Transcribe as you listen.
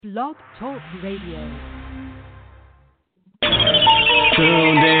Blog Talk Radio.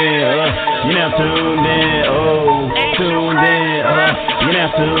 Tuned in, you now tuned in, oh, tuned in, you now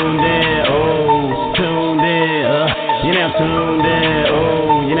tuned in, oh, tuned in, you now tuned in,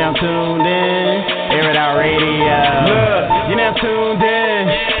 oh, you now tuned in, Air It Out Radio. Look, you now tuned in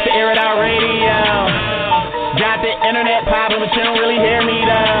to Air It Out Radio. Got the internet poppin', but you don't really hear me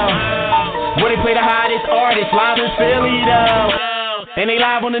though. Where they play the hottest artists live in Philly though. And they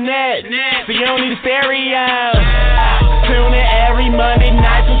live on the net, so you don't need a stereo. Tune in every Monday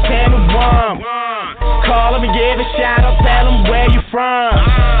night from 10 to 1. Call them and give a shout out, tell them where you from.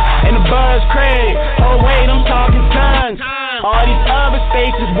 And the buzz Craig, oh wait, I'm talking tons. All these other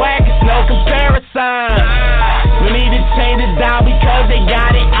stations whack, it's no comparison. We need to change it down because they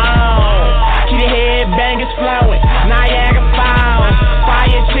got it on. Keep the headbangers flowing, Niagara Falls.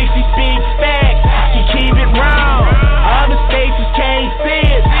 Fire chicks, she speak facts, she keep it wrong. Other stations can't see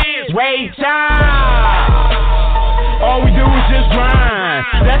it, Ray Charles. All we do is just grind,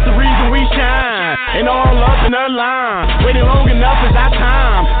 that's the reason we shine. And all up in the line, waiting long enough is our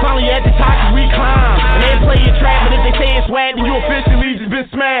time. Finally at the top we climb, and they play your trap, but if they say it's whack, then you officially just been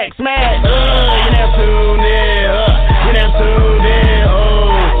smacked. You never tuned in, you never tuned in,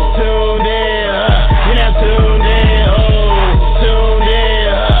 oh, tuned in, you never tuned in, oh, tuned in,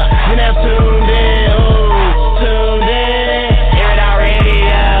 you never tuned in, oh, tuned in, Air It Out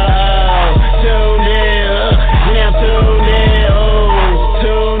Radio, tuned in, you never tuned in, oh,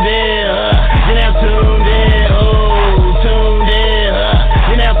 tuned in, you never tuned in, oh, tuned in,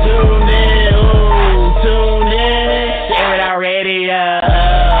 you never tuned in, oh, tuned in, Air It Out Radio.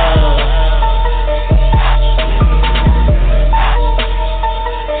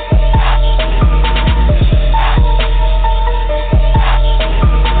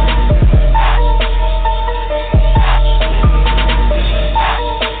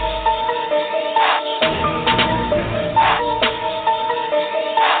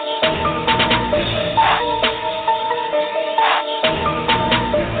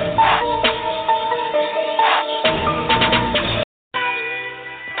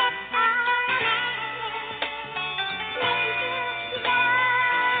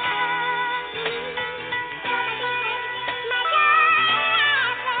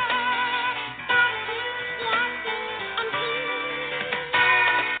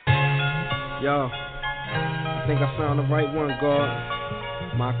 Yo, I think I found the right one, God.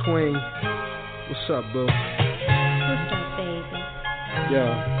 My queen. What's up, boo? What's up, baby? Yo,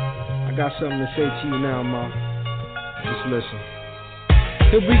 I got something to say to you now, ma. Just listen.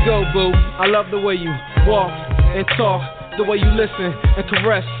 Here we go, boo. I love the way you walk and talk, the way you listen and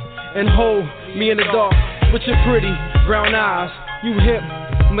caress and hold me in the dark with your pretty brown eyes. You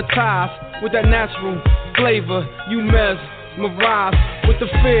hypnotized with that natural flavor. You mesmerized with the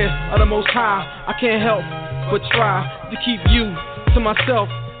fear of the Most High. I can't help but try to keep you to myself.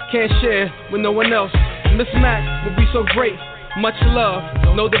 Can't share with no one else. Miss Mac would be so great. Much love,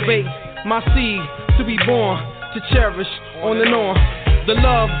 no debate. My seed to be born, to cherish on and on. The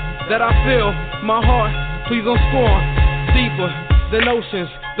love that I feel, my heart, please don't scorn. Deeper than oceans,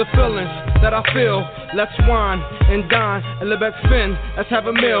 the feelings that I feel. Let's wine and dine and live back spin. Let's have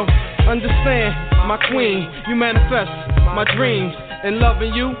a meal. Understand, my queen, you manifest my dreams. And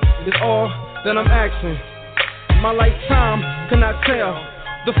loving you is all that I'm asking. My lifetime cannot tell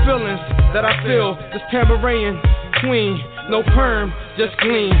the feelings that I feel. This Tambourine queen, no perm, just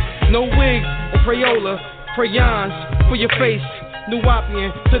gleam. No wigs and Crayola, crayons for your face.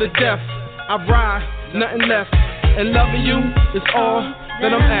 Nubian to the death. I ride, nothing left. And loving you is all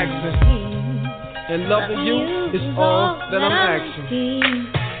that I'm asking. And loving you is all that I'm asking.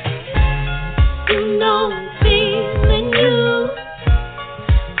 You know I'm feeling you.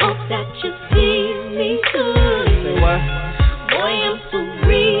 Hope that you see me too. Say what? Boy, I'm so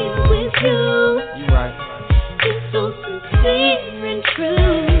real with you. You right. You're so sincere and true.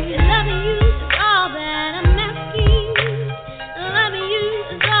 And loving you is all that I'm asking. Loving you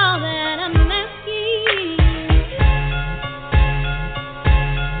is all that I'm asking.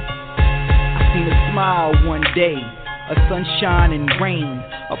 I seen a smile one day, a sunshine and rain,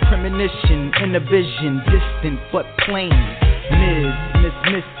 a premonition in a vision, distant but plain.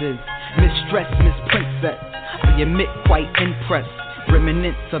 Mrs., mistress, Miss Princess, I admit quite impressed,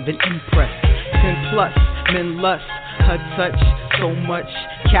 remnants of an impress. 10 plus, men lust, her touch, so much,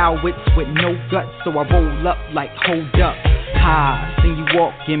 cowards with no guts, so I roll up like hold up. Hi, seen you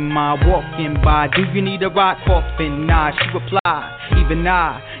walking by, do you need a ride coffin? Nah, she replied, even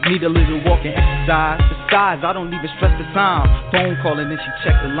I need a little walking exercise. Besides, I don't even stress the time, phone calling and she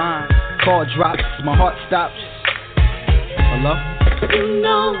checked the line. Call drops, my heart stops. Hello? You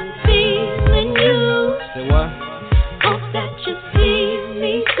know I'm feeling you. Say what? Hope that you see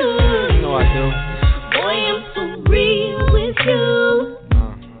me too. You know I do. Boy, I'm so real with you.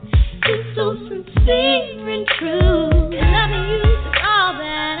 You're so sincere and true. And loving you is all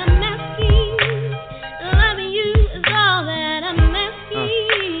that I'm asking. Loving you is all that I'm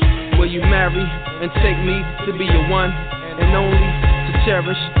asking. Will you marry and take me to be your one and only?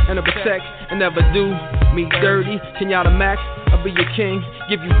 Cherish and to protect and never do me dirty. Kenyatta Mac, I'll be your king,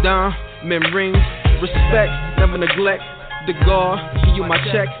 give you diamond rings, respect, never neglect the guard, give you my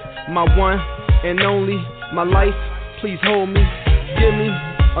check, my one and only, my life. Please hold me, give me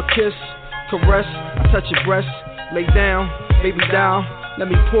a kiss, caress, I touch your breast, lay down, baby down, let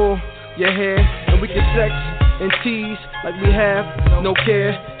me pull your hair and we can sex and tease like we have no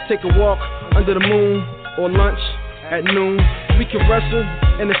care. Take a walk under the moon or lunch at noon. We can wrestle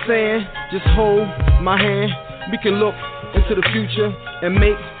in the sand, just hold my hand. We can look into the future and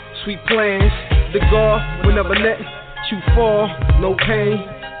make sweet plans. The God will never let you fall, no pain.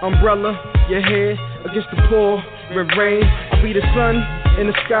 Umbrella, your head against the pouring rain. I'll be the sun in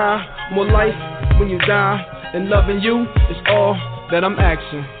the sky, more life when you die. And loving you is all that I'm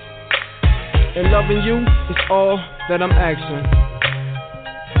asking. And loving you is all that I'm asking.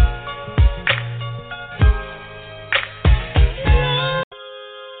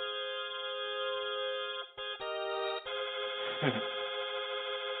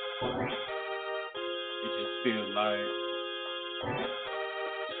 It just feels like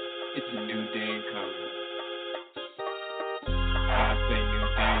it's a new day coming. When I say new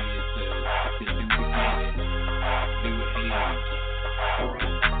day, it's a new beginning, new age,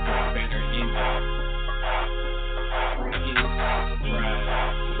 better image.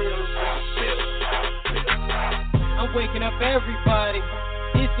 I'm waking up everybody.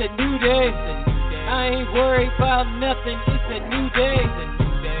 It's a new day. I ain't worried about nothing. It's a new day.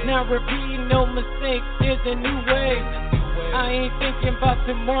 Not repeating no mistakes. There's a new way. I ain't thinking about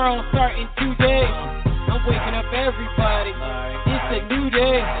tomorrow. I'm starting today. I'm waking up everybody. It's a new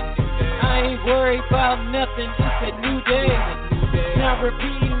day. I ain't worried about nothing. It's a new day. Not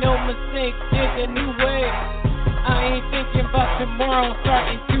repeating no mistakes. There's a new way. I ain't thinking about tomorrow. I'm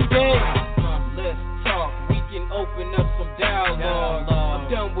starting today. Let's talk. We can open up some dialogue. I'm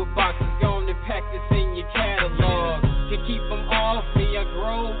done with boxes. Gone and pack this in your catalog. Can keep them off me. I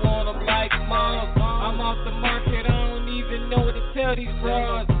grow on them like moms. I'm off the market. I don't even know what to tell these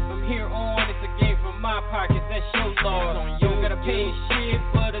bros. From here on, it's a game from my pockets. That's your loss. You don't gotta pay shit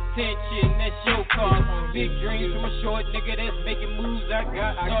but attention. That's your cost. Big dreams from a short nigga that's making moves. I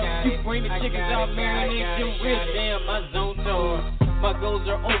got sauce. You bring the chickens out, marinate them ribs. Damn, my zone toes. My goals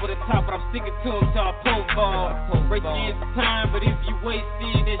are over the top, but I'm sticking to them till I pole ball. Race against time, but if you waste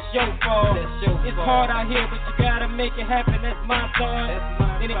it, it's your fault. It's hard out here, but you gotta make it happen, that's my thought.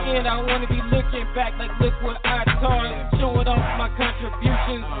 In the end, I wanna be looking back like, look what I taught. Showing off my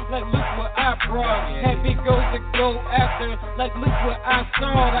contributions, like, look what I brought. Had big goals to go after, like, look what I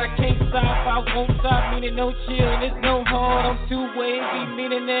saw. I can't stop, I won't stop, meaning no chill, and it's no hard. I'm too wavy,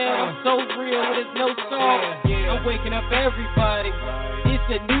 meaning that I'm so real, there's no song. I'm waking up everybody. It's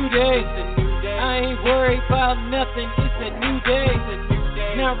a new day. I ain't worried about nothing. It's a new day.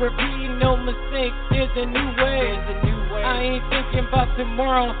 Not repeating no mistakes. There's a new way. I ain't thinking about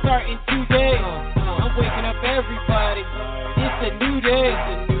tomorrow. I'm starting today. I'm waking up everybody. It's a new day.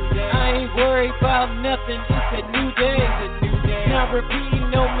 I ain't worried about nothing. It's a new day. Not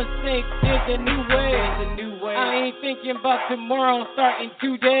repeating no mistakes. There's a new way. I ain't thinking about tomorrow. I'm starting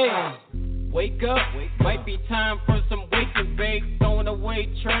today. Wake up, might be time for some wake and bake. Throwing away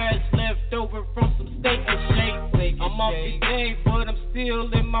trash left over from some steak and shake. I'm off today, but I'm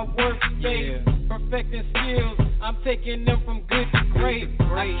still in my workspace. Perfecting skills, I'm taking them from good to great.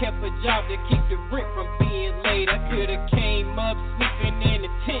 I kept a job to keep the rent from being late. I could've came up sleeping in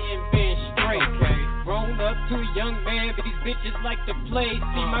a tent and been straight. Grown up to a young man, but these bitches like to play.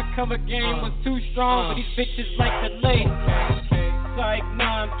 See, my cover game was too strong, but these bitches like to lay. Like,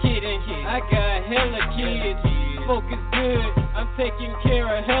 nah, I'm kidding. I got hella kids. Focus good. I'm taking care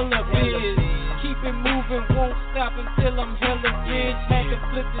of hella biz. Keep it moving, won't stop until I'm hella rich. Had to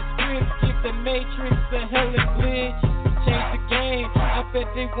flip the script, give the matrix a hella glitch. Change the game. I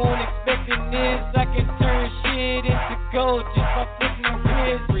bet they won't expecting this. I can turn shit into gold just by flip my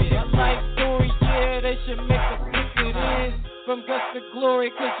wrist. My life story, yeah, they should make a flick of this. From guts to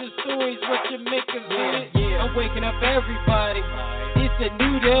glory, cause your story's what you make of it. I'm waking up everybody. It's a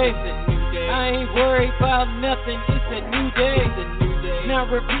new day. I ain't worried about nothing. It's a new day.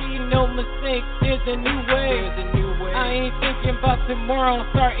 Not repeating no mistakes. There's a new way. I ain't thinking about tomorrow. I'm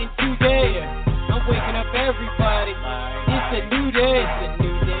starting today. I'm waking up everybody. It's a new day.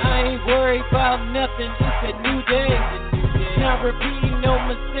 I ain't worried about nothing. It's a new day. Not repeating no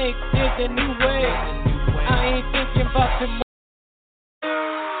mistakes. There's a new way. I ain't thinking about tomorrow.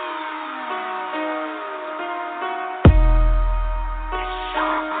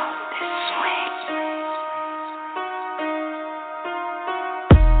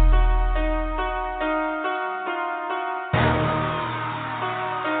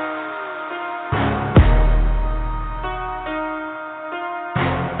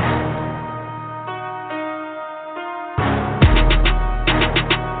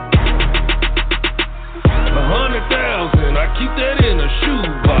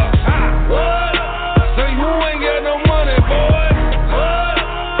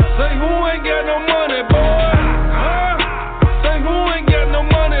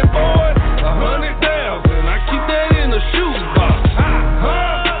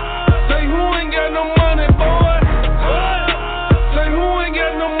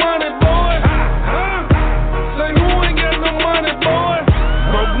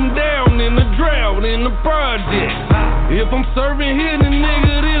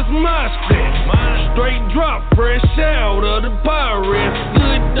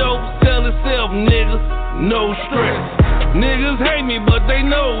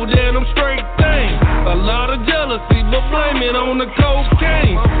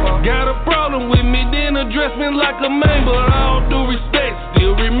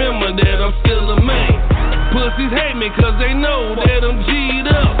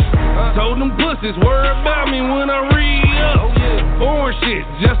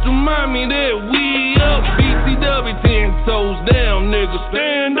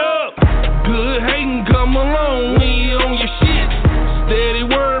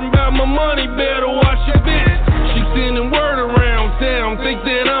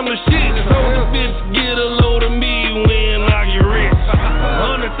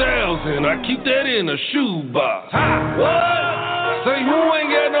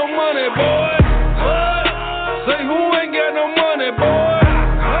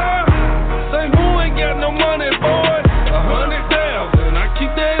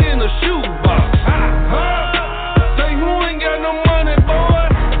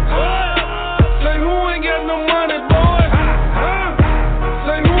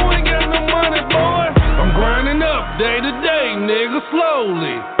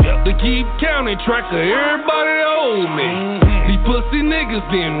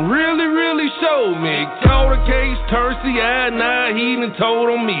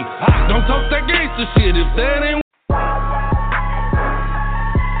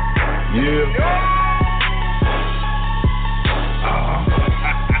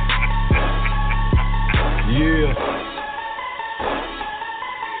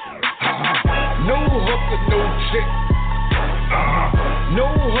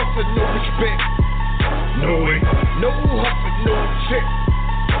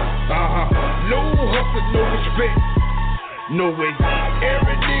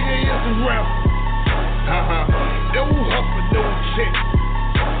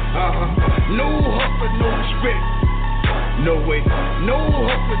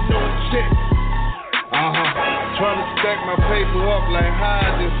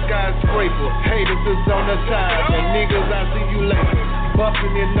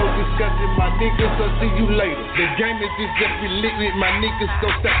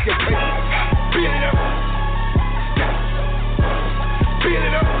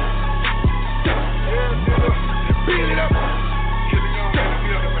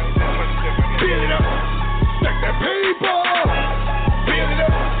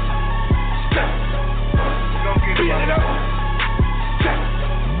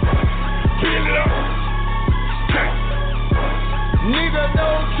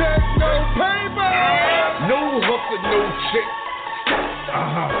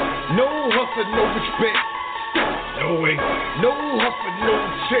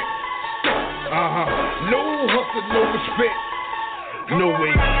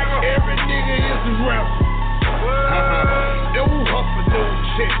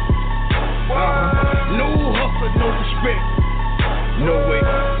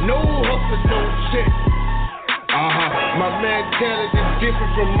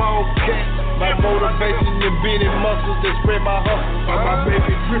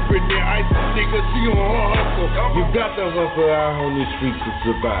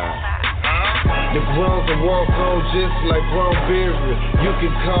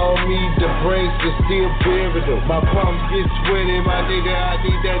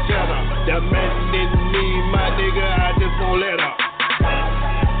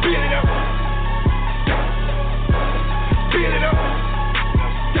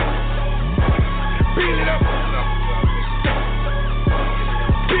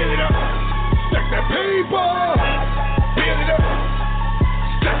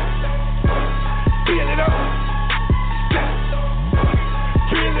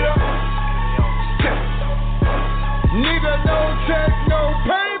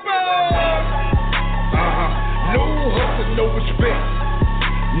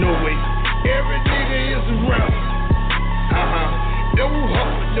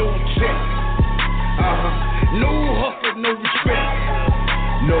 no respect.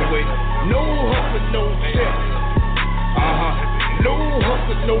 No way, no hustle, no check. No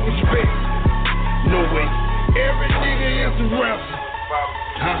hustle, no respect. No way, every nigga is a rapper.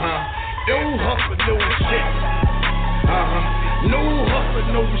 No hustle, no check. No hustle,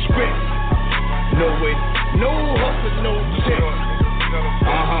 no respect. No way, no hustle, no check.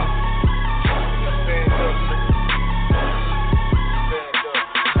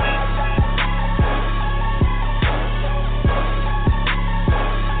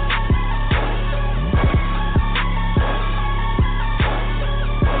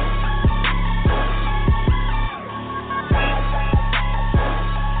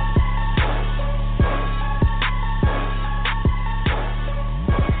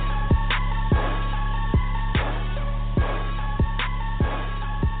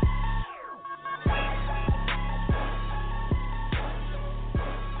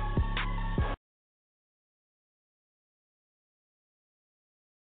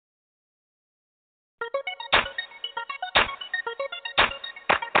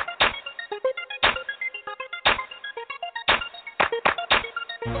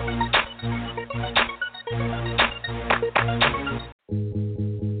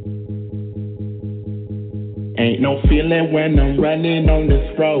 Ain't no feeling when I'm running on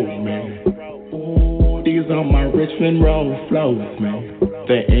this road, man. Ooh, these are my Richmond road flows, man.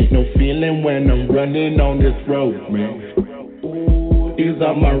 There ain't no feeling when I'm running on this road, man. Ooh, these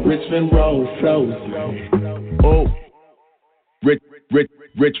are my Richmond road flows, man. Oh,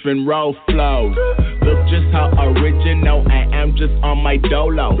 Richmond road flows. Look just how original I am, just on my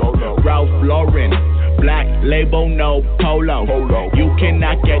dolo. Ralph Lauren, black label, no polo. You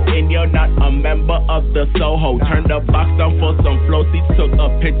cannot get in, you're not a member of the Soho. Turn the box down for some flow seats, took a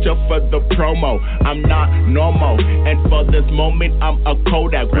picture for the promo. I'm not normal, and for this moment I'm a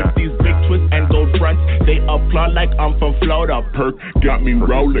Kodak. With these big twists and gold fronts, they applaud like I'm from Florida. Perk got me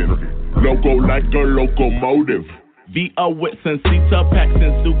rolling, logo like a locomotive. VO with Sencita packs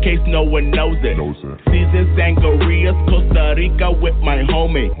and suitcase, no one knows it. Season sangrias, Costa Rica with my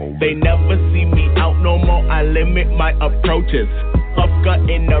homie. They never see me out no more, I limit my approaches. Upcut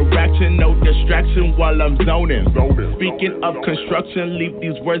interaction, no distraction while I'm zoning. Speaking of construction, leave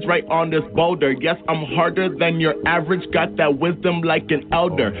these words right on this boulder. Yes, I'm harder than your average, got that wisdom like an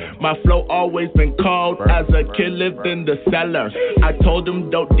elder. My flow always been called, as a kid lived in the cellar. I told him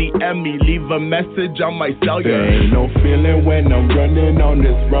don't DM me, leave a message on my cellular. There ain't no feeling when I'm running on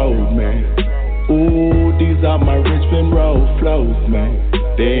this road, man. Ooh, these are my Richmond road flows, man.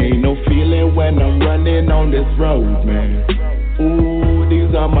 There ain't no feeling when I'm running on this road, man. Ooh,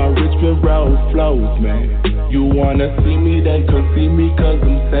 these are my Richmond road flows, man. You wanna see me, then come see me, cause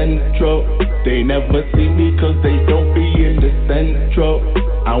I'm central. They never see me, cause they don't be in the central.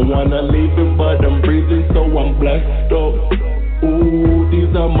 I wanna leave it, but I'm breathing, so I'm blessed, though. Ooh,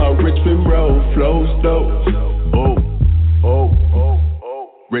 these are my Richmond road flows, though.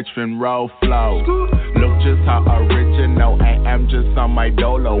 Richmond road flows. Look just how original I am, just on my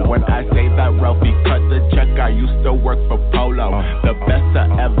dolo. When I say that Ralphie cut the check, I used to work for Polo. The best I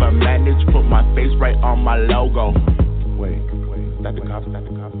ever managed, put my face right on my logo. Wait, that the cops,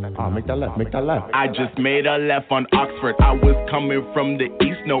 make that left. I just made a left on Oxford. I was coming from the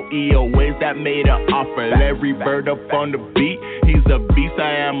east, no EOAs that made an offer. Larry Bird up on the beat, he's a beast,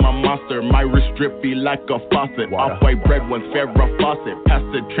 I am a monster. My wrist drippy like a faucet. Off-white bread was Farrah Fawcett. Past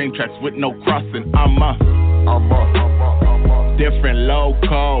the train tracks with no crossing. I'm a different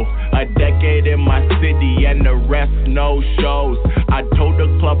loco. A decade in my city and the rest no shows. I told the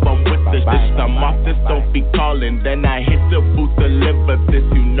club I'm with this bitch. I'm off this, don't be calling. Then I hit the booth, deliver this.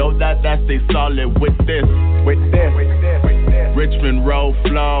 You know that that's a solid with this. Richmond road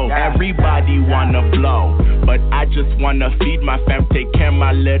flow. Everybody wanna blow, but I just wanna feed my fam, take care of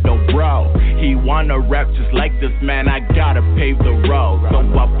my little bro. He wanna rap just like this, man, I gotta pave the road. So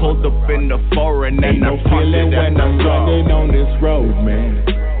I pulled up in the foreign and I'm feeling when I'm running on this road, man.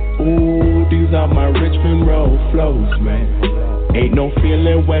 Ooh, these are my Richmond road flows, man. Ain't no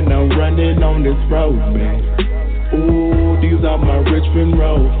feeling when I'm running on this road, man. Ooh, these are my Richmond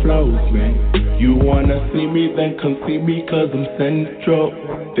road flows, man. You wanna see me, then come see me, cause I'm central.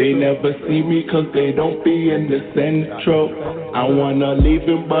 They never see me, cause they don't be in the central. I wanna leave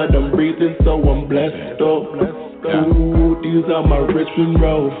him, but I'm breathing, so I'm blessed, though. Ooh, these are my Richmond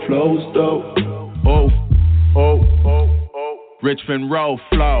road flows, though. Richmond road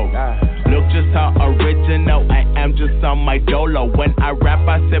flow. Look just how original I am, just on my dolo. When I rap,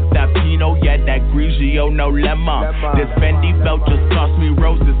 I sip that Pinot, yeah, that Grigio, no lemon. This Fendi belt just cost me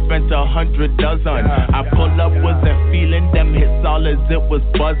roses, spent 100 dozen. I pull up, wasn't feeling them hits all as it was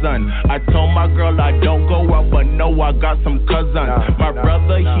buzzing. I told my girl I don't go out, but no, I got some cousins. My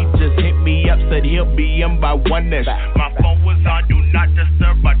brother, he just hit me up, said he'll be in by 1ish. My phone was on do not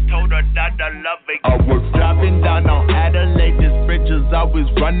disturb, I told her that I love it. I was driving down on Adelaide, this bridge is always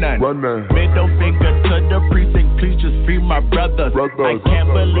running. Middle finger to the precinct, please just free my brothers. I can't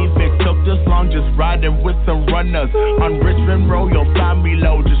believe it took this long, just riding with some runners. On Richmond Road, you'll find me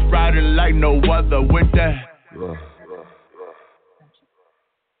low, just riding like no other with that.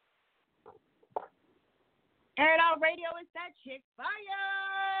 Air It Out Radio is that chick fire.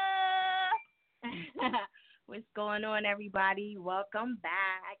 What's going on, everybody? Welcome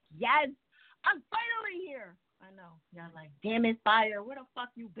back. Yes, I'm finally here. I know. Y'all like, damn it, fire. Where the fuck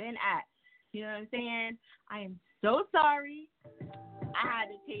you been at? You know what I'm saying? I am so sorry. I had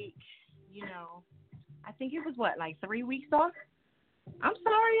to take, I think it was like 3 weeks off? I'm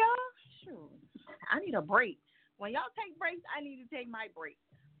sorry, y'all. Shoot. I need a break. When y'all take breaks, I need to take my break.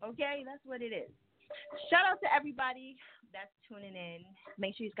 Okay? That's what it is. Shout out to everybody that's tuning in.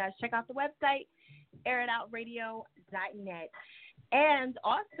 Make sure you guys check out the website, airitoutradio.net. And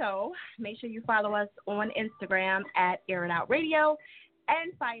also, make sure you follow us on Instagram at Air It Out Radio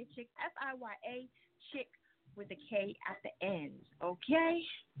and Fire Chick, F-I-Y-A, Chick with a K at the end, okay?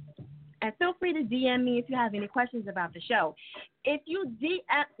 And feel free to DM me if you have any questions about the show. If you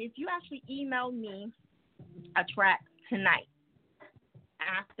actually email me a track tonight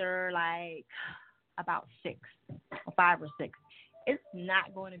after like about 6 or 5 or 6, it's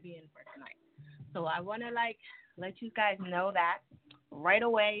not going to be in for tonight. So I want to let you guys know that right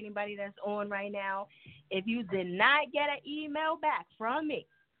away. Anybody that's on right now, if you did not get an email back from me,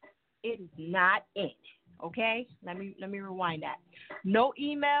 it is not in. Okay? Let me rewind that. No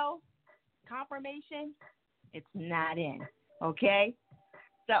email confirmation, it's not in. Okay?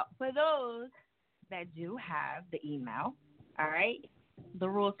 So for those that do have the email, all right, the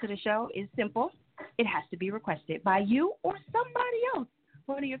rules to the show is simple. It has to be requested by you or somebody else.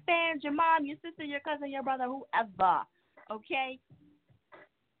 One of your fans, your mom, your sister, your cousin, your brother, whoever. Okay?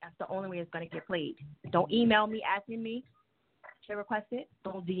 That's the only way it's going to get played. Don't email me asking me to request it.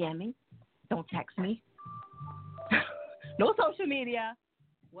 Don't DM me. Don't text me. No social media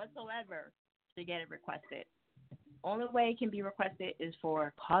whatsoever to get it requested. Only way it can be requested is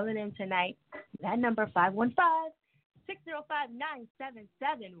for calling in tonight. That number,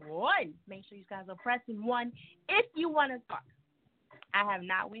 515-605-9771. Make sure you guys are pressing 1 if you want to talk. I have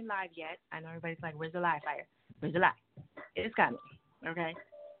not went live yet. I know everybody's like, where's the live fire? Where's the live? It's coming, okay?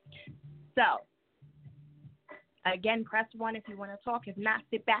 So, again, press 1 if you want to talk. If not,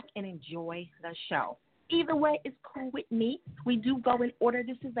 sit back and enjoy the show. Either way, it's cool with me. We do go in order.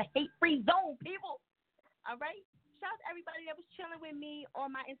 This is a hate-free zone, people. All right? Shout out to everybody that was chilling with me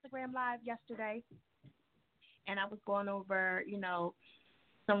on my Instagram Live yesterday. And I was going over,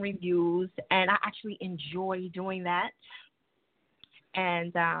 some reviews. And I actually enjoy doing that.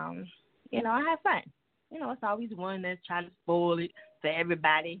 And, I have fun. It's always one that's trying to spoil it for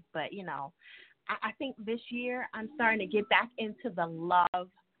everybody. But, I think this year I'm starting to get back into the love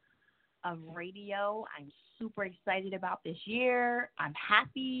of radio. I'm super excited about this year. I'm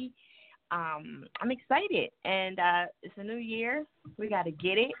happy. I'm excited. And it's a new year. We got to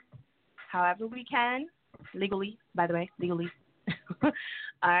get it however we can. Legally, by the way, legally.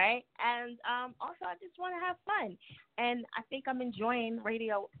 All right. And also, I just want to have fun. And I think I'm enjoying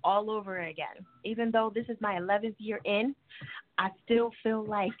radio all over again. Even though this is my 11th year in, I still feel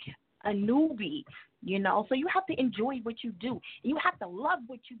like a newbie, So you have to enjoy what you do. You have to love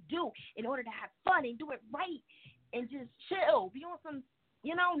what you do in order to have fun and do it right and just chill. Be on some,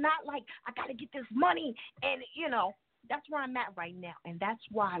 not like I got to get this money. And, that's where I'm at right now. And that's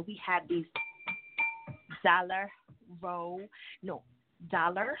why we have these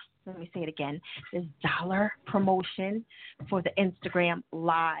let me say it again, this dollar promotion for the Instagram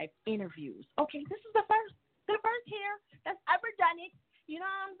Live interviews. Okay, this is the first here that's ever done it, you know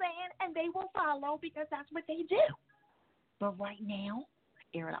what I'm saying? And they will follow because that's what they do. But right now,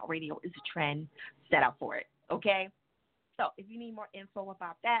 Air It Out Radio is a trend set up for it, okay? So if you need more info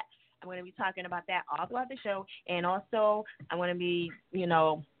about that, I'm going to be talking about that all throughout the show. And also, I'm going to be,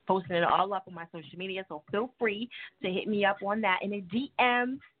 posting it all up on my social media, so feel free to hit me up on that in a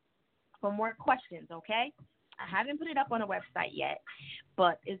DM for more questions, okay? I haven't put it up on the website yet,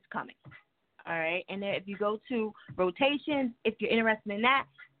 but it's coming, all right? And then if you go to rotations, if you're interested in that,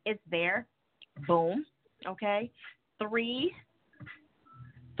 it's there. Boom, okay? 3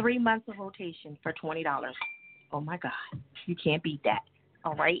 3 months of rotation for $20. Oh, my God. You can't beat that.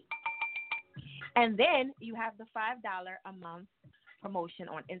 All right? And then you have the $5 a month promotion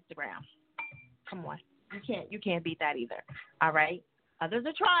on Instagram. Come on. You can't beat that either. All right? Others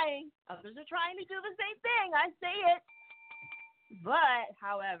are trying. Others are trying to do the same thing. I say it. But,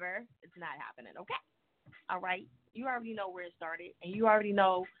 however, it's not happening. Okay? All right? You already know where it started, and you already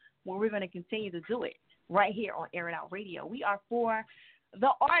know where we're going to continue to do it right here on Air It Out Radio. We are for the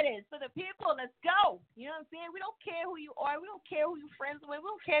artists, for the people. Let's go. You know what I'm saying? We don't care who you are. We don't care who you're friends with. We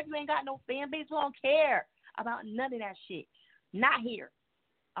don't care if you ain't got no fan base. We don't care about none of that shit. Not here.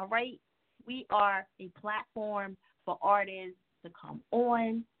 All right? We are a platform for artists to come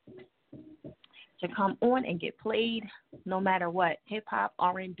on and get played no matter what. Hip-hop,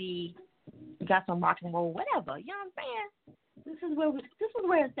 R&B, we got some rock and roll, whatever. You know what I'm saying? This is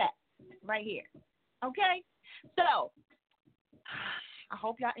where it's at, right here. Okay? So, I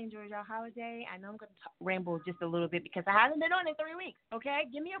hope y'all enjoyed your holiday. I know I'm going to ramble just a little bit because I haven't been on in 3 weeks. Okay?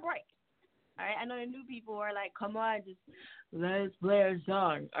 Give me a break. All right? I know the new people are like, come on, just let's play a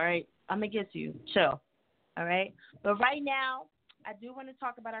song. All right? I'm going to get you. Chill. All right? But right now, I do want to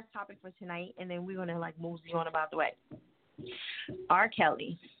talk about our topic for tonight, and then we're going to, like, mosey on about the way. R.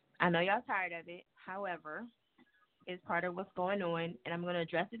 Kelly. I know y'all tired of it. However, it's part of what's going on, and I'm going to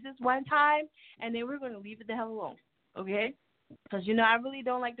address it this one time, and then we're going to leave it the hell alone. Okay? Because, you know, I really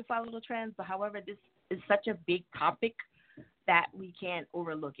don't like to follow the trends, but however, this is such a big topic that we can't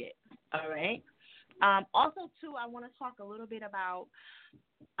overlook it. All right? Also, too, I want to talk a little bit about,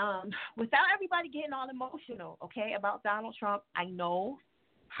 without everybody getting all emotional, okay, about Donald Trump. I know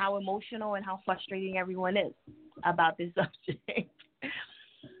how emotional and how frustrating everyone is about this subject.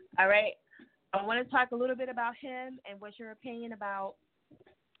 All right? I want to talk a little bit about him and what's your opinion about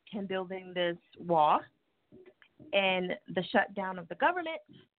him building this wall and the shutdown of the government.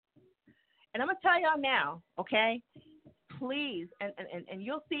 And I'm going to tell y'all now, okay, please, and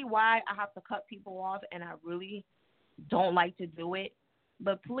you'll see why I have to cut people off, and I really don't like to do it.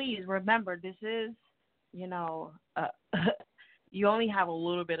 But please remember, this is, you know, you only have a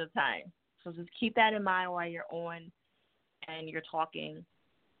little bit of time. So just keep that in mind while you're on and you're talking,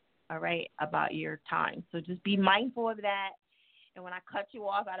 all right, about your time. So just be mindful of that. And when I cut you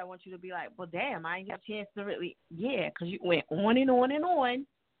off, I don't want you to be like, well, damn, I ain't got a chance to really, yeah, because you went on and on and on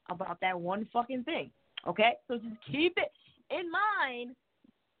about that one fucking thing, okay? So just keep it in mind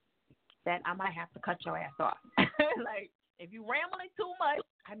that I might have to cut your ass off. Like, if you're rambling too much,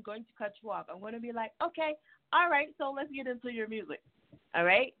 I'm going to cut you off. I'm going to be like, okay, all right, so let's get into your music, all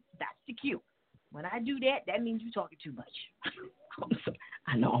right? That's the cue. When I do that, that means you're talking too much.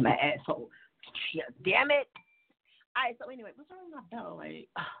 I know I'm an asshole. Yeah, damn it. All right, so anyway, what's wrong with my bell? Like,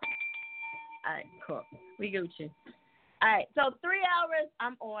 all right, cool. We Gucci. All right, so 3 hours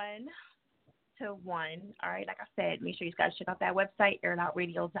I'm on to 1. All right, like I said, make sure you guys check out that website,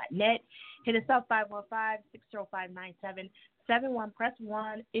 airitoutradio.net. Hit us up, 515-605-9771. Press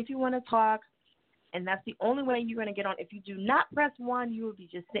 1 if you want to talk, and that's the only way you're going to get on. If you do not press 1, you will be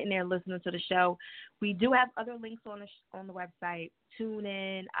just sitting there listening to the show. We do have other links on the website,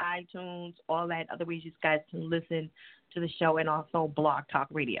 TuneIn, iTunes, all that, other ways you guys can listen to the show, and also Blog Talk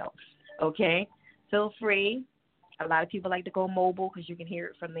Radio. Okay? Feel free. A lot of people like to go mobile because you can hear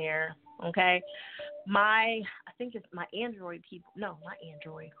it from there. Okay? I think it's my Android people. No, not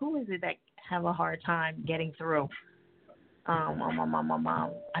Android. Who is it that have a hard time getting through? I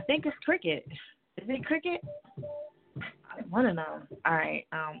think it's Cricket. Is it Cricket? One of them. All right.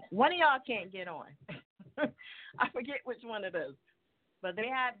 One of y'all can't get on. I forget which one it is. But they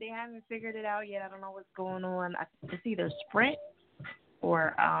haven't figured it out yet. I don't know what's going on. It's either Sprint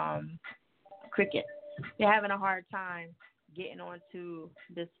or Cricket. They're having a hard time getting onto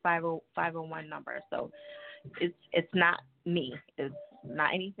this 501 number. So it's not me. It's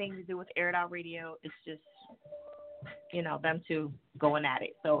not anything to do with Air It Out Radio. It's just, you know, them two going at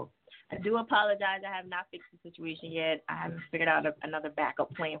it. So I do apologize. I have not fixed the situation yet. I haven't figured out another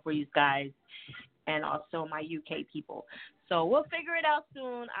backup plan for you guys and also my UK people. So we'll figure it out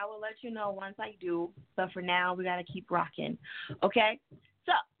soon. I will let you know once I do. But for now, we got to keep rocking. Okay?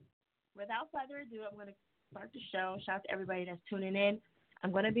 So without further ado, I'm going to start the show. Shout out to everybody that's tuning in.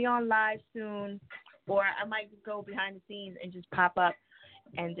 I'm going to be on live soon, or I might just go behind the scenes and just pop up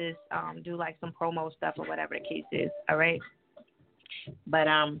and just do like some promo stuff or whatever the case is. All right? But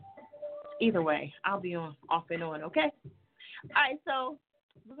either way, I'll be on off and on, okay? All right, so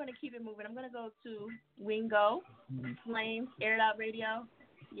we're going to keep it moving. I'm going to go to Wingo, Flames, Air It Out Radio.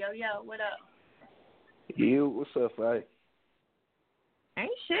 Yo, what up? Yo, what's up, right?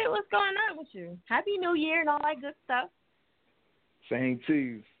 Ain't shit. What's going on with you? Happy New Year and all that good stuff. Same to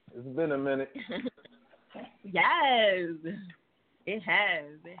you. It's been a minute. Yes, it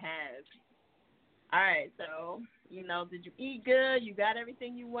has. It has. All right, so, did you eat good? You got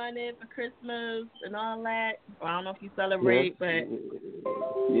everything you wanted for Christmas and all that? Well, I don't know if you celebrate, but...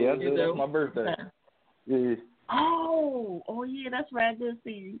 Yeah, I do. That's my birthday. Yeah. Oh, yeah, that's right. I did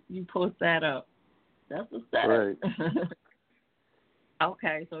see you post that up. That's what's up. Right.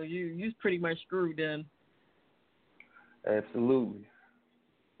 Okay, so you pretty much screwed then. Absolutely.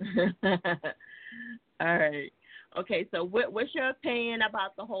 All right. Okay, so what's your opinion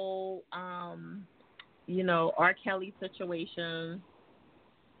about the whole, R. Kelly situation?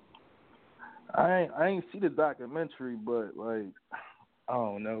 I ain't see the documentary, but like, I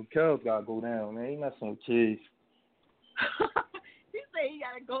don't know. Kel's gotta go down, man. He messing with kids. He said he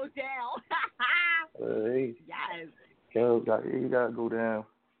gotta go down. Yes. Kel's he gotta go down.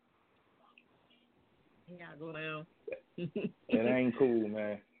 He gotta go down. It ain't cool,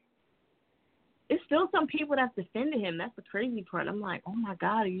 man. It's still some people that's defending him. That's the crazy part. I'm like, oh my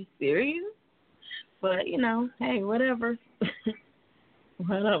God, are you serious? But hey, whatever.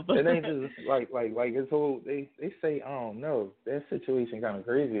 Whatever. It ain't just like his whole. They say, I don't know. That situation kind of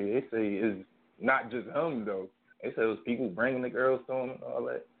crazy. They say it's not just him though. They say it was people bringing the girls to him and all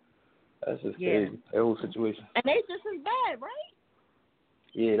that. That's just crazy. That whole situation. And they just as bad, right?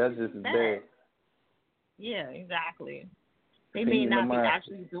 Yeah, that's just as bad. Yeah, exactly. They may not be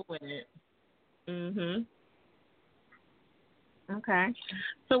actually doing it. Mhm. Okay.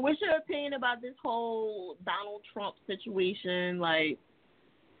 So, what's your opinion about this whole Donald Trump situation? Like,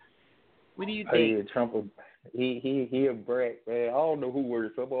 what do you think? Yeah, Trump, he a brat, man. I don't know who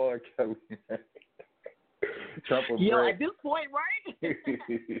works. I'm all Kelly. Trump a brat. At this point, right?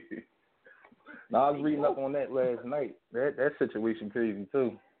 No, I was reading up on that last night. That situation crazy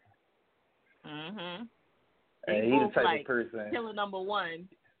too. Mhm. And he's the type of person. Killer number one.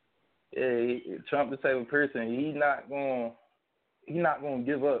 Yeah, Trump the type of person. He not gonna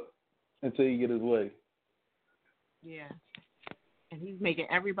give up until he get his way. Yeah, and he's making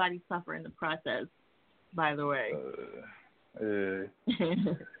everybody suffer in the process. By the way.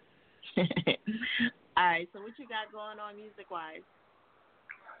 All right. So what you got going on music wise?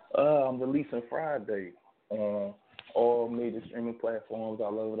 I'm releasing Friday. All major streaming platforms. I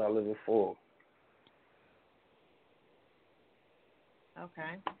love it. I live it for.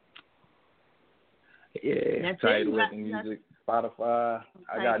 Okay. Yeah, Tidal Music, Spotify.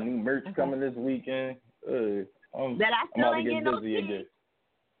 I got new merch coming this weekend. I'm about to get busy again.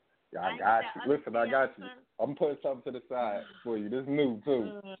 I got you. Listen, I got you. I'm putting something to the side for you. This new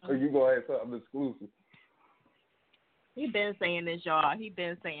too. Or you gonna have something exclusive. He been saying this, y'all. He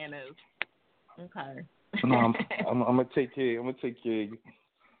been saying this. Okay. No, I'm gonna take care. I'm gonna take care of you.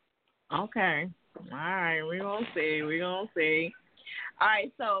 Okay. All right. We're gonna see. All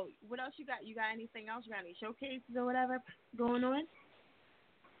right, so what else you got? You got anything else? You got any showcases or whatever going on?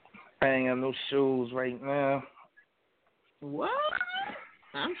 I ain't got no shows right now. What?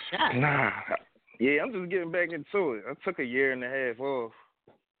 I'm shocked. Nah. Yeah, I'm just getting back into it. I took a year and a half off.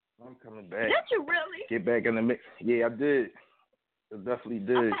 I'm coming back. Did you really? Get back in the mix. Yeah, I did. I definitely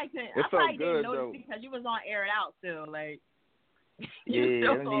did. I probably didn't notice because you was on Air It Out still, like. Yeah,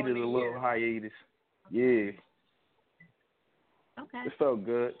 I needed a little hiatus. Yeah. Okay. It felt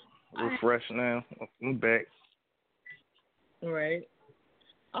good. Refreshed now. I'm back. Right.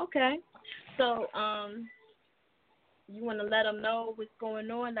 Okay. So, you want to let them know what's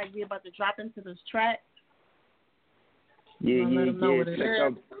going on? Like, we about to drop into this track? Yeah.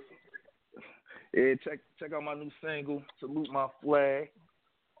 Check out my new single, Salute My Flag,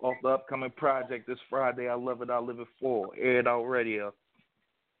 off the upcoming project this Friday. I Love It, I Live It For. Air It Out Radio.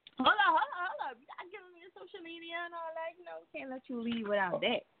 Hold on. You got to give them your social media and all that. Can't let you leave without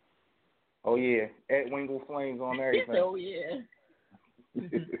that. Oh, yeah. At Wingle Flames on everything. Oh, yeah.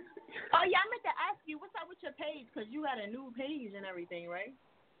 Oh, yeah, I meant to ask you, what's up with your page? Because you got a new page and everything, right?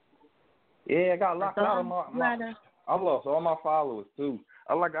 Yeah, I got locked out of my I lost all my followers, too.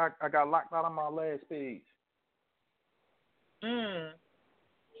 I got locked out of my last page.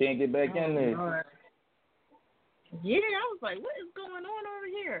 Can't get back in there. Lord. Yeah, I was like, what is going on over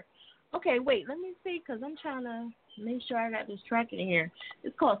here? Okay, wait, let me see, because I'm trying to make sure I got this track in here.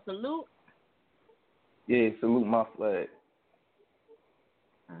 It's called Salute. Yeah, Salute My Flag.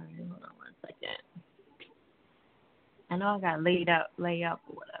 All right, hold on 1 second. I know I got layup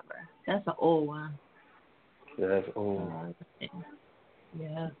or whatever. That's an old one. Yeah, that's old.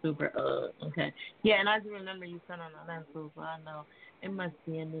 Yeah, super old. Okay. Yeah, and I do remember you sent on that too, so I know it must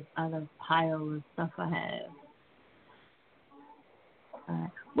be in this other pile of stuff I have. All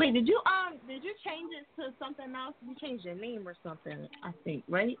right. Wait, did you change it to something else? You changed your name or something, I think,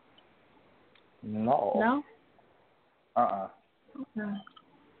 right? No. No? Okay.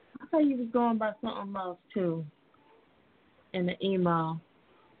 I thought you was going by something else too in the email.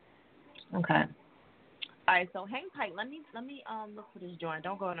 Okay. All right, so hang tight. Let me look for this joint.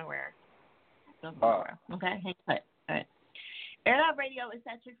 Don't go nowhere. Okay, hang tight. All right. Air It Out Radio is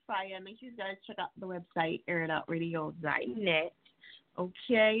Cedric Fire. Make sure you guys check out the website, airitoutradio.net.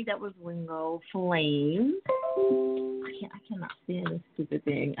 Okay, that was Ringo Flame. I cannot stand this stupid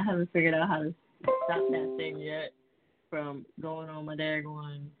thing. I haven't figured out how to stop that thing yet from going on my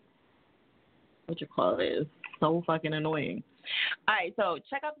daggone, is so fucking annoying. All right, so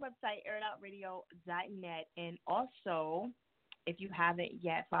check out the website, airitoutradio.net. And also, if you haven't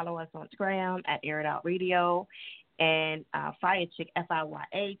yet, follow us on Instagram at Air It Out Radio. And Fire Chick,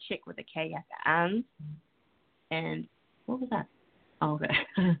 F-I-Y-A, Chick with a K at the end. And what was that? Oh, okay.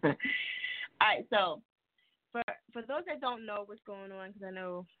 All right, so for those that don't know what's going on, because I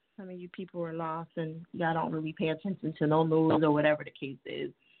know some of you people are lost and y'all don't really pay attention to no news or whatever the case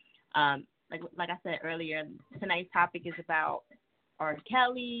is. Like I said earlier, tonight's topic is about R.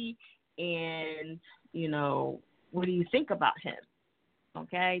 Kelly and, you know, what do you think about him?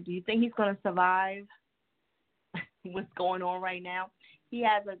 Okay? Do you think he's going to survive what's going on right now? He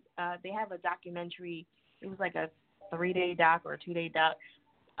has they have a documentary. It was like a 3-day doc or a 2-day doc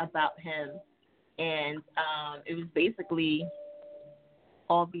about him. And it was basically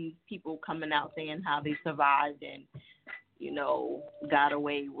all these people coming out saying how they survived and, you know, got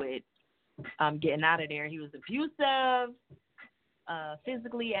away with getting out of there. He was abusive,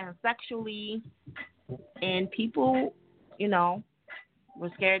 physically and sexually, and people, you know, were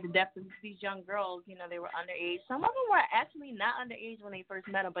scared to death of these young girls. You know, they were underage. Some of them were actually not underage when they first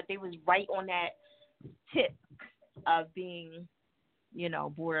met him, but they was right on that tip of being, you know,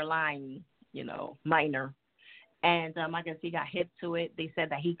 borderline, you know, minor. And I guess he got hip to it. They said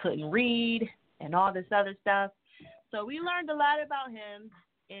that he couldn't read and all this other stuff. So we learned a lot about him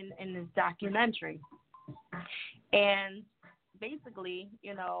in this documentary. And basically,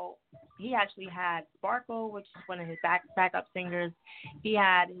 you know, he actually had Sparkle, which is one of his backup singers. He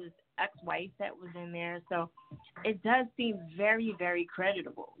had his ex-wife that was in there. So it does seem very, very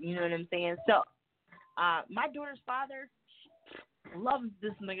creditable. You know what I'm saying? So my daughter's father loves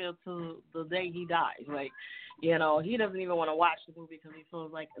this nigga to the day he dies. Like, you know, he doesn't even want to watch the movie because he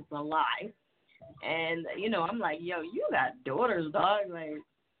feels like it's a lie. And, you know, I'm like, yo, you got daughters, dog. Like,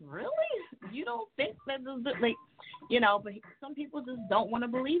 really? You don't think that this, like, you know, but some people just don't want to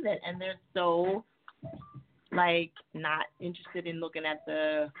believe it. And they're so, like, not interested in looking at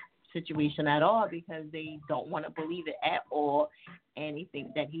the situation at all because they don't want to believe it at all. And they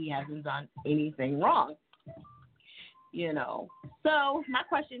think that he hasn't done anything wrong. You know, so my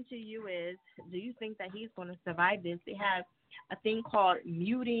question to you is, do you think that he's going to survive this? They have a thing called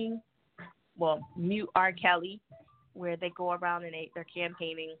Mute R. Kelly, where they go around and they're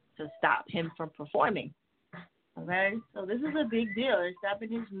campaigning to stop him from performing. Okay, so this is a big deal. They're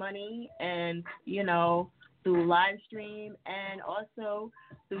stopping his money and, you know, through live stream and also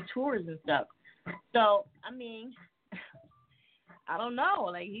through tours and stuff. So, I mean, I don't know.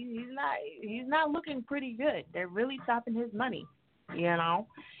 Like he's not looking pretty good. They're really stopping his money, you know.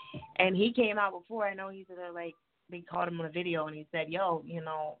 And he came out before. I know he said like they caught him on a video and he said, "Yo, you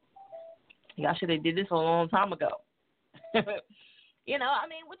know, y'all should have did this a long time ago." You know, I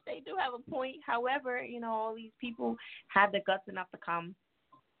mean, which they do have a point. However, you know, all these people have the guts enough to come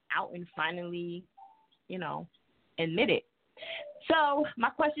out and finally, you know, admit it. So my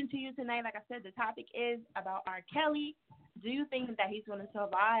question to you tonight, like I said, the topic is about R. Kelly. Do you think that he's going to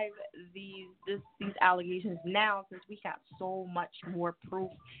survive these allegations now, since we have so much more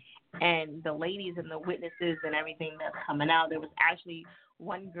proof and the ladies and the witnesses and everything that's coming out? There was actually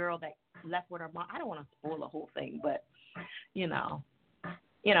one girl that left with her mom. I don't want to spoil the whole thing, but you know,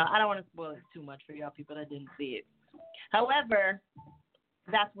 I don't want to spoil it too much for y'all people that didn't see it. However,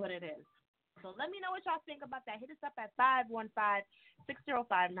 that's what it is. So let me know what y'all think about that. Hit us up at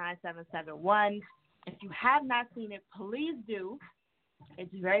 515-605-9771. If you have not seen it, please do.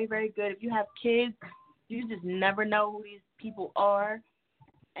 It's very, very good. If you have kids, you just never know who these people are.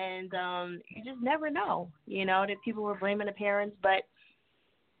 And you just never know, you know, that people were blaming the parents. But,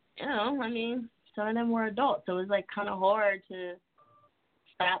 you know, I mean, some of them were adults. So it's like kind of hard to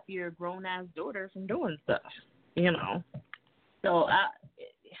stop your grown-ass daughter from doing stuff, you know. So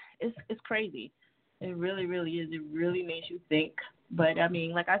it's crazy. It really, really is. It really makes you think. But, I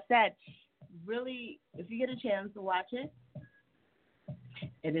mean, like I said, really, if you get a chance to watch it,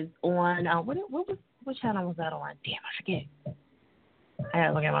 it is on, what channel was that on? Damn, I forget. I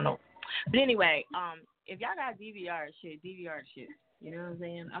gotta look at my notes. But anyway, if y'all got DVR shit. You know what I'm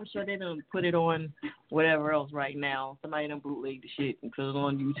saying? I'm sure they done put it on whatever else right now. Somebody done bootleg the shit and put it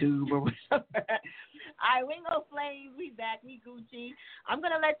on YouTube or whatever. All right, Wingo Flames, we back. We Gucci. I'm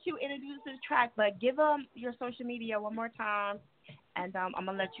going to let you introduce this track, but give them your social media one more time, and I'm going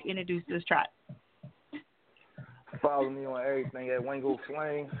to let you introduce this track. Follow me on everything at Wingo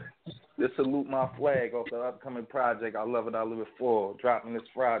Flames. Just salute my flag off the upcoming project, I Love It, I Live It For, dropping this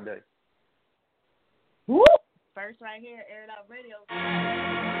Friday. Woo! First right here, Air It Out Radio.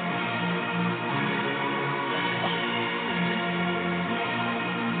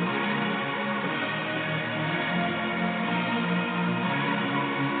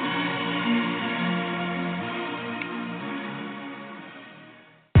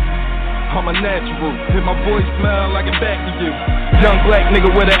 I'm a natural, hear my voice smell like it back to you. Young black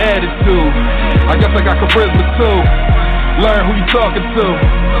nigga with an attitude. I guess I got charisma too. Learn who you talking to.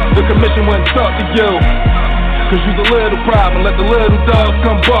 The commission wouldn't talk to you. Cause you's a little problem, let the little dogs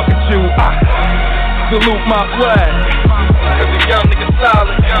come bark at you. Salute my flag, cause the young nigga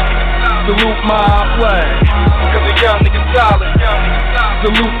solid. Salute my flag, cause the young nigga solid.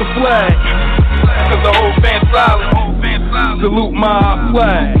 Salute the flag, cause the whole band solid. Salute my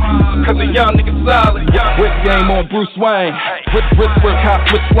flag, cause the young nigga solid. Whip game on Bruce Wayne, whip, hot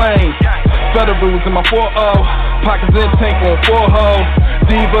switch lanes. Federals in my 4-0, pockets in tank on 4-hole.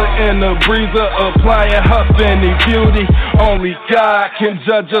 Diva in the breezer, applying her Fendi beauty. Only God can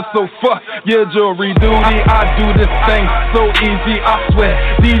judge us, so fuck your jury duty. I do this thing so easy, I swear.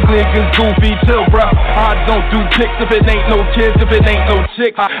 These niggas goofy, chill, bro. I don't do pics if it ain't no kids, if it ain't no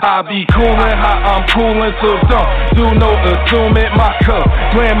chicks. I be coolin' how I'm coolin', so don't do no assuming. My cup,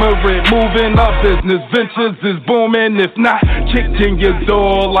 glamour it, moving up business ventures is booming. If not, kicked in your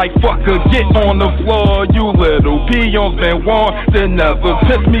door like fucker, get on the floor. You little peons been warned to never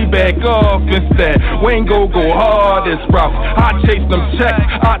piss me back off. Instead, Wingo go hardest route. I chase them checks,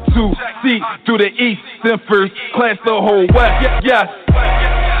 I 2-seat through the east, then first class the whole west. Yes,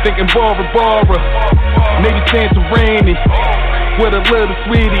 thinking Bora Bora, maybe Santorini. With a little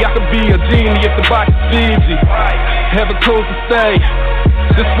sweetie, I could be a genie if the box is easy. Have a cozy stay,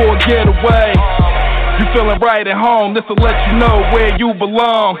 just for a getaway. You feeling right at home, this'll let you know where you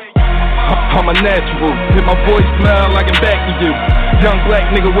belong. I'm a natural, hear my voice smell like it back to you. Young black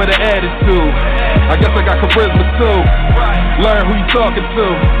nigga with an attitude. I guess I got charisma too. Learn who you talking to.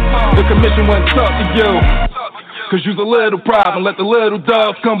 The commission wouldn't talk to you. Cause you's a little problem, let the little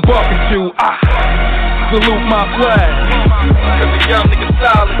dogs come bark at you. Salute my flag, cause the young nigga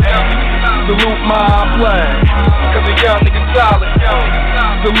solid. Salute my flag, cause the young nigga solid.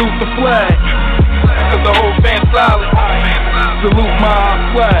 Salute the flag, cause the whole band solid. Salute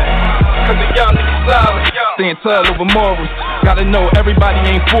my flag, cause the young nigga solid. Stand tall over morals, gotta know everybody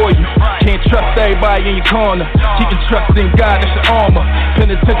ain't for you. Can't trust everybody in your corner. Keep your trust in God, that's your armor.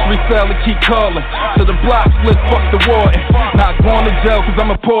 Penitentiary cell and keep calling. To the block split, fuck the warden. Not going to jail cause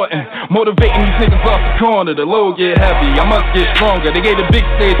I'm important. Motivating these niggas off the corner. The load get heavy, I must get stronger. They gave the big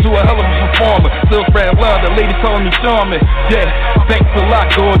stage to a hell of a performer. Still spread love, the lady calling me charming. Yeah, thanks a lot,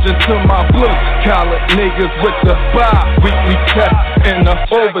 gorgeous, to my blue collar niggas with the bi-weekly check and the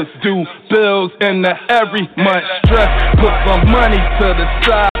overdue bills and the every month stress. Put some money to the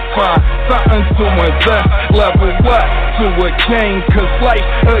side, find something to invest. Level up to a king, cause life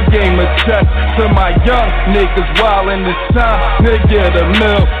a game of chess. To my young niggas wildin' this time to get a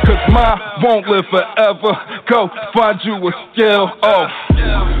meal, cause mine won't live forever. Go find you a skill.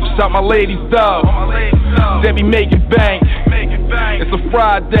 Shout my ladies dog, they be making bank. It's a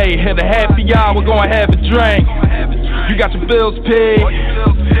Friday, hit a happy hour, gonna have a drink. You got your bills paid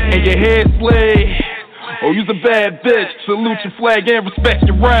and your head slayed. Oh, you's a bad bitch, salute your flag and respect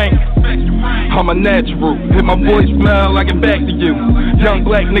your rank. I'm a natural, hear my voice smell like it back to you. Young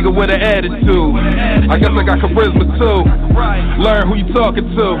black nigga with an attitude. I guess I got charisma too. Learn who you talking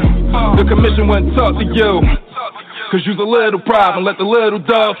to. The commission wouldn't talk to you. Cause you's a little problem, let the little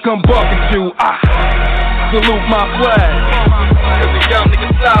dogs come bark at you. Salute my flag, cause the young nigga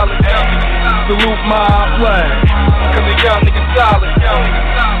solid. Salute my flag, cause the young nigga solid.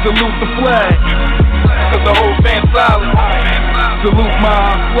 Salute the flag, cause the whole band solid. Salute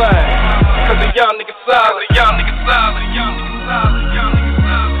my flag, cause the young nigga solid. Young nigga solid. Young nigga solid. Young nigga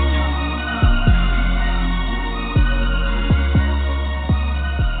solid.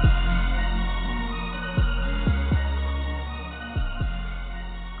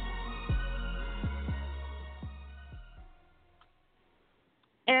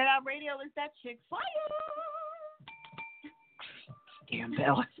 Air It Out Radio is that chick fire. damn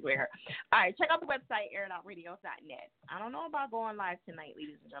bell, I swear. All right, check out the website, airitoutradio.net. I don't know about going live tonight,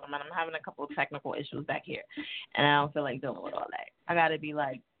 ladies and gentlemen. I'm having a couple of technical issues back here, and I don't feel like dealing with all that. I got to be,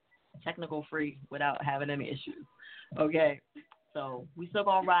 like, technical free without having any issues, okay? So we still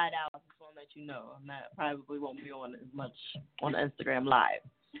going to ride out. I just want to let you know. Probably won't be on as much on Instagram Live,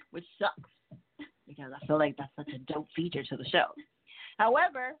 which sucks because I feel like that's such a dope feature to the show.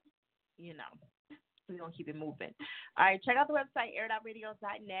 However, you know, we're going to keep it moving. All right, check out the website,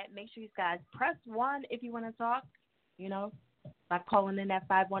 airitoutradio.net. Make sure you guys press 1 if you want to talk, you know, by calling in at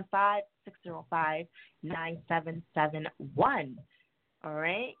 515-605-9771. All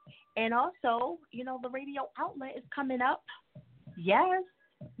right? And also, you know, the radio outlet is coming up. Yes,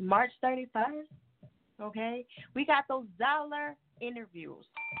 March 31st. Okay? We got those dollar interviews.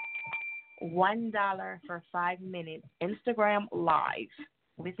 $1 for 5 minutes. Instagram Live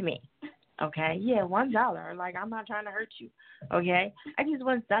with me. Okay? Yeah, $1. Like, I'm not trying to hurt you. Okay? I just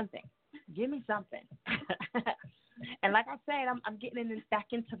want something. Give me something. And like I said, I'm getting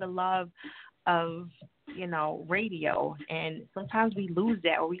back into the love of, you know, radio. And sometimes we lose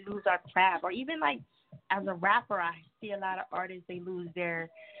that, or we lose our craft. Or even, like, as a rapper, I see a lot of artists, they lose their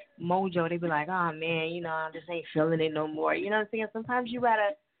mojo. They be like, oh, man, you know, I just ain't feeling it no more. You know what I'm saying? Sometimes you got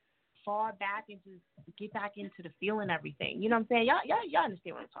to fall back and just get back into the feeling everything. You know what I'm saying? Y'all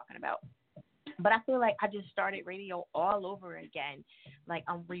understand what I'm talking about. But I feel like I just started radio all over again. Like,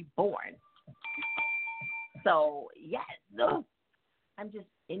 I'm reborn. So, yes, I'm just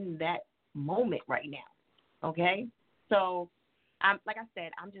in that moment right now, okay? So, like I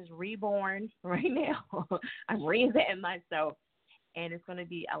said, I'm just reborn right now. I'm reinventing myself, and it's going to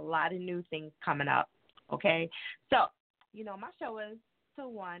be a lot of new things coming up, okay? So, you know, my show is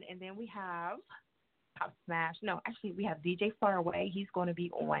till 1, and then we have Pop Smash. No, actually, we have DJ Faraway. He's going to be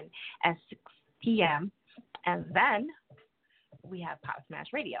on at 6 p.m., and then we have Pop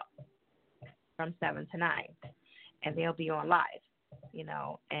Smash Radio from 7 to 9, and they'll be on live, you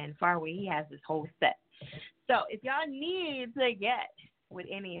know, and Faraway, he has this whole set. So if y'all need to get with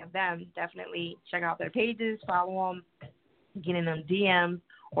any of them, definitely check out their pages, follow them, get in them DMs,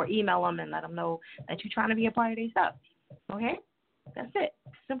 or email them and let them know that you're trying to be a part of their stuff, okay? That's it.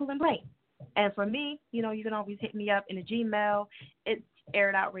 Simple and plain. And for me, you know, you can always hit me up in the Gmail. It's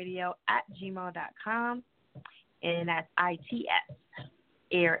airitoutradio@gmail.com, and that's ITS,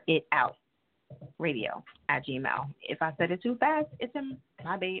 Air It Out Radio at Gmail. If I said it too fast, it's in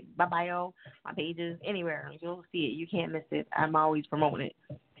my bio, my pages, anywhere. You'll see it. You can't miss it. I'm always promoting it.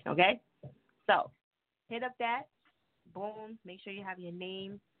 Okay? So, hit up that. Boom. Make sure you have your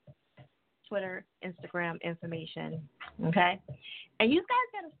name, Twitter, Instagram information. Okay? And you guys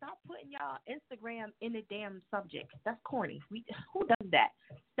got to stop putting y'all Instagram in the damn subject. That's corny. Who does that?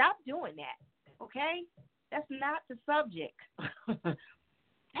 Stop doing that. Okay? That's not the subject.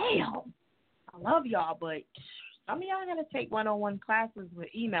 Damn. I love y'all, but some of y'all got to take one-on-one classes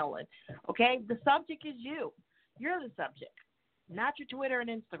with emailing, okay? The subject is you. You're the subject, not your Twitter and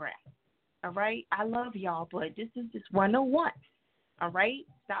Instagram, all right? I love y'all, but this is just 101, all right?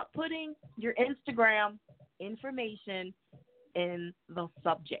 Stop putting your Instagram information in the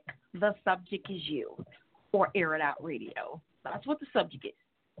subject. The subject is you, or Air It Out Radio. That's what the subject is,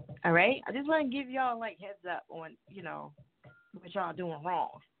 all right? I just want to give y'all, like, heads up on, you know, what y'all doing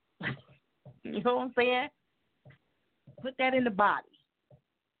wrong. You know what I'm saying? Put that in the body.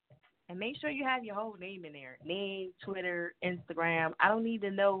 And make sure you have your whole name in there. Name, Twitter, Instagram. I don't need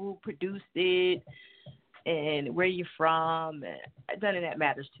to know who produced it and where you're from. None of that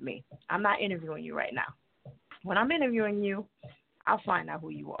matters to me. I'm not interviewing you right now. When I'm interviewing you, I'll find out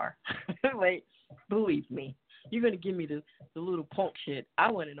who you are. Like, believe me. You're going to give me the little punk shit.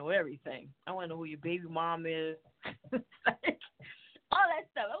 I want to know everything. I want to know who your baby mom is. All that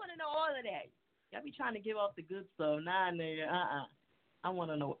stuff. I want to know all of that. Y'all be trying to give off the good stuff. Nah, nigga. I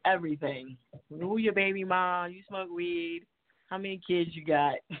want to know everything. Who your baby mom? You smoke weed? How many kids you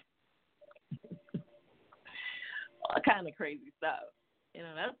got? All kind of crazy stuff. You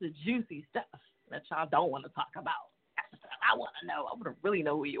know, that's the juicy stuff that y'all don't want to talk about. That's the stuff I want to know. I want to really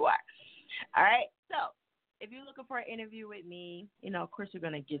know who you are. All right? So, if you're looking for an interview with me, you know, of course, we're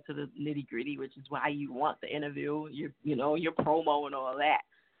going to get to the nitty-gritty, which is why you want the interview, your promo and all that.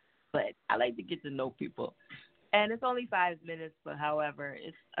 But I like to get to know people. And it's only 5 minutes, but however,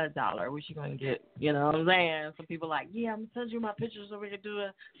 it's $1. What you going to get? You know what I'm saying? Some people like, yeah, I'm going to send you my pictures so we can do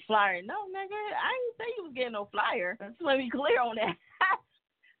a flyer. No, nigga, I didn't say you was getting no flyer. Let me be clear on that.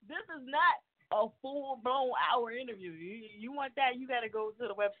 This is not a full-blown hour interview. You want that, you got to go to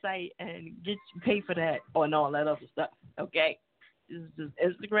the website and pay for that and all that other stuff, okay? This is just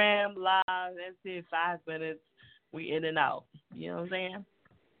Instagram Live. That's it, 5 minutes. We in and out. You know what I'm saying?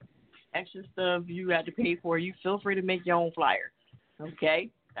 Extra stuff you got to pay for. You feel free to make your own flyer. Okay?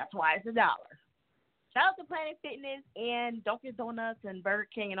 That's why it's $1. Shout out to Planet Fitness and Dunkin' Donuts and Burger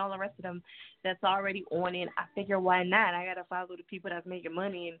King and all the rest of them that's already on it. I figure why not? I got to follow the people that's making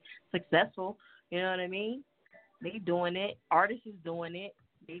money and successful. You know what I mean? They doing it. Artists is doing it.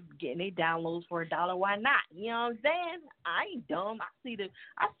 They getting their downloads for $1. Why not? You know what I'm saying? I ain't dumb.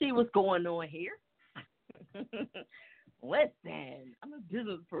 I see what's going on here. Listen, I'm a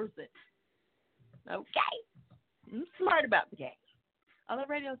business person. Okay. I'm smart about the game. Other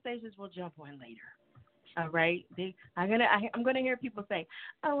radio stations will jump on later. All right, I'm gonna hear people say,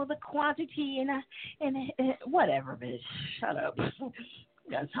 "Oh, well, the quantity and whatever, bitch. Shut up.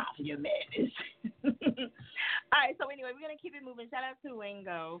 Got time for your madness." All right, so anyway, we're gonna keep it moving. Shout out to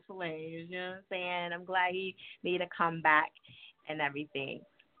Wingo Flames. You know what I'm saying? I'm glad he made a comeback and everything.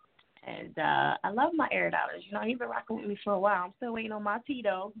 And I love my Air Dollars. You know, he's been rocking with me for a while. I'm still waiting on my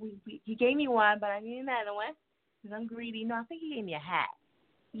Tito. He gave me one, but I need another one because I'm greedy. No, I think he gave me a hat.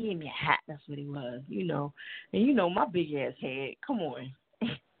 He gave me a hat. That's what he was. You know, and you know my big ass head. Come on.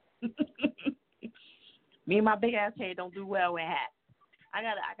 Me and my big ass head don't do well with hats. I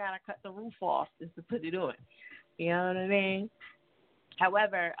gotta cut the roof off just to put it on. You know what I mean?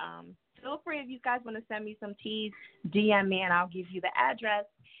 However, feel free if you guys want to send me some teas, DM me and I'll give you the address.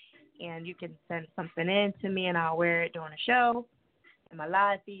 And you can send something in to me, and I'll wear it during the show, and my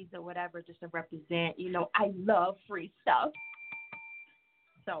live feeds or whatever, just to represent. You know, I love free stuff,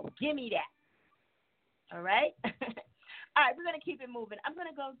 so give me that. All right? All right, we're going to keep it moving. I'm going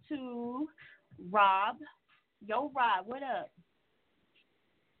to go to Rob. Yo, Rob, what up?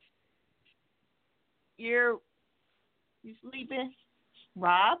 You sleeping?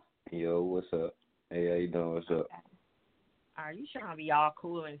 Rob? Yo, what's up? Hey, how you doing? What's up? All right, you trying to be all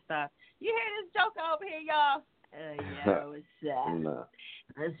cool and stuff. You hear this joker over here, y'all? Yo, what's up? Nah.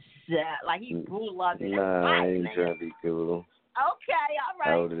 What's up? Like he brutalized me. Nah, I ain't trying to be cool. Okay, all right.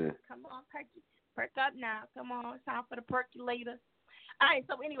 How old is it? Come on, perk up now. Come on, it's time for the percolator. All right,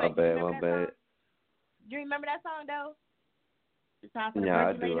 so anyway, My bad. Do you remember that song, though? It's time for the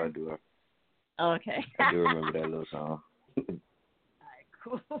Yeah, percolator? I do. Okay. I do remember that little song. All right,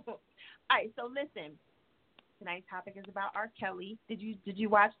 cool. All right, so listen. Tonight's topic is about R. Kelly. Did you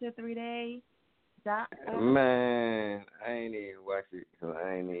watch the 3-day doc? Man, I ain't even watch it. So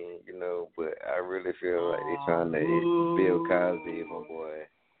I ain't even, but I really feel like they're trying to Bill Cosby, my boy.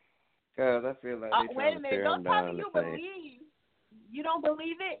 Cause I feel like they're trying to tear him down. Don't tell me you believe. You don't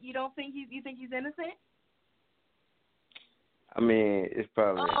believe it? You don't think you think he's innocent? I mean, it's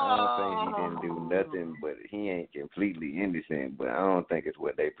probably, I don't think he didn't do nothing, but he ain't completely innocent, but I don't think it's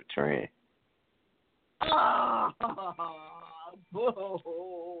what they portraying. Oh,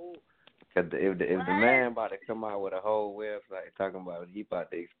 Cause if the man about to come out with a whole website talking about he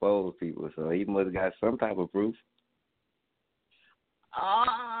about to expose people, so he must got some type of proof.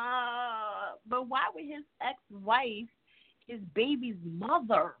 But why would his ex-wife, his baby's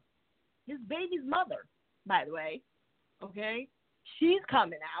mother, by the way, okay, she's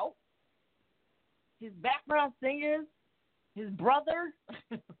coming out. His background singers, his brother.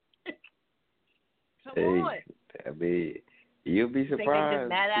 Come on. I mean, you'll be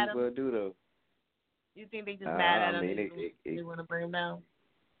surprised people do though. You think they just mad at him? They want to bring him down?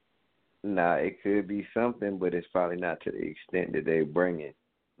 Nah, it could be something, but it's probably not to the extent that they bring it,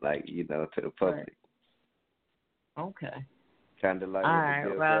 like, to the public. Right. Okay. Kind of like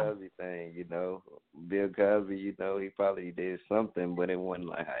with the Bill Cosby thing, Bill Cosby, he probably did something, but it wasn't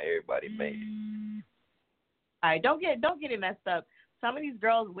like how everybody made it. All right, don't get it messed up. Some of these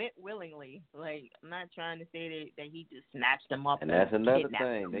girls went willingly. Like, I'm not trying to say that he just snatched them up. And that's another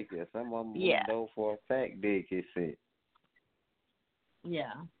thing. Some of them know for a fact did get sick.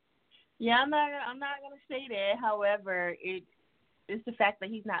 Yeah. Yeah, I'm not gonna say that. However, it's the fact that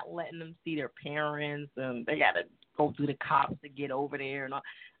he's not letting them see their parents, and they gotta go through the cops to get over there, and all.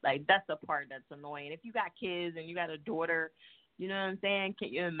 Like, that's the part that's annoying. If you got kids and you got a daughter, you know what I'm saying?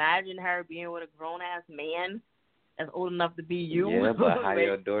 Can you imagine her being with a grown ass man that's old enough to be you? Yeah, but how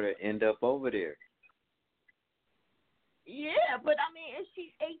your daughter end up over there? Yeah, but I mean, if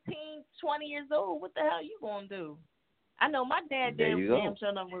she's 18, 20 years old, what the hell you gonna do? I know my dad damn sure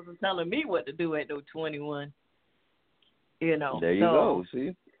enough wasn't telling me what to do at those 21. There you go.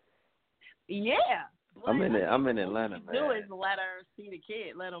 See. Yeah. I'm in Atlanta, man. What you do is let her see the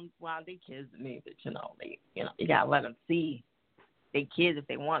kid. Let them. Well, they kids to me, but you gotta let them see their kids if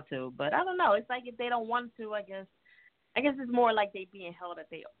they want to. But I don't know. It's like if they don't want to, I guess it's more like they being held that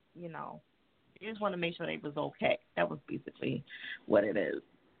they, you just want to make sure they was okay. That was basically what it is.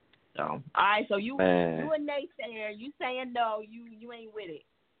 So, all right. So you a naysayer. You saying no? You ain't with it.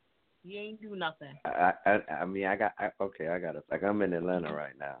 You ain't do nothing. I mean, I got it. Like, I'm in Atlanta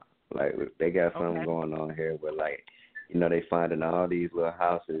right now. Like, they got something going on here where, like, you know, they finding all these little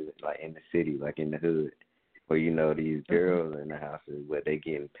houses, like, in the city, like, in the hood, where, you know, these girls in the houses where they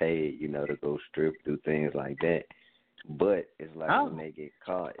getting paid, you know, to go strip, do things like that. But it's like when they get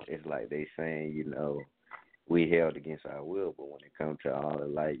caught, it's like they saying, you know, we held against our will, but when it comes to all the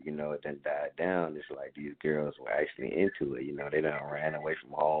light, you know, it done died down. It's like these girls were actually into it. You know, they done ran away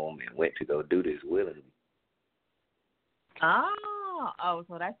from home and went to go do this willingly. Oh,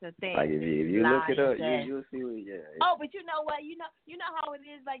 so that's the thing. Like if you look it up, you'll see what. Yeah. Oh, but you know what? You know how it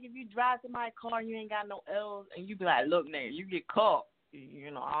is. Like if you drive somebody's car and you ain't got no L's, and you be like, look, nigga, you get caught.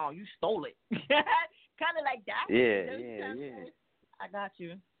 You know, you stole it. Kind of like that. Yeah. I got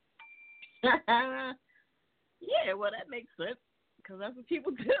you. Yeah, well, that makes sense because that's what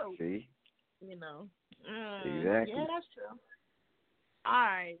people do. See? You know. Exactly. Yeah, that's true. All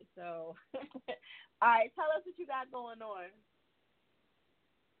right, so, all right, tell us what you got going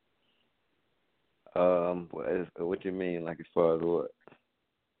on. What you mean, like as far as what?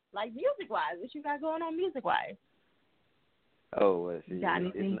 Like music-wise, what you got going on music-wise? Oh, well, see,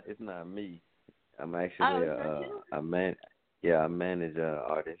 it's not me. I'm actually I manage an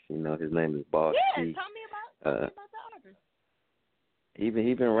artist. You know, his name is Boss T. Yeah, tell me about the artist. He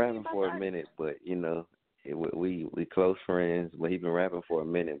been rapping for a minute, but you know, we close friends. But he been rapping for a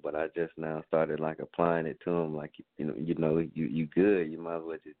minute, but I just now started like applying it to him. Like you good. You might as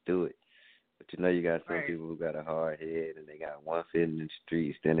well just do it. But you know, you got some people who got a hard head and they got one foot in the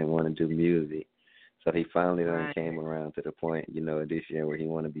streets, then they want to do music. So he finally came around to the point, you know, this year where he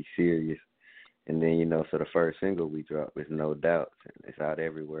want to be serious. And then, you know, so the first single we dropped is No Doubt. It's out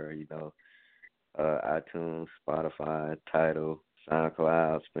everywhere, you know, iTunes, Spotify, Tidal,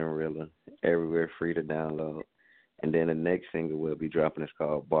 SoundCloud, Spinrilla, everywhere free to download. And then the next single we'll be dropping is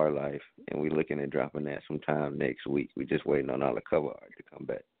called Bar Life, and we're looking at dropping that sometime next week. We're just waiting on all the cover art to come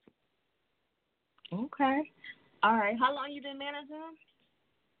back. Okay. All right. How long you been managing him?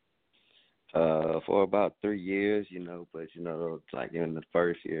 For about 3 years, you know, but, you know, like in the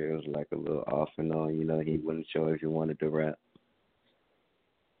first year, it was like a little off and on, you know, he wasn't sure if he wanted to rap.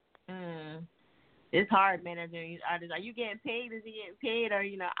 It's hard managing these artists. Are you getting paid? Is he getting paid? Or,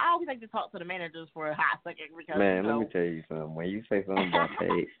 you know, I always like to talk to the managers for a hot second. Because, man, let me tell you something. When you say something about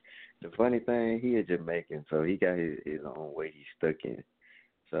paid, the funny thing, he is Jamaican, so he got his own way he's stuck in.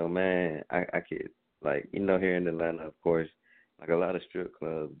 So, man, I could, like, you know, here in Atlanta, of course, like a lot of strip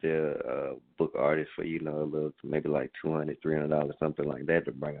clubs, they'll book artists for, you know, a little, maybe like $200, $300, something like that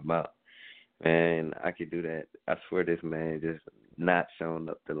to bring them out. And I could do that. I swear this man just not showing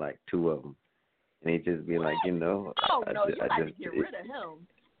up to like 2 of them. And he just be like, you know. Oh, no, you got to get rid of him.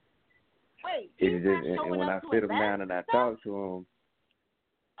 Wait, he's not showing when up I to sit him down and I talk to him,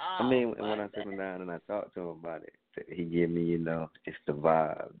 when I sit him down and I talk to him about it, he give me, you know, it's the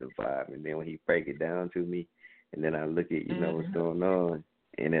vibe. And then when he break it down to me, and then I look at, you know, what's going on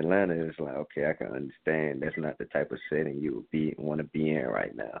in Atlanta, it's like, okay, I can understand. That's not the type of setting you would want to be in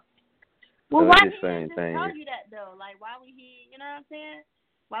right now. Well, so why did he just tell you that, though? Like, why would he, you know what I'm saying?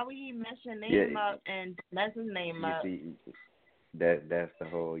 Why would he mess your name up and mess his name up? See, that's the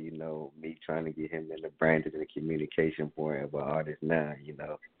whole, you know, me trying to get him in the branding and the communication point of an artist now, you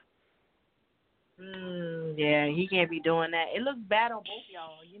know. Yeah, he can't be doing that. It looks bad on both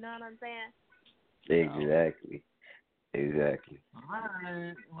y'all. You know what I'm saying? Exactly. All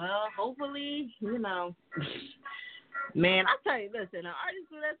right. Well, hopefully, you know. Man, I tell you, listen, an artist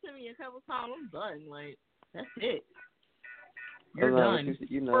do that to me a couple times, I'm done. Like, that's it. You're done.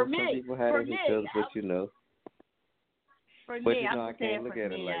 You know, for some me, people have it themselves, but you know. For but me, you know, I can't look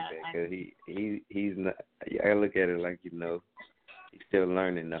at it like that because he's not. I look at it like, you know, he's still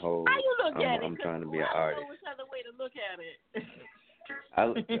learning the whole. How you look at it? I'm trying to be an I artist. don't know which other way to look at it.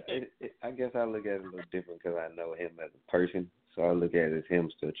 I guess I look at it a little different because I know him as a person. So I look at it as him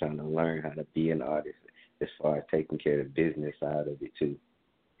still trying to learn how to be an artist as far as taking care of the business side of it too.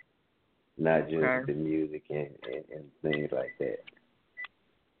 Not just the music and things like that.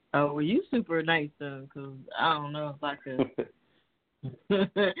 Oh, well, you super nice, though, because I don't know if I could. I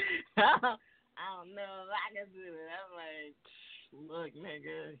don't know if I can do it. I'm like, look,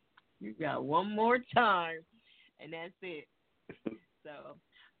 nigga, you got one more time, and that's it. So,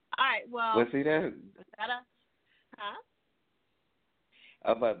 all right, well see that.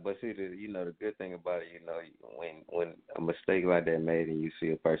 But see, you know, the good thing about it, you know, when a mistake like that made and you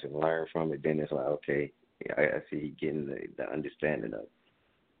see a person learn from it, then it's like, okay, I see he getting the understanding of it.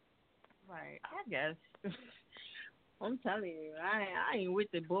 Right, I guess. I'm telling you, I ain't with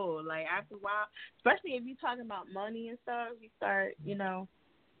the bull. Like, after a while, especially if you talking about money and stuff, you start,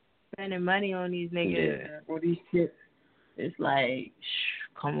 spending money on these niggas or these shit. It's like,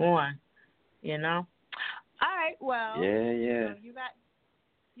 come on, All right, well. Yeah.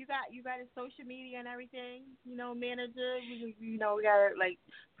 You got his social media and everything, manager. We gotta like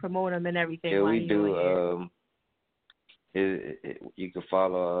promote him and everything. Yeah, we do. You can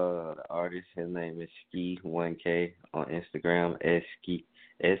follow the artist. His name is Skee1K on Instagram.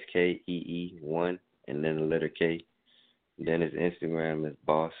 SKEE1 and then the letter K. Then his Instagram is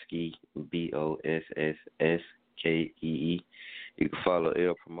Bosskee, BOSSSKEE. You can follow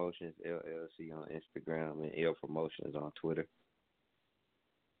L Promotions LLC on Instagram and L Promotions on Twitter.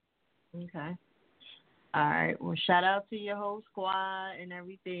 Okay. All right. Well, shout out to your whole squad and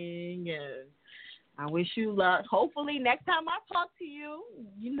everything, and I wish you luck. Hopefully, next time I talk to you,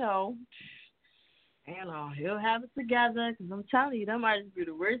 he'll have it together. Because I'm telling you, them artists be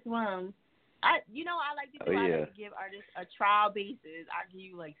the worst ones. I like to do. I like to give artists a trial basis. I give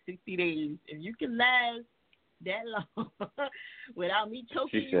you like 60 days. If you can last that long without me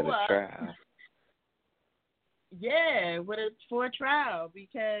choking you up. Trial. Yeah, for a trial,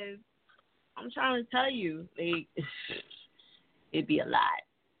 because I'm trying to tell you, it'd be a lot.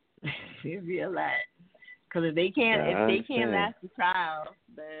 It'd be a lot. Because if they can't last the trial,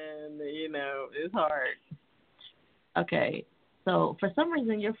 then it's hard. Okay, so for some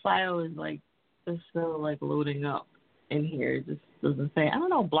reason your file is it's still loading up in here. It just doesn't say. I don't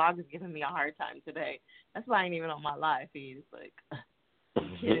know. Blog is giving me a hard time today. That's why I ain't even on my live feed. It's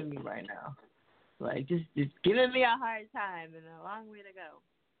kidding me right now. Just giving me a hard time and a long way to go.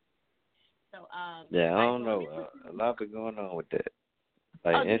 So yeah, I don't know. A lot been going on with that,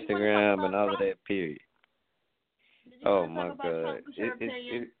 Instagram and all of that. Period. Oh my God, it's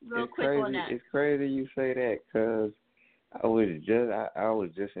crazy. It's crazy you say that, because I was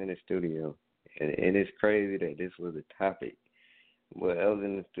just in the studio, and it's crazy that this was a topic. But I was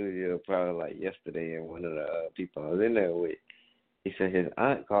in the studio probably yesterday, and one of the people I was in there with, he said his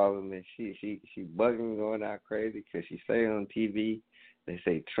aunt called him, and she bugging, going out crazy because she say on TV, they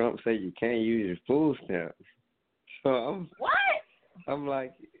say Trump say you can't use your food stamps. So I'm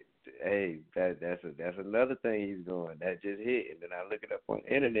like, hey, that's another thing he's doing. That just hit, and then I look it up on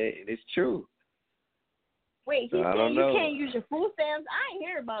the internet, and it's true. Wait, he said you can't use your food stamps? I ain't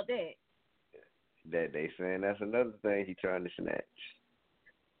hear about that. That they saying that's another thing he trying to snatch.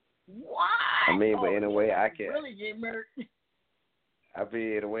 What? I mean, but in a way I can. Really get murked. I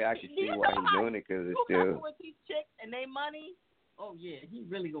mean, in a way I can see why he's doing it, because it's still. With these chicks and their money. Oh yeah, he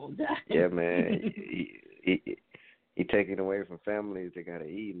really gonna die. Yeah, man. he taking away from families that gotta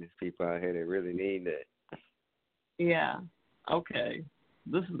eat, and there's people out here that really need that. Yeah. Okay.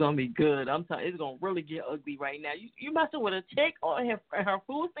 This is gonna be good. I'm telling you, it's gonna really get ugly right now. You messing with a chick on her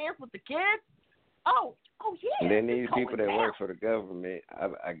food stamps with the kids? Oh yeah. And then these people that work for the government,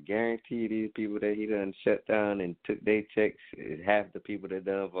 I guarantee these people that he done shut down and took their checks is half the people that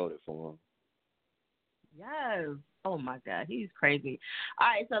done voted for him. Yes. Oh my God, he's crazy. All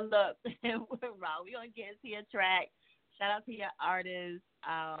right, so look, Rob, we're gonna get into your track. Shout out to your artist,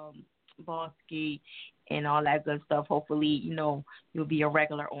 Bosskee, and all that good stuff. Hopefully, you'll be a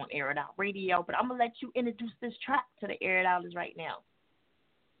regular on Air It Out Radio. But I'm gonna let you introduce this track to the Air It Outers right now.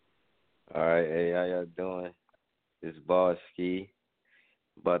 All right, hey, how y'all doing? It's Bosskee,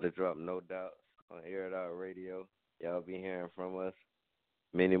 about to drop No Doubt on Air It Out Radio. Y'all be hearing from us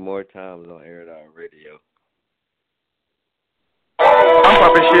many more times on Air It Out Radio. I'm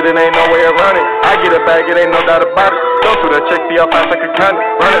popping shit and ain't no way around it. I get a bag, it ain't no doubt about it. Go through the check, be up fast like a condom.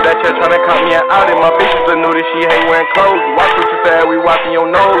 Run at that check, tryna count me out. And my bitch is a nudie, she hate wearing clothes. Watch what you say, we wiping your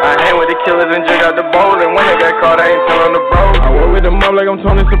nose. I hang with the killers and jig out the bowl. And when they got caught, I ain't telling the bros. I work with them up like I'm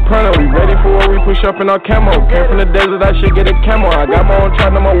Tony Soprano. We ready for what we push up in our camo. Came from the desert, I should get a camo. I got my own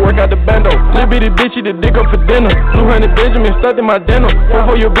trap, I'ma work out the bando. Little bitty bitchy to dig up for dinner. 200 Benjamin stuck in my denim.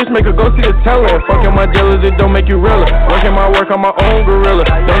 Before your bitch, make her go see the teller. And fucking my dealers, it don't make you realer. Working my work on my own gorilla.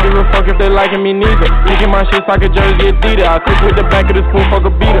 Don't give a fuck if they liking me neither. Kicking my shit like a jersey Adidas. I cook with the back of the spoon, fuck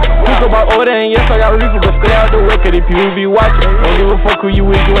a beater. Talk about order and yes, I got reason, but stay out the way, cause if you be watching, don't give a fuck who you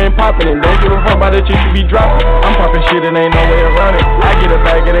is, you ain't popping. And don't give a fuck about the chick you be dropping. I'm popping shit and ain't no way around it. I get a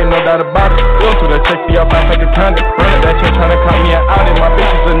bag, it ain't no doubt about it. Go through the check, be up fast like a condom. Run at that check, tryna count me out. And my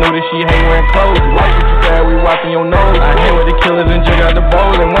bitch is a nudie, she hate wearing clothes. Watch what you say, we wiping your nose. I hang with the killers and jig out the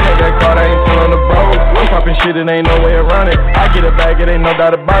bowl. And when they got caught, I ain't telling the bros. I'm popping popping shit, it ain't no way around it. I get a bag, it ain't no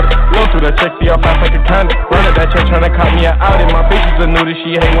doubt about it. Go through the check, see how fast I can count it. Run at that check, tryna cop me an outing. My bitches are new,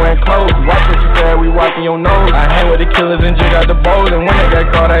 she hate wearing clothes. Watch what you say, we wiping your nose. I hang with the killers and jig out the bowls. And when they got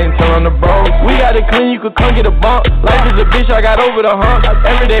caught, I ain't telling the bros. We got it clean, you could come get a bump. Life is a bitch, I got over the hump.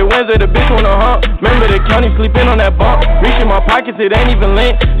 Every day Wednesday, the bitch wanna hump. Remember the county sleeping on that bump. Reaching my pockets, it ain't even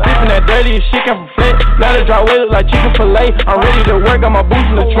lint. Sipping that dirty as shit, come from Flint. Now the dry way look like chicken fillet. I'm ready to work, got my boots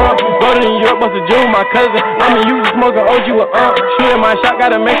in the trunk. Go to New York, bust a Jew with my cousin. I'm in you smoking OG with shooting my shot,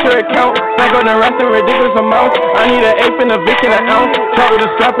 gotta make sure it count. Back on the rest of ridiculous amounts. I need an eighth and a Vic and an ounce. Trap with a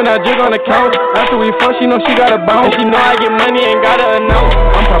strap and I jig on the couch. After we fuck, she know she gotta bounce. She know I get money, ain't gotta announce.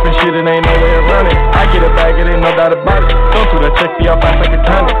 I'm popping shit, it ain't no way around it. I get a bag, it ain't no doubt about it. Don't do that check, see how fast I can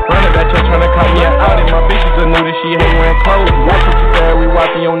count it. Run at that check, tryna cop me an outing. My bitches are new, she hate wearing clothes. Watch what you say, we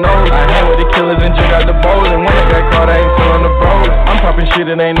wiping your nose. I hang with the killers and jig out the bowls. And when I got caught, I ain't telling the bros. I'm popping shit,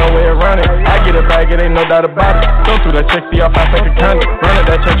 it ain't no way around it. I get a bag, it ain't no doubt about it. Don't do that check, see how fast I can count it. Run at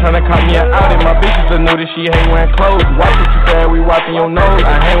that check, tryna cop me an outing. My bitches are new, she hate wearing clothes. Watch what you say, we wiping your nose.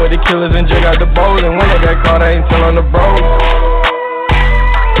 I hang with the killers and jig out the bowls. And when I got caught, I ain't telling the bros.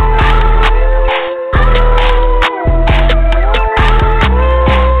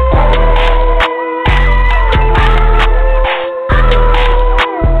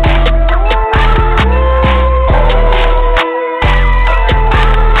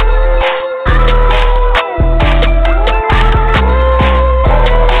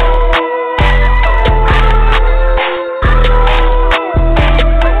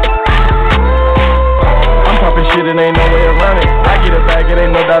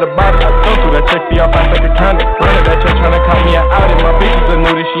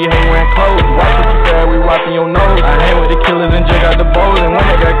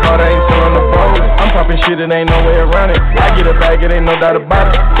 It ain't no way around it. I get a bag, it ain't no doubt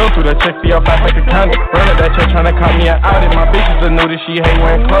about it. Go through the check, see how fast I can count it. Run at that check, tryna cop me an outing. My bitches are new, she hate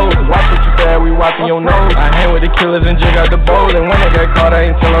wearing clothes. Watch what you say, we wiping your nose. I hang with the killers and jig out the bowls. And when they got caught,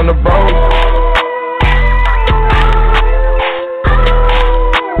 I ain't telling the bros.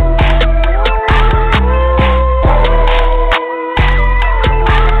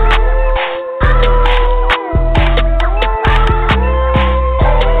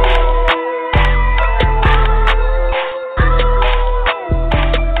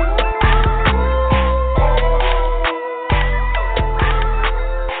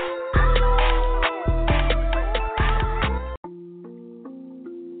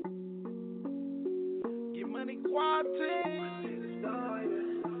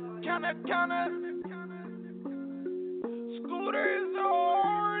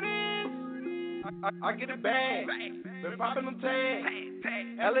 I get it bag, been popping them tags,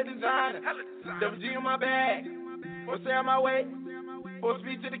 LA designer, WG in my bag, for sale my way, for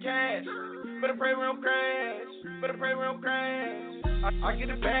speed to the cash, better pray we don't crash, better pray we don't crash. I get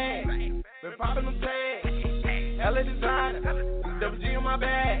it bag, been popping them tags, LA designer, WG in my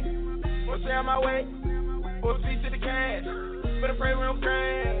bag, for sale my way, for speed to the cash, better pray we don't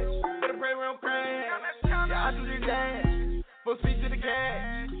crash, better pray we don't crash. Yeah, I do this dance, for speed to the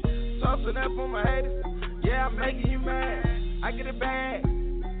cash. Tossing up on my haters, yeah, I'm making you mad. I get it bad,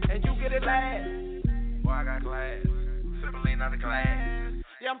 and you get it last. Boy, I got class, simply not a class.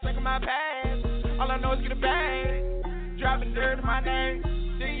 Yeah, I'm taking my pass, all I know is get it bag. Dropping dirt in my name,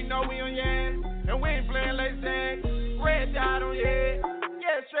 then you know we on your ass. And we ain't playing like tag, red dot on your head.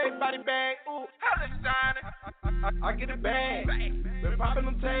 Yeah, straight body bag, ooh, hella designer. I get it bad, been popping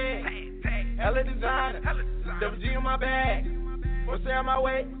them tags. Hella designer, WG on my bag, for sale my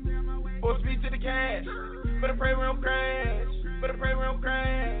way. For speed to the cash, better pray we don't crash, better pray we don't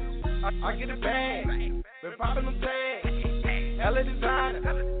crash. I get it bag, been popping them tags, LA designer,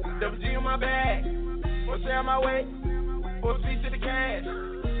 WG on my bag, for sale my way, for speed to the cash,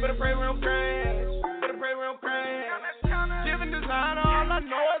 better pray we don't crash, better pray we don't crash. Giving designer, all I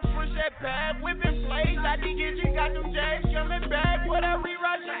know is push that pad, whipping plays, I think you got them jacks coming back, whatever we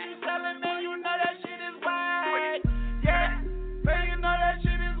rushing, you selling me, you know that shit is whack, yeah, man, you know that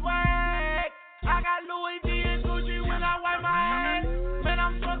shit is whack. I got Louis V and Gucci when I wipe my ass. Man,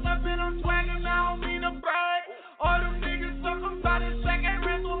 I'm fucked up and I'm swagging, I don't mean to brag. All them niggas suck about it, second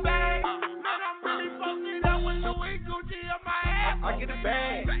rental bag. Man, I'm really fucked it up with Louis Gucci on my ass. I get it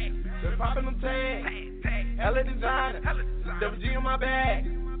bag, been popping them tags. LA designer, WG on my bag.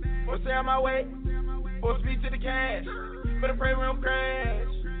 For sale my way, for speed to the cash. Better pray we don't crash,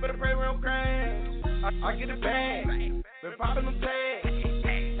 better pray we don't crash. I get it bag, been popping them tags.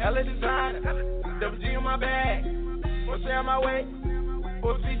 LA designer, WG on my bag, for sale my way,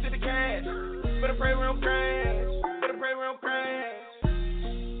 for speed to the cash, better pray we don't crash, better pray we don't crash.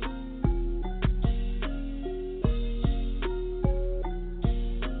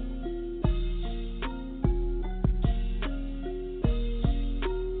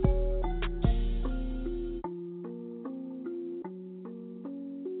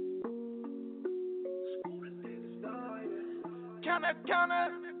 counter.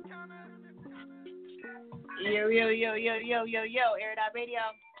 Yo, Air It Out Radio.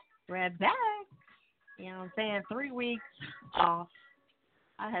 We're back. You know what I'm saying? 3 weeks off.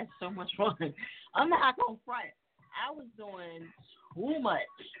 I had so much fun. I'm not going to front. I was doing too much.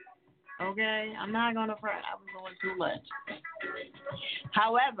 Okay? I'm not going to front. I was doing too much.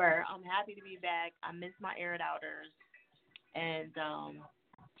 However, I'm happy to be back. I miss my Air It Outers. And,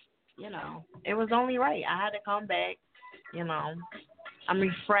 you know, it was only right. I had to come back. You know, I'm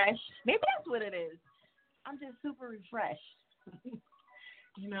refreshed. Maybe that's what it is. I'm just super refreshed.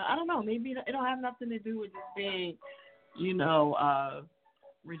 You know, I don't know. Maybe it don't have nothing to do with just being, you know,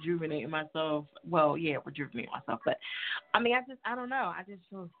 rejuvenating myself. Well, yeah, rejuvenating myself. But, I mean, I don't know. I just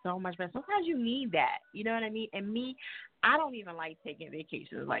feel so much better. Sometimes you need that. You know what I mean? And me, I don't even like taking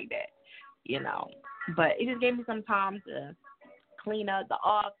vacations like that, you know. But it just gave me some time to clean up the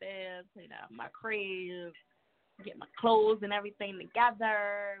office, clean up my crib, get my clothes and everything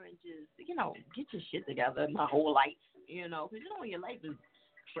together, and just, you know, get your shit together my whole life, you know, because, you know, when your life is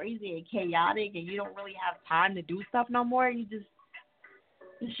crazy and chaotic and you don't really have time to do stuff no more, you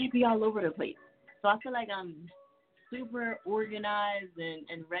should be all over the place. So I feel like I'm super organized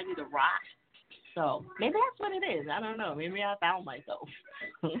and ready to rock. So maybe that's what it is. I don't know. Maybe I found myself.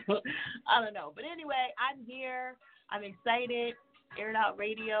 I don't know. But anyway, I'm here. I'm excited. Air It Out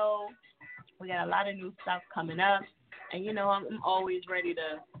Radio. We got a lot of new stuff coming up. And, you know, I'm always ready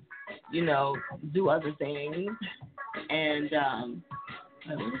to, you know, do other things. And,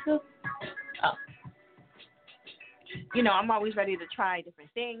 you know, I'm always ready to try different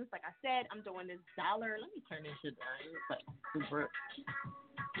things. Like I said, I'm doing this dollar. Let me turn this shit down. It's like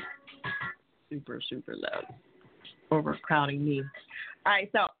super loud. Overcrowding me. All right,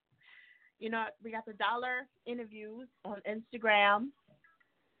 so, you know, we got the dollar interviews on Instagram.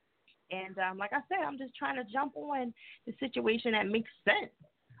 And like I said, I'm just trying to jump on the situation that makes sense.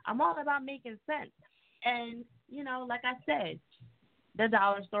 I'm all about making sense. And, you know, like I said, the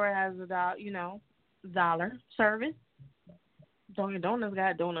dollar store has a, you know, dollar service. Dunkin' Donuts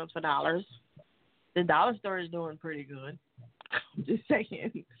got donuts for dollars. The dollar store is doing pretty good. I'm just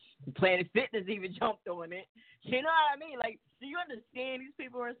saying. Planet Fitness even jumped on it. You know what I mean? Like, do you understand these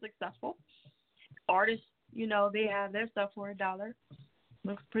people are successful? Artists, you know, they have their stuff for $1.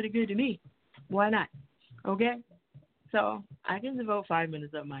 Looks pretty good to me. Why not? Okay? So I can devote 5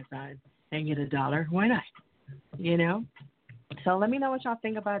 minutes of my time and get $1. Why not? You know? So let me know what y'all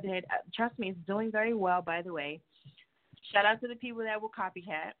think about it. Trust me, it's doing very well, by the way. Shout out to the people that will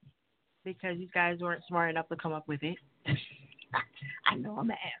copycat because these guys weren't smart enough to come up with it. I know I'm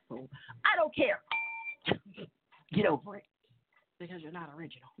an asshole. I don't care. Get over it. Because you're not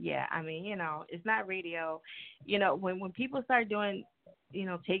original. Yeah, I mean, you know, it's not radio. You know, when people start doing, you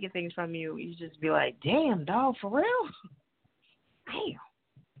know, taking things from you, you just be like, damn, dog, for real? Damn.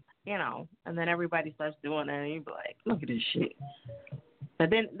 You know, and then everybody starts doing it, and you be like, look at this shit. But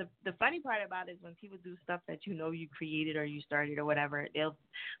then the funny part about it is when people do stuff that you know you created or you started or whatever,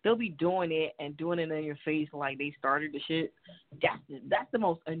 they'll be doing it and doing it in your face like they started the shit. That's the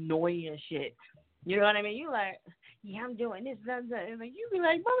most annoying shit. You know what I mean? You like, yeah, I'm doing this, that, that. And like, you be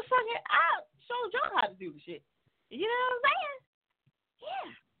like, motherfucker, I showed y'all how to do the shit. You know what I'm saying?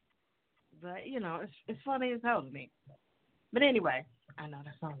 Yeah. But, you know, it's funny as hell to me. But anyway, I know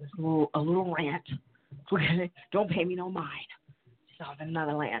that's all this a little rant. Okay? Don't pay me no mind. It's off in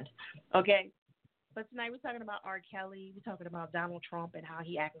another land. Okay? But tonight we're talking about R. Kelly. We're talking about Donald Trump and how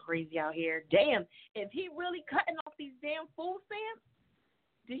he acting crazy out here. Damn, if he really cutting off these damn food stamps,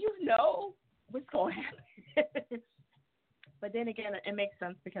 do you know what's going to happen? But then again, it makes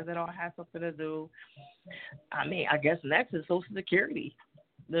sense because it all has something to do. I mean, I guess next is Social Security.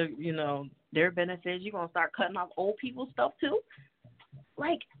 You know, their benefits. You're going to start cutting off old people's stuff too?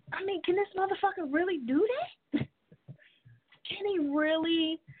 Like, I mean, can this motherfucker really do that? Can he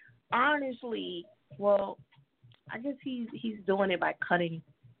really, honestly, well, I guess he's doing it by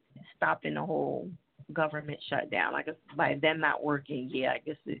stopping the whole government shutdown. I guess by them not working, yeah, I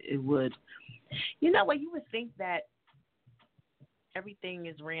guess it would. You know what, you would think that everything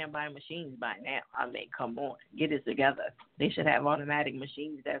is ran by machines by now. I mean, come on, get it together. They should have automatic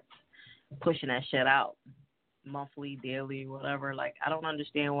machines that's pushing that shit out monthly, daily, whatever. Like, I don't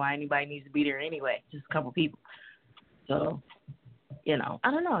understand why anybody needs to be there anyway. Just a couple people. So, you know,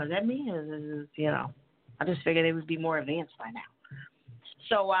 I don't know. Is that me? You know, I just figured they would be more advanced by now.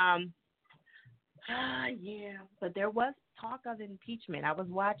 So, yeah, but there was talk of impeachment. I was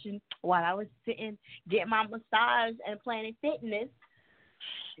watching while I was sitting, getting my massage and Planet Fitness,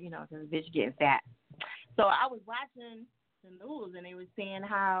 you know, because bitch getting fat. So I was watching the news, and they were saying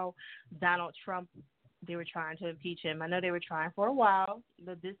how Donald Trump they were trying to impeach him. I know they were trying for a while,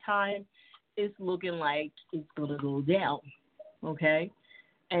 but this time it's looking like it's going to go down, okay?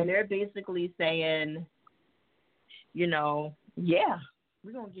 And they're basically saying, you know, yeah,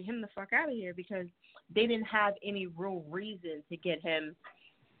 we're going to get him the fuck out of here because they didn't have any real reason to get him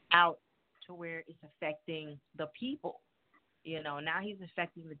out to where it's affecting the people. You know, now he's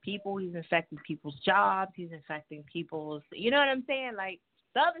affecting the people. He's affecting people's jobs. He's affecting people's, you know what I'm saying? Like,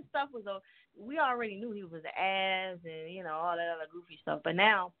 the other stuff was, we already knew he was an ass and, you know, all that other goofy stuff. But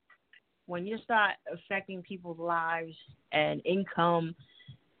now, when you start affecting people's lives and income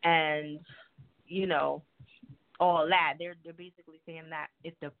and, you know, all that, they're basically saying that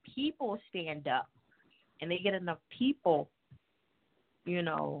if the people stand up and they get enough people, you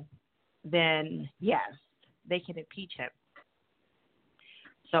know, then, yes, they can impeach him.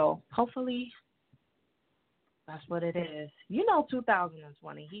 So, hopefully, that's what it is. You know,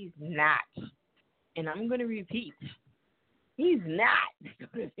 2020, he's not, and I'm going to repeat, he's not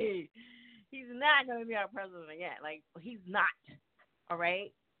going to be our president again. Like, he's not, all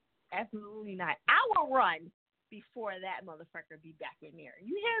right? Absolutely not. I will run before that motherfucker be back in there.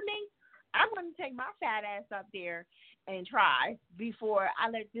 You hear me? I'm going to take my fat ass up there and try before I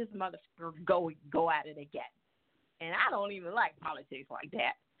let this motherfucker go at it again. And I don't even like politics like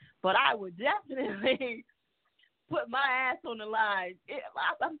that. But I would definitely put my ass on the line.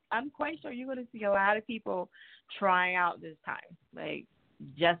 I'm quite sure you're going to see a lot of people trying out this time. Like,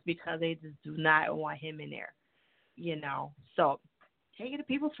 just because they just do not want him in there. You know? So, taking the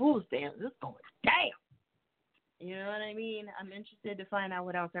people's food stamps. It's going down. You know what I mean? I'm interested to find out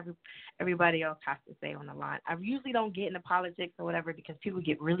what else everybody else has to say on the line. I usually don't get into politics or whatever because people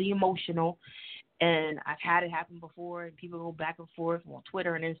get really emotional, and I've had it happen before, and people go back and forth on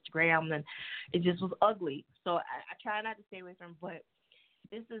Twitter and Instagram, and it just was ugly. So I try not to stay away from it, but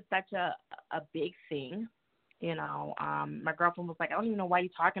this is such a big thing. You know, my girlfriend was like, I don't even know why you're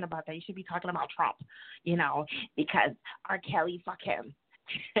talking about that. You should be talking about Trump, you know, because R. Kelly, fuck him.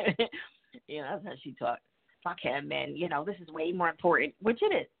 You know, that's how she talked. Fuck him, and, you know, this is way more important, which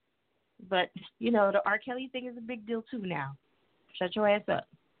it is. But, you know, the R. Kelly thing is a big deal, too, now. Shut your ass up,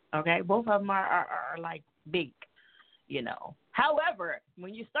 okay? Both of them are like, big, you know. However,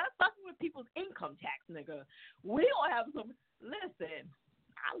 when you start fucking with people's income tax, nigga, we don't have some, listen,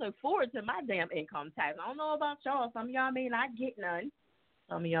 I look forward to my damn income tax. I don't know about y'all. Some of y'all may not get none.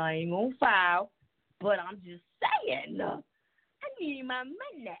 Some of y'all ain't gonna file. But I'm just saying, I need my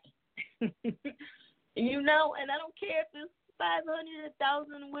money. You know, and I don't care if it's 500,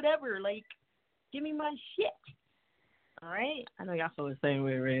 1,000, whatever. Like, give me my shit. All right? I know y'all feel the same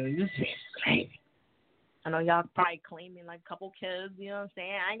way, really. This is crazy. I know y'all probably claiming, like, a couple kids, you know what I'm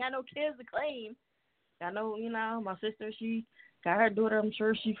saying? I ain't got no kids to claim. I know, you know, my sister, she got her daughter. I'm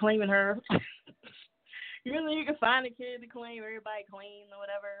sure she claiming her. Usually you can find a kid to claim. Everybody claim or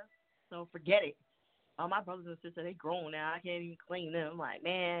whatever. So forget it. All my brothers and sisters, they grown now. I can't even claim them. I'm like,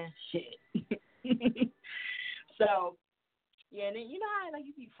 man, shit. So, yeah, and then you know how like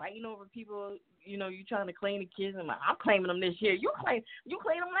you be fighting over people, you know, you trying to claim the kids, and I'm claiming them this year. You claim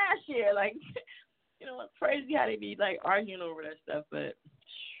them last year. Like, you know, it's crazy how they be like arguing over that stuff, but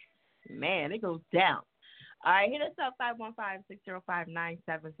man, it goes down. All right, hit us up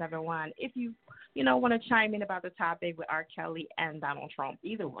 515-605-9771 if you know, want to chime in about the topic with R. Kelly and Donald Trump,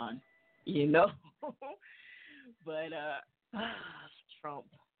 either one, you know. But Trump.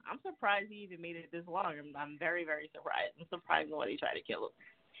 I'm surprised he even made it this long. I'm very, very surprised. I'm surprised nobody tried to kill him.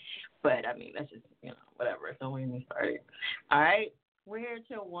 But, I mean, that's just, you know, whatever. It's only even started. All right. We're here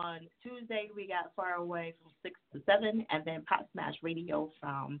till 1. Tuesday, we got Far Away from 6 to 7, and then Pop Smash Radio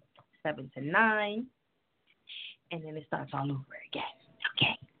from 7 to 9. And then it starts all over again.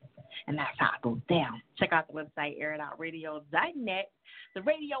 Okay. And that's how it goes down. Check out the website, airitoutradio.net. The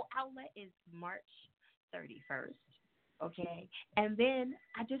radio outlet is March 31st. Okay, and then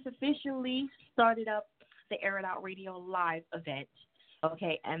I just officially started up the Air It Out Radio Live event.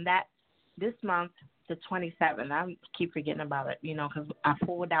 Okay, and that's this month, the 27th. I keep forgetting about it, you know, because I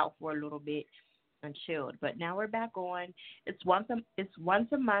pulled out for a little bit and chilled. But now we're back on. It's once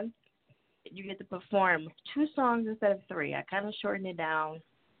a month. You get to perform 2 songs instead of 3. I kind of shortened it down.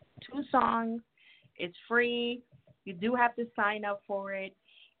 2 songs. It's free. You do have to sign up for it.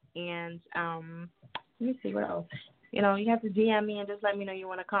 And let me see what else. You know, you have to DM me and just let me know you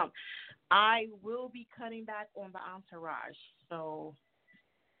want to come. I will be cutting back on the entourage, so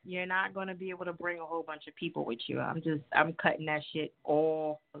you're not going to be able to bring a whole bunch of people with you. I'm cutting that shit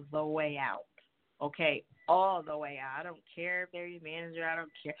all the way out. Okay, all the way out. I don't care if they're your manager. I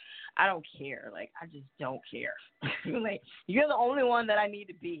don't care. Like, I just don't care. Like, you're the only one that I need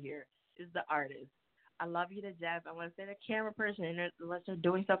to be here is the artist. I love you to death. Unless they're a camera person and unless they're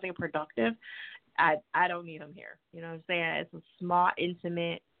doing something productive, I don't need them here. You know what I'm saying? It's a small,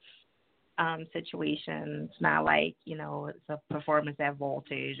 intimate situation. It's not like, you know, it's a performance at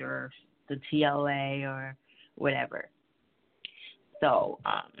Voltage or the TLA or whatever. So,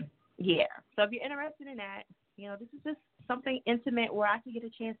 yeah. So if you're interested in that, you know, this is just something intimate where I can get a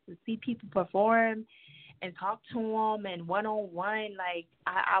chance to see people perform and talk to them and one-on-one. Like,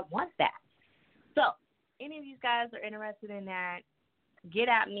 I want that. So, any of these guys are interested in that, get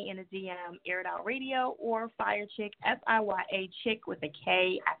at me in the DM, Air It Out Radio, or Fire Chick, FIYA Chick with a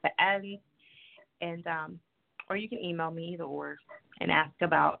K at the end. And, or you can email me either or and ask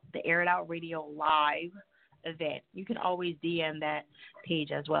about the Air It Out Radio live event. You can always DM that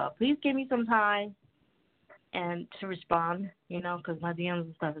page as well. Please give me some time and to respond, you know, because my DMs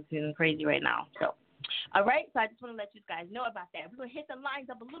and stuff is getting crazy right now. So, all right, so I just want to let you guys know about that. We're going to hit the lines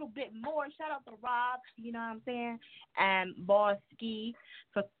up a little bit more. Shout out to Rob, you know what I'm saying, and Boss Ski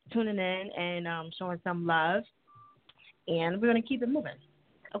for tuning in and showing some love. And we're going to keep it moving,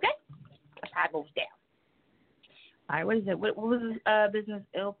 okay? That's how it goes down. All right, what is it? What was this business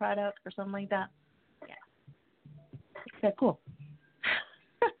ill product or something like that? Yeah. Okay, cool.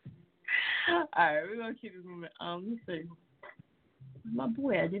 All right, we're going to keep it moving. Let me see. My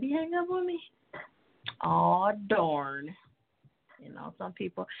boy, did he hang up on me? Oh, darn. You know, some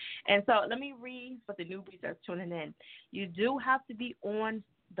people. And so let me read for the newbies that's tuning in. You do have to be on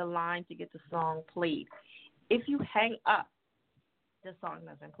the line to get the song played. If you hang up, the song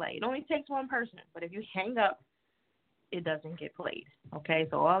doesn't play. It only takes one person, but if you hang up, it doesn't get played. Okay,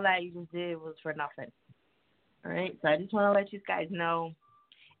 so all that you just did was for nothing. All right, so I just want to let you guys know.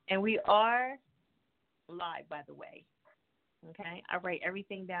 And we are live, by the way. Okay, I write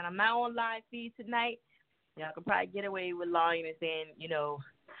everything down. I'm not on live feed tonight. Y'all can probably get away with lying and saying, you know,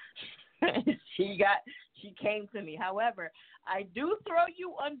 she came to me. However, I do throw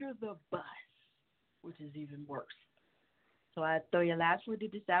you under the bus, which is even worse. So I throw your last word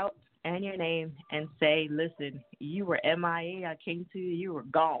of this out and your name and say, listen, you were MIA. I came to you. You were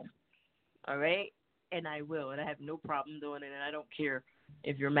gone. All right? And I will. And I have no problem doing it. And I don't care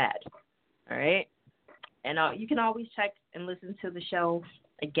if you're mad. All right? And you can always check and listen to the show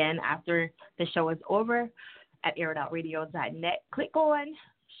again after the show is over at airitoutradio.net. Click on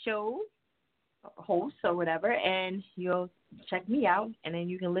show, host, or whatever, and you'll check me out, and then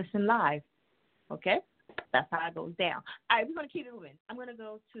you can listen live. Okay? That's how it goes down. All right, we're going to keep it moving. I'm going to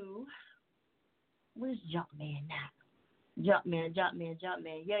go to, where's Jumpman now? Jumpman.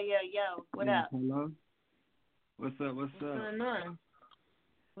 Yo. What up? Hello? What's up? What's going on?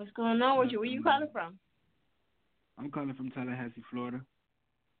 What's going on with you? Where you calling from? I'm calling from Tallahassee, Florida.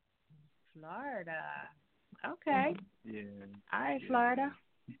 Florida. Okay. Yeah. All right, Florida.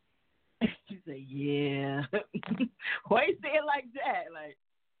 You say, yeah. Why you say it like that? Like,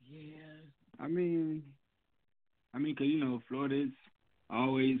 yeah. I mean, 'cause, you know, Florida is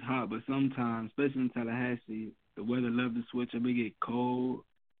always hot, but sometimes, especially in Tallahassee, the weather loves to switch up. It get cold,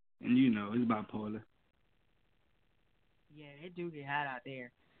 and, you know, it's bipolar. Yeah, it do get hot out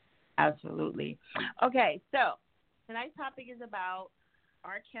there. Absolutely. Okay, so tonight's topic is about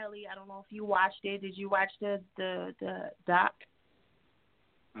R. Kelly. I don't know if you watched it. Did you watch the doc?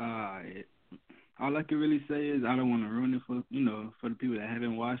 All I can really say is I don't want to ruin it for the people that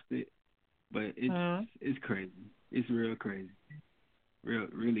haven't watched it, but it's crazy. It's real crazy.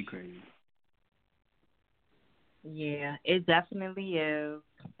 Really crazy. Yeah, it definitely is.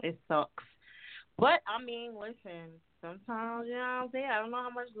 It sucks. But, I mean, listen, sometimes, you know what I'm saying, I don't know how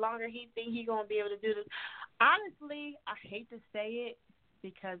much longer he think he going to be able to do this. Honestly, I hate to say it,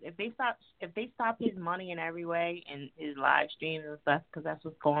 because if they stop his money in every way and his live streams and stuff, because that's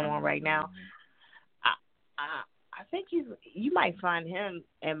what's going on right now, I think you might find him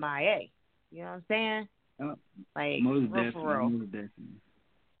MIA. You know what I'm saying? Like, most definitely.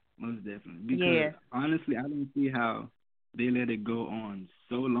 Because honestly, I don't see how they let it go on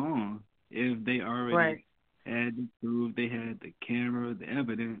so long if they already had the proof, they had the camera, the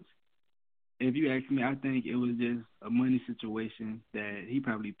evidence. If you ask me, I think it was just a money situation that he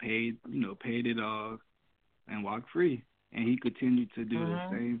probably paid it off and walked free. And he continued to do the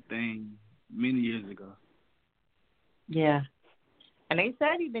same thing many years ago. Yeah. And they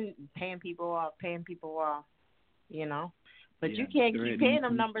said he's been paying people off, you know. But you can't keep paying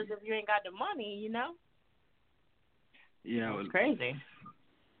them numbers if you ain't got the money, you know. Yeah. It's crazy.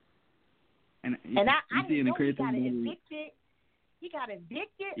 And I didn't know he got evicted. He got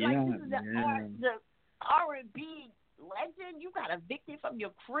evicted? Yeah, like, this is the R&B legend. You got evicted from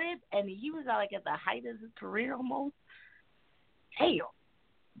your crib, and he was, like, at the height of his career almost. Damn.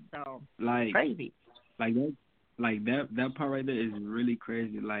 So, like, crazy. that part right there is really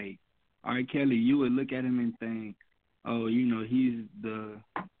crazy. Like R. Kelly, you would look at him and think, oh, he's the,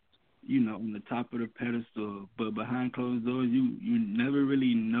 on the top of the pedestal, but behind closed doors, you never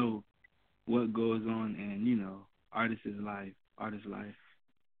really know what goes on in, artist's life.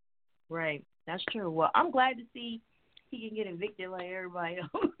 Right, that's true. Well, I'm glad to see he can get evicted like everybody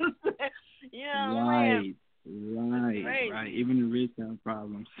else. Right. Even the rich have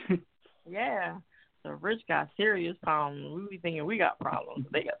problems. Yeah, the rich got serious problems. We be thinking we got problems.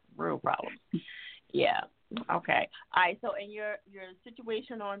 They got real problems. Yeah. Okay. All right. So, in your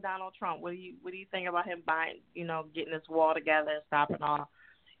situation on Donald Trump, what do you think about him buying? Getting this wall together and stopping all,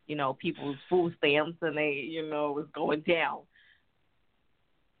 people's food stamps, and they, was going down.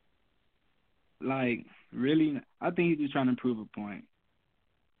 Like, really, I think he's just trying to prove a point.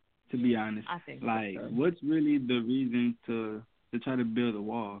 To be honest, I think like, so. What's really the reason to try to build a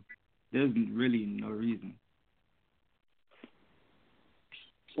wall? There's really no reason.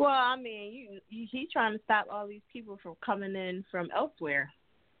 Well, I mean, he's trying to stop all these people from coming in from elsewhere.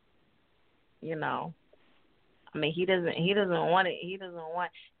 I mean, he doesn't want it. He doesn't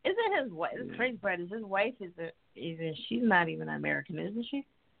want. Isn't his wife? It's crazy, but his wife isn't. She's not even American, isn't she?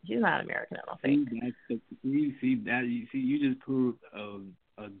 She's not American, I don't think. You just proved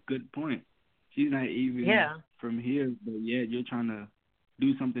a good point. She's not even from here, but yet you're trying to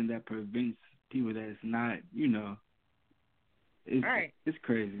do something that prevents people that's not, It's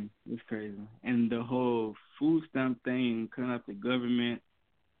crazy. It's crazy. And the whole food stamp thing coming up the government,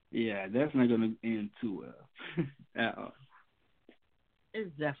 that's not going to end too well at all.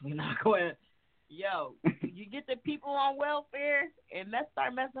 It's definitely not going. Yo, you get the people on welfare and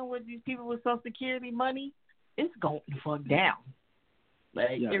start messing with these people with Social Security money, it's going to fuck down.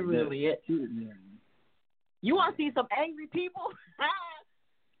 Like, it really is. Yeah. You want to see some angry people?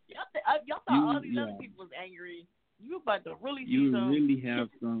 Y'all thought all these other people was angry. You about to really see you some. You really have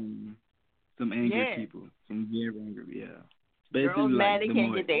some angry people. Some very angry, But girls mad they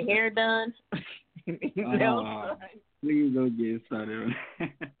can't get their hair done. Please don't get started on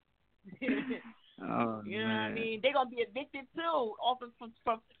that. You know what I mean? They're going to be evicted too, offered for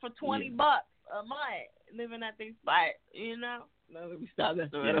 $20 a month, living at their spot, No, let me stop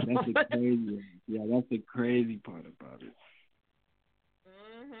that. That's the crazy part about it.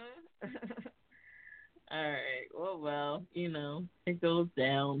 All right. Well, it goes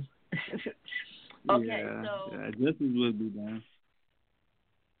down. Okay, so justice will be done.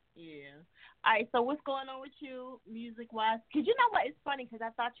 Yeah. All right. So what's going on with you, music-wise? Because you know what? It's funny because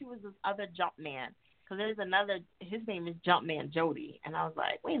I thought you was this other Jumpman. Because there's another. His name is Jumpman Jody, and I was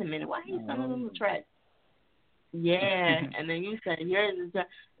like, wait a minute, why are you sending him the track? Yeah, and then you said yours is.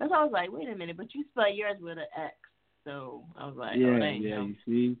 That's why I was like, wait a minute, but you spell yours with an X. So I was like, you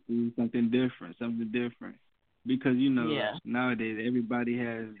see something different. Because nowadays everybody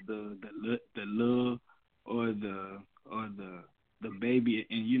has the love or the baby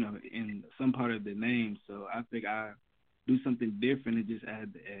in some part of the name. So I think I do something different and just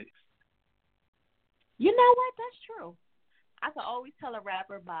add the X. You know what? That's true. I could always tell a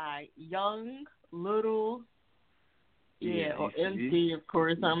rapper by Young, Little, or MC, of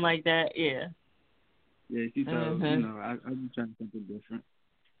course, something like that. Yeah. Yeah, she told I'm just trying something different.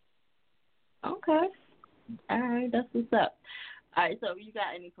 Okay. All right, that's what's up. All right, so you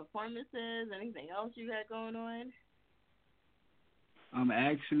got any performances, anything else you got going on?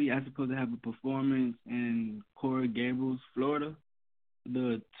 Actually, I'm supposed to have a performance in Coral Gables, Florida,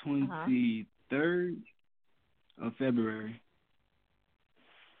 the 23rd of February.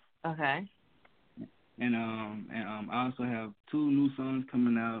 Okay. And I also have 2 new songs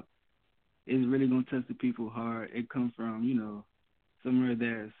coming out. It's really gonna touch the people hard. It comes from somewhere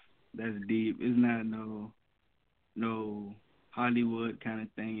that's deep. It's not no Hollywood kind of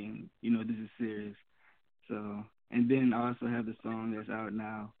thing, and this is serious. So, and then I also have the song that's out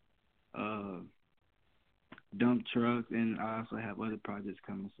now, Dump Trucks, and I also have other projects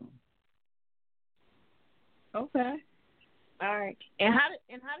coming soon. Okay. All right. And how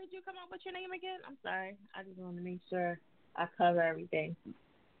did you come up with your name again? I'm sorry. I just want to make sure I cover everything.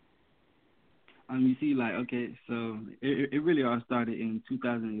 You see, so it really all started in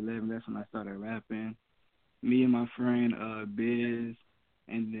 2011. That's when I started rapping. Me and my friend Biz,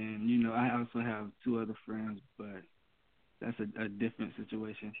 and then I also have 2 other friends, but that's a different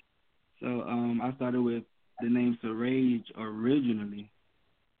situation. So I started with the name Sirage originally.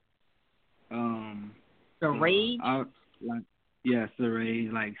 Sirage?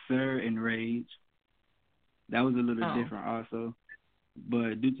 Sirage, like Sir and Rage. That was a little different also.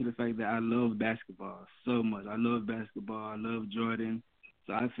 But due to the fact that I love basketball so much, I love basketball, I love Jordan,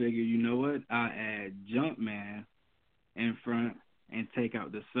 So I figured, you know what? I'll add Jumpman in front and take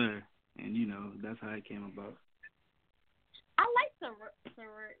out the Sir. And, you know, that's how it came about. I like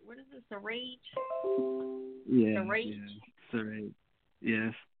what is it, Siraj? Yeah. Siraj? Yeah. Siraj.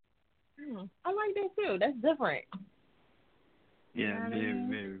 Yes. I like that too. That's different. Yeah,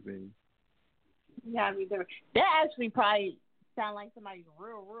 very. Yeah, I mean, that actually probably sound like somebody's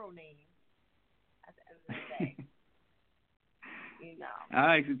real name at the end of the day. You know.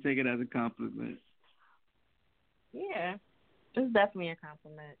 I actually take it as a compliment. Yeah, it's definitely a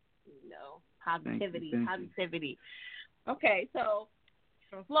compliment. You know, positivity. Thank you. Okay, so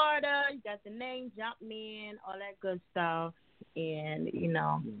from Florida, you got the name Jumpman, all that good stuff, and you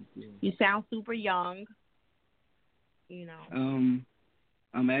know, you sound super young. You know.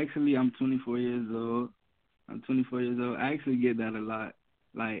 I'm 24 years old. I actually get that a lot.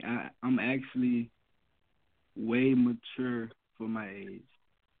 Like I'm actually way mature for my age.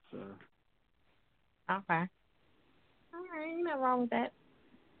 So. Okay. All right, ain't nothing wrong with that.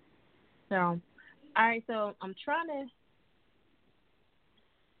 So, all right. So I'm trying to.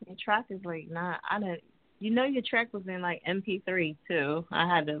 Your track is like your track was in like MP3 too. I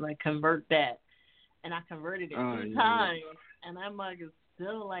had to like convert that, and I converted it 2 times, and that mug is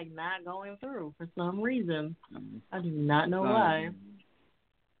still like not going through for some reason. I do not know why.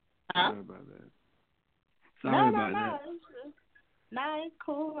 Sorry about that. No. It's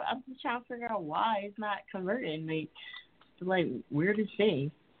cool. I'm just trying to figure out why it's not converting. Like weirdest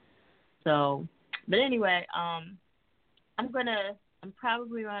thing. So, but anyway, I'm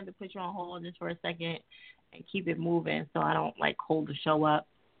probably going to put you on hold just for a second and keep it moving so I don't like hold the show up.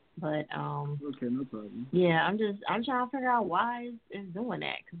 But okay, no problem. Yeah, I'm trying to figure out why it's doing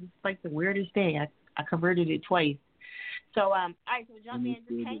that because it's like the weirdest thing. I converted it twice. So all right, so Jumpman,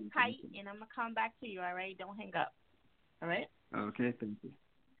 just hang tight and I'm gonna come back to you. All right, don't hang up. All right. Okay, thank you.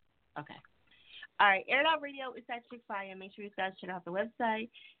 Okay. All right, Air It Out Radio is at Chick Fire. Make sure you guys check out the website,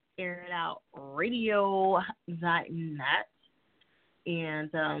 airitoutradio.net.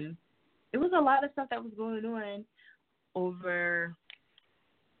 And it was a lot of stuff that was going on over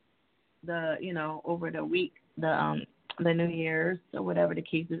the week, the New Year's or whatever the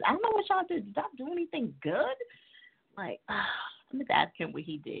case is. I don't know what y'all did. Did y'all do anything good? Like, let me ask him what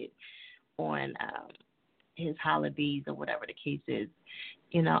he did on his holidays or whatever the case is.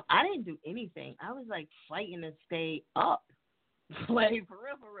 You know, I didn't do anything. I was like fighting to stay up. Like, for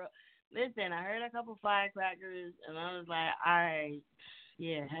real. Listen, I heard a couple firecrackers and I was like, all right,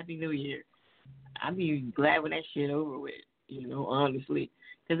 yeah, Happy New Year. I'd be glad when that shit over with, you know, honestly.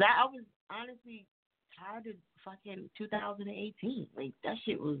 Because I was honestly tired of fucking 2018. Like, that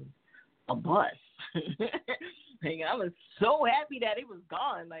shit was a bust. Like, I was so happy that it was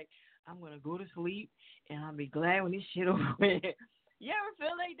gone. Like, I'm going to go to sleep and I'll be glad when this shit over with. You ever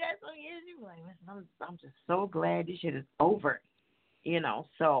feel like that some years? You like, listen, I'm just so glad this shit is over. You know,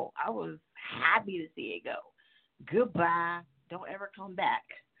 so I was happy to see it go. Goodbye. Don't ever come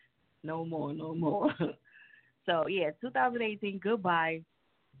back. No more. So, yeah, 2018, goodbye.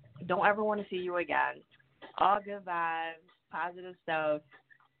 Don't ever want to see you again. All good vibes, positive stuff,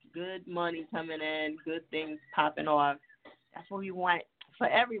 good money coming in, good things popping off. That's what we want for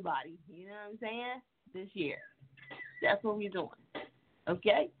everybody. You know what I'm saying? This year. That's what we're doing.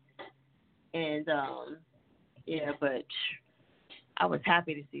 Okay? And, yeah, but I was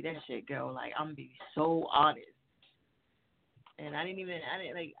happy to see that shit go. Like, I'm going to be so honest. And I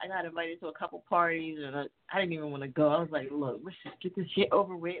got invited to a couple parties, and I didn't even want to go. I was like, look, let's just get this shit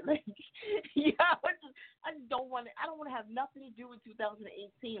over with. Like, yeah, I just don't want to. I don't want to have nothing to do with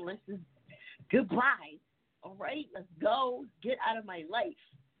 2018. Let's just goodbye. All right, let's go. Get out of my life.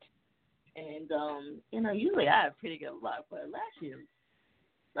 And you know, usually I have pretty good luck, but last year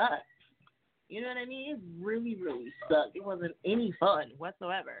sucked. You know what I mean? It really, really sucked. It wasn't any fun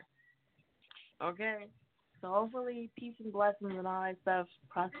whatsoever. Okay. So hopefully peace and blessings and all that stuff,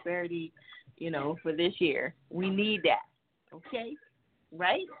 prosperity, you know, for this year. We need that. Okay?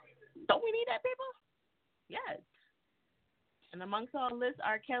 Right? Don't we need that, people? Yes. And amongst all this,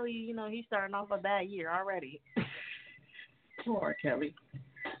 R. Kelly, you know, he's starting off a bad year already. Poor R. Kelly.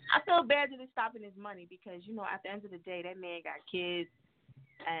 I feel bad that he's stopping his money because, you know, at the end of the day, that man got kids.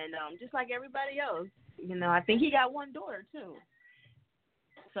 And just like everybody else, you know, I think he got one daughter, too.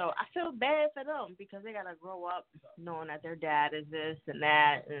 So I feel bad for them because they got to grow up knowing that their dad is this and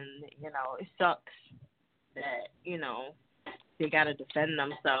that. And, you know, it sucks that, you know, they got to defend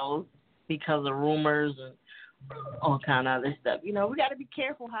themselves because of rumors and all kind of other stuff. You know, we got to be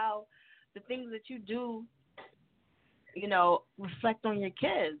careful how the things that you do, you know, reflect on your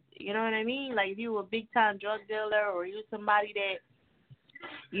kids. You know what I mean? Like if you were a big-time drug dealer or you're somebody that,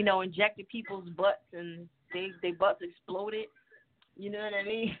 injected people's butts and they butts exploded. You know what I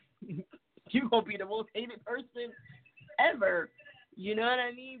mean? You're going to be the most hated person ever. You know what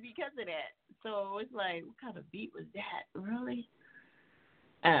I mean? Because of that. So it's like, what kind of beat was that? Really?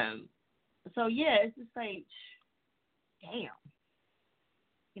 So yeah, it's just like, damn.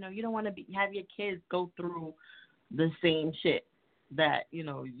 You don't want to have your kids go through the same shit that,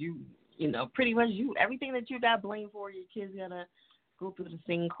 pretty much everything that you got blamed for, your kids gotta go through the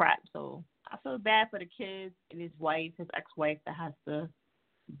same crap. So I feel bad for the kids and his ex-wife that has to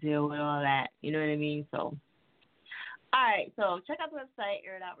deal with all that. You know what I mean? So, all right. So check out the website,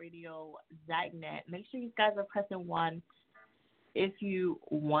 airitoutradio.net. Make sure you guys are pressing 1 if you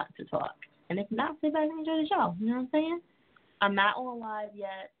want to talk. And if not, sit back and enjoy the show. You know what I'm saying? I'm not on live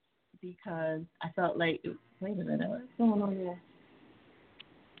yet because I felt like, wait a minute, what's going on there?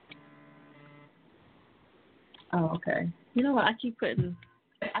 Oh, okay. You know what? I keep putting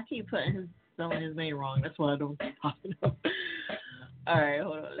spelling his name wrong. That's why I don't keep popping up. All right,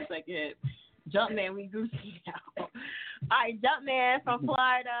 hold on a second. Jumpman, we goofy now. All right, Jumpman from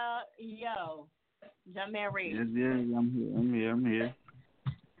Florida. Yo, Jumpman Ray. Yes, I'm here.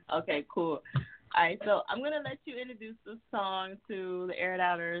 Okay, cool. All right, so I'm going to let you introduce this song to the Air It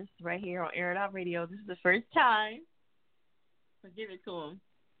Outers right here on Air It Out Radio. This is the first time, so give it to them.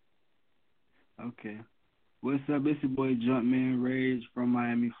 Okay. What's up? It's your boy Jumpman Rage from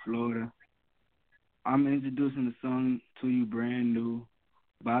Miami, Florida. I'm introducing the song to you brand new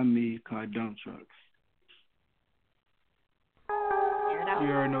by me called Dump Trucks. You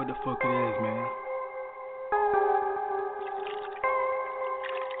already know what the fuck it is, man.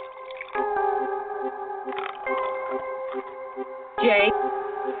 Jay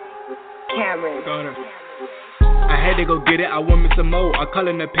Cameron. Got her. I had to go get it, I want me some more. I call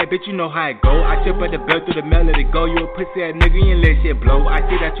in the pay, bitch, you know how it go. I chip at the belt through the mail, let it go. You a pussy ass nigga, you ain't let shit blow. I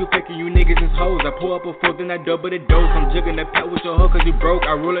see that you faking, you niggas is hoes. I pull up a four, then I double the dose. I'm jigging the pet with your hoe cause you broke.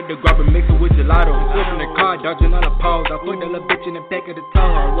 I roll up the grab and mix it with gelato. I'm flipping the car, dodging all the paws. I put that little bitch in the back of the toe.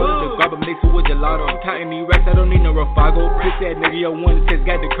 I roll up the grab and mix it with gelato. I'm counting these racks, I don't need no Rafago. Pussy ass nigga, yo, one test,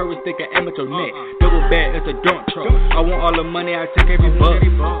 got the courage stick an amateur neck. Double bag, it's a dump truck. I want all the money, I take every buck.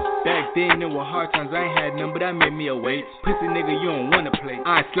 Back then, it was hard times, I ain't had none, but that made me a weight. Pussy nigga, you don't wanna play.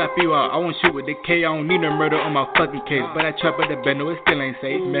 I slap you out, I won't shoot with the K. I don't need no murder on my fucking case. But I trap at the bando, it still ain't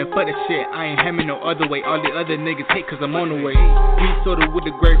safe. Man, fuck the shit, I ain't having no other way. All the other niggas hate cause I'm on the way. We soda with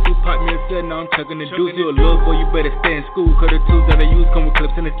the grapefruit, pop me a set, now I'm chucking the deuce. You a little boy, you better stay in school. Cause the tools that I use come with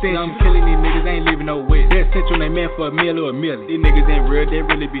clips and the things. I'm killing these niggas, I ain't leaving no way. They're essential, they man for a meal or a million. These niggas ain't real, they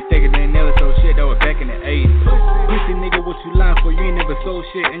really be faking. They ain't never sold shit that was back in the 80s. Pussy nigga, what you lying for? You ain't never sold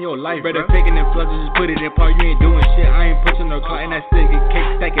shit in your life. Better faking and flux, just put it in part. You ain't doing shit, I ain't pushing no clock. And I still get cake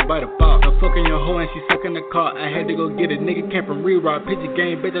stacking by the bar. I'm fucking your hoe and she sucking the car. I had to go get it, nigga came from Re-Rock. Picture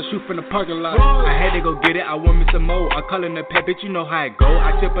game, bitch, I shoot from the parking lot. I had to go get it, I want me some more. I call in the pet, bitch, you know how it go.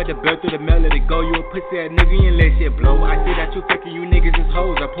 I chip at the belt through the mail, let it go. You a pussy ass nigga, you ain't let shit blow. I see that you faking, you niggas is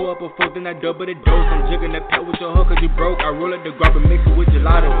hoes. I pull up a four, then I double the dose. I'm jigging the pet with your hoe cause you broke. I roll up the grab and mix it with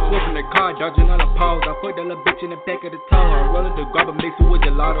gelato. Flipping the car, dodging all the paws. I put that little bitch in the back of the toe. I roll up the grab and mix it with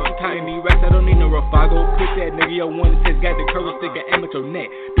gelato. I'm counting these racks, I don't need no Rafago. Pussy ass nigga, yo, one test, got the courage stick an amateur neck.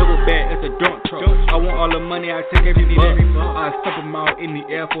 Double bag, it's a dump truck. I want all the money, I take every buck. I step them out in the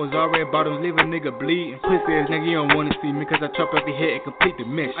Air Force, already bottoms, leave a nigga bleeding. Pussy ass nigga, you don't wanna see me cause I chop up your head and complete the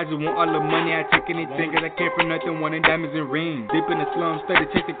mission. I just want all the money, I take anything cause I came from nothing, wanting diamonds and rings. Deep in the slums, steady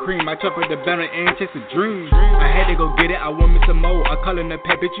chasing cream. I chop up the banner and chase a dream. I had to go get it, I want me some more. I call in the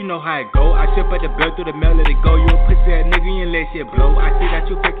pet, bitch, you know how it go. I chip at the belt through the mail, let it go. You a pussy ass nigga, you ain't let shit blow. I see that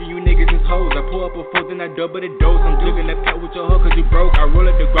you faking, you niggas is hoes. I pull up a four, then I double the dose. I'm jigging the pet with your hoe cause you broke. I roll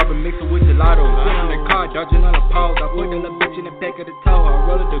up the grab and mix it with gelato. Flipping the car, dodging all the paws. I put that little bitch in the back of the toe. I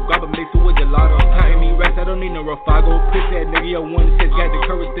roll up the grab and mix it with gelato. I'm counting these racks, I don't need no Rafago. Pussy ass nigga, yo, one test, got the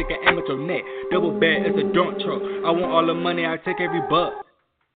courage stick an amateur neck. Double bag, it's a dump truck. I want all the money, I take every buck.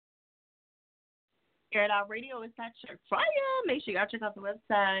 Air It Out Radio is that your fire. Make sure y'all check out the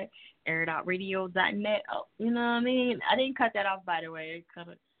website, airitoutradio.net. Oh, you know what I mean? I didn't cut that off, by the way. Kind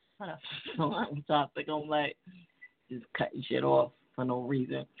of on topic. I'm like just cutting shit off for no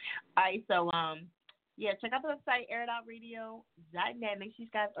reason. All right, so yeah, check out the website, airitoutradio.net. Make sure you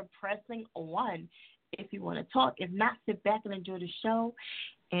guys are pressing 1 if you want to talk. If not, sit back and enjoy the show.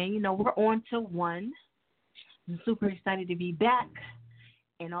 And you know we're on to 1. I'm super excited to be back.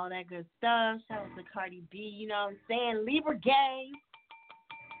 And all that good stuff. Shout out to Cardi B, you know what I'm saying? Libra gang.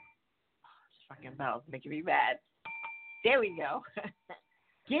 Oh, this fucking Belle's making me mad. There we go.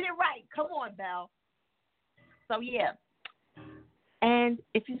 Get it right. Come on, Belle. So, yeah. And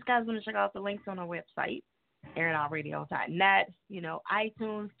if you guys want to check out the links on our website, airitoutradio.net,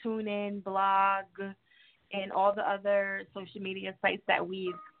 iTunes, TuneIn, Blog, and all the other social media sites that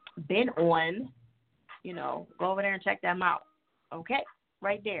we've been on. Go over there and check them out. Okay?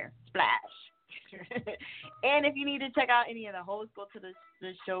 Right there. Splash. And if you need to check out any of the hosts, go to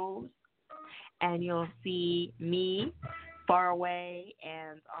the shows, and you'll see me, Far Away,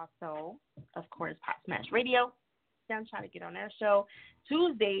 and also, of course, Pop Smash Radio. I'm trying to get on their show.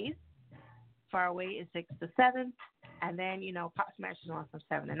 Tuesdays, Far Away is 6 to 7, and then, Pop Smash is on from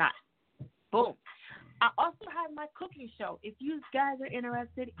 7 to 9. Boom. I also have my cooking show. If you guys are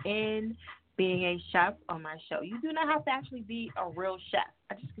interested in being a chef on my show, you do not have to actually be a real chef.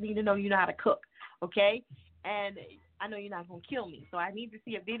 I just need to know you know how to cook, okay? And I know you're not going to kill me, so I need to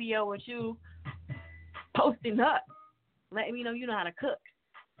see a video with you posting up, letting me know you know how to cook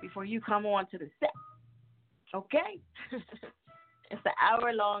before you come on to the set, okay? It's an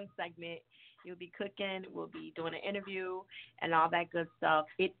hour-long segment. You'll be cooking. We'll be doing an interview and all that good stuff.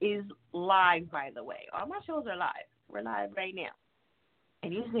 It is live, by the way. All my shows are live. We're live right now.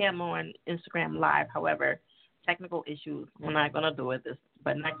 And usually I'm on Instagram Live. However, technical issues, we're not going to do it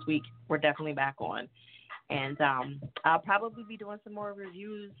but next week we're definitely back on. And I'll probably be doing some more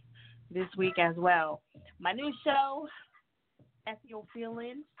reviews this week as well. My new show, SEO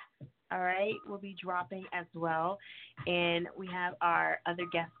Feelings, all right, will be dropping as well. And we have our other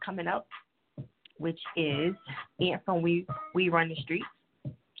guest coming up, which is Ant from We Run the Streets.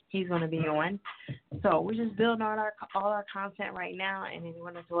 He's going to be on. So we're just building all our content right now, and then we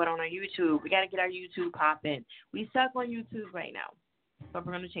want to throw it on our YouTube. We got to get our YouTube popping. We suck on YouTube right now, but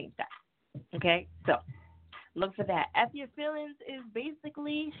we're going to change that. Okay? So look for that. F Your Feelings is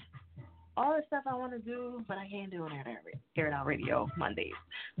basically all the stuff I want to do, but I can't do it at Air It Out Radio Mondays.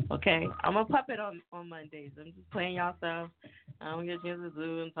 Okay? I'm a puppet on Mondays. I'm just playing y'all stuff. I don't get a chance to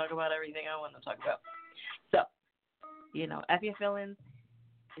do and talk about everything I want to talk about. So, F Your Feelings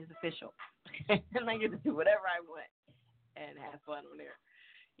is official. And I get to do whatever I want and have fun on there.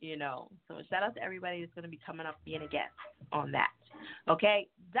 So shout out to everybody that's going to be coming up being a guest on that. Okay?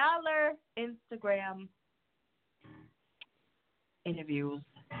 Dollar Instagram interviews.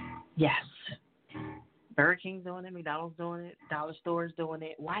 Yes. Burger King's doing it. McDonald's doing it. Dollar Store's doing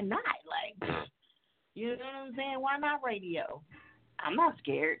it. Why not? You know what I'm saying? Why not radio? I'm not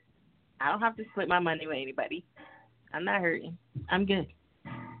scared. I don't have to split my money with anybody. I'm not hurting. I'm good.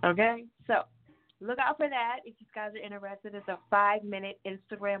 Okay? So, look out for that if you guys are interested. It's a 5-minute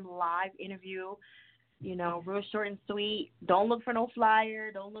Instagram live interview. Real short and sweet. Don't look for no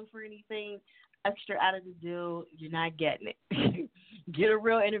flyer. Don't look for anything extra out of the deal. You're not getting it. Get a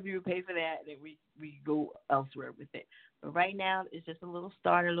real interview, pay for that, and then we go elsewhere with it. But right now, it's just a little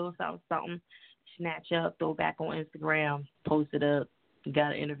starter, a little something. Snatch up, throw back on Instagram, post it up. You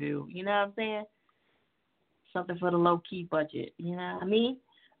got an interview. You know what I'm saying? Something for the low-key budget. You know what I mean?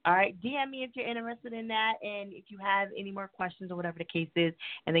 All right, DM me if you're interested in that, and if you have any more questions or whatever the case is.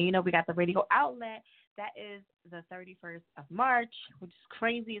 And then, we got the radio outlet. That is the 31st of March, which is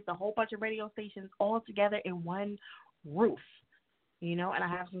crazy. It's a whole bunch of radio stations all together in one roof, and I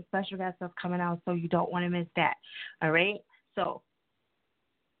have some special guest stuff coming out, so you don't want to miss that. All right? So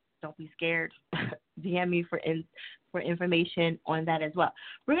don't be scared. DM me for information on that as well.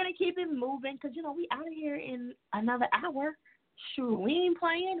 We're going to keep it moving because, we out of here in another hour. Shoot, we ain't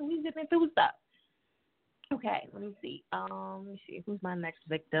playing. We zipping through stuff. Okay, let me see. Who's my next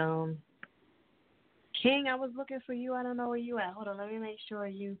victim? King, I was looking for you. I don't know where you at. Hold on, let me make sure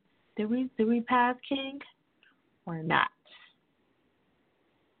you. Did we pass King or not?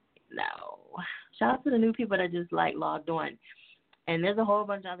 No. Shout out to the new people that just logged on, and there's a whole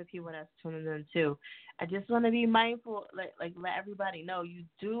bunch of other people that's tuning in too. I just want to be mindful, let everybody know you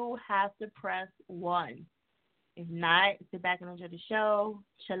do have to press 1. If not, sit back and enjoy the show,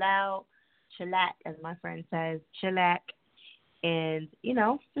 chill out, chillax, as my friend says, chillax, and,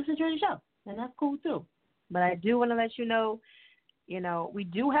 just enjoy the show. And that's cool, too. But I do want to let you know, we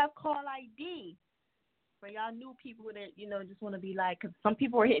do have call ID for y'all new people that, just want to be because some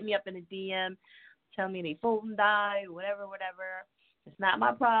people are hitting me up in the DM, telling me they phone died, whatever. It's not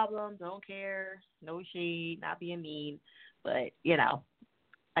my problem. Don't care. No shade. Not being mean. But,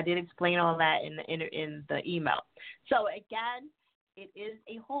 I did explain all that in the email. So, again, it is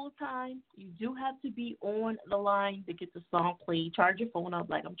a hold time. You do have to be on the line to get the song played. Charge your phone up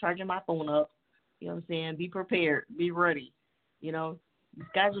like I'm charging my phone up. You know what I'm saying? Be prepared. Be ready. These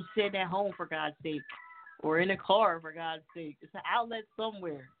guys are sitting at home, for God's sake, or in a car, for God's sake. It's an outlet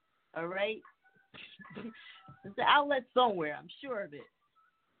somewhere, all right? It's an outlet somewhere. I'm sure of it.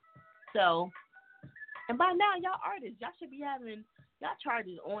 So, and by now, y'all artists, y'all should be having y'all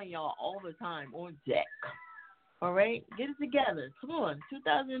charges on y'all all the time, on deck. All right? Get it together. Come on.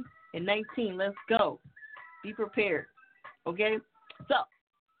 2019. Let's go. Be prepared. Okay? So,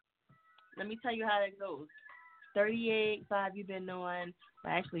 let me tell you how that goes. 38.5 you've been on.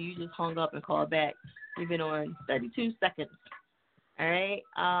 Well, actually, you just hung up and called back. You've been on 32 seconds. All right?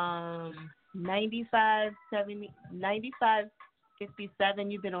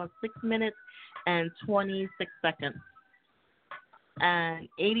 95.57 you've been on 6 minutes and 26 seconds. And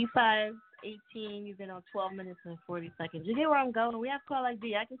 85.18 you've been on 12 minutes and 40 seconds. You get where I'm going? We have call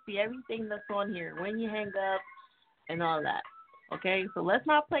ID. I can see everything that's on here, when you hang up and all that. Okay? So let's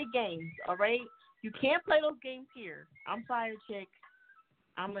not play games, all right? You can't play those games here. I'm Fire Chick.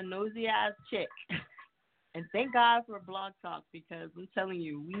 I'm a nosy-ass chick. And thank God for Blog Talk, because I'm telling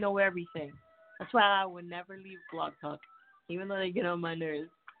you, we know everything. That's why I would never leave Blog Talk, even though they get on my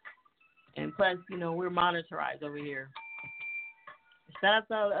nerves. And plus, you know, we're monitorized over here. Shout out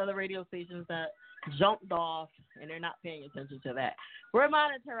to all the other radio stations that jumped off and they're not paying attention to that. We're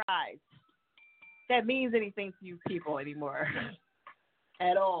monitorized. That means anything to you people anymore.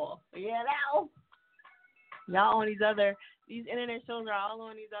 At all. Yeah, now. Y'all on these internet shows are all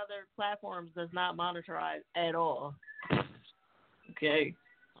on these other platforms that's not monitorized at all. Okay.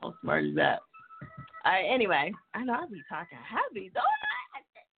 How smart is that? All right, anyway, I know I'll be talking heavy, don't I?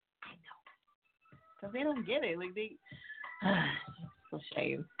 I know. Because they don't get it. Like, it's a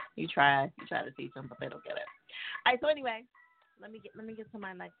shame. You try to teach them, but they don't get it. All right, so anyway, let me get to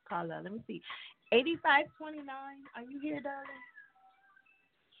my next caller. Let me see. 8529, are you here, darling?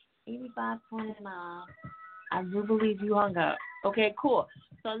 8529. I do believe you hung up. Okay, cool.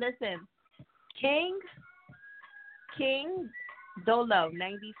 So listen, King Dolo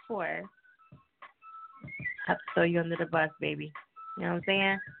 94. Have to throw you under the bus, baby. You know what I'm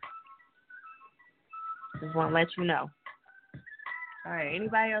saying? Just want to let you know. All right,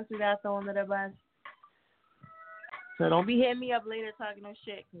 anybody else who got thrown under the bus? So don't be hitting me up later talking no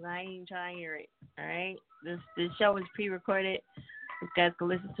shit, because I ain't trying to hear it. All right? This show is pre-recorded. You guys can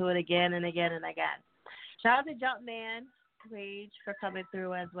listen to it again and again and again. Shout out to Jumpman Rage for coming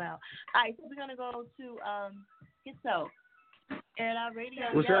through as well. All right, so we're going to go to Schizo and our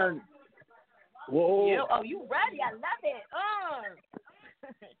radio. What's that? Whoa. Oh, you ready? I love it.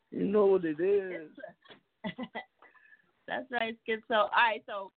 You know what it is. That's right, Schizo. All right,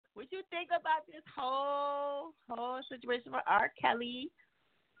 so what you think about this whole situation with R. Kelly?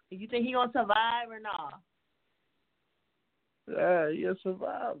 Do you think he going to survive or not? Yeah, he'll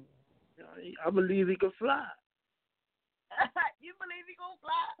survive. I believe he can fly. You believe he gonna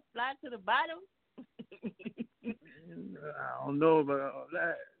fly? Fly to the bottom? I don't know about all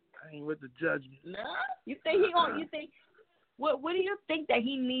that. I ain't with the judgment. No? You think he gonna? You think? What do you think that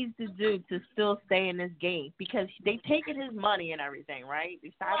he needs to do to still stay in this game? Because they taking his money and everything, right?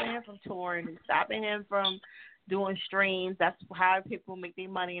 They stopping him from touring. They stopping him from doing streams. That's how people make their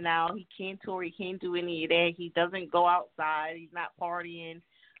money now. He can't tour. He can't do any of that. He doesn't go outside. He's not partying.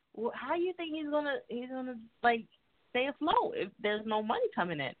 Well, how do you think he's gonna like stay afloat if there's no money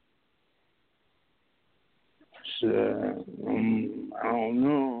coming in? Sure. I don't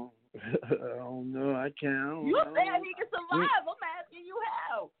know. I can't. You said he can survive. I'm asking you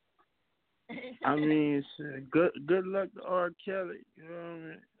how. I mean, good luck to R. Kelly. You know what I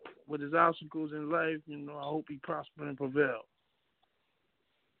mean? With his obstacles in life, you know, I hope he prosper and prevail.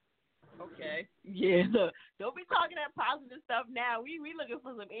 Okay. Yeah, look, don't be talking that positive stuff now. We looking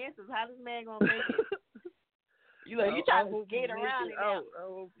for some answers. How this man gonna make it? You trying to skate around it now.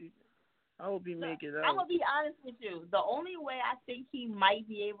 I hope he make it out. I'm gonna be honest with you. The only way I think he might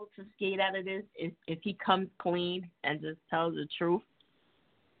be able to skate out of this is if he comes clean and just tells the truth.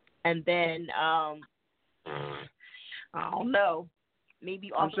 And then I don't know.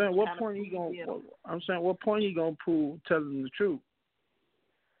 Maybe I'm saying what point he gonna prove telling the truth?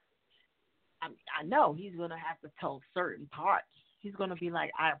 I know he's going to have to tell certain parts. He's going to be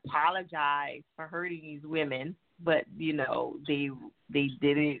like, I apologize for hurting these women, but, you know, they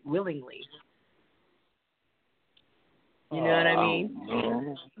did it willingly. You know what I mean?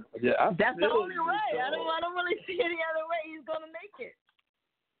 Yeah, that's the only way. I don't really see any other way he's going to make it.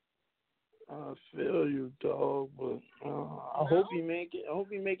 I feel you, dog, but I hope he make it. I hope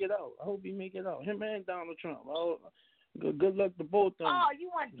he make it out. Him and Donald Trump. Good luck to both of them. Oh, you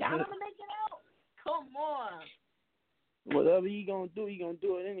want Donald to make it out? Come on. Whatever he gonna do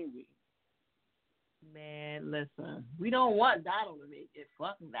it anyway. Man, listen. We don't want Donald to make it.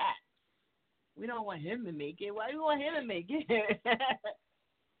 Fuck that. We don't want him to make it. Why do you want him to make it?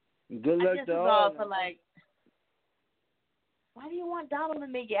 Good luck to all. Why do you want Donald to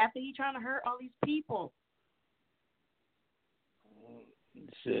make it after he trying to hurt all these people?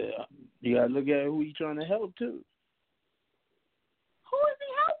 Shit, you gotta look at who he trying to help too.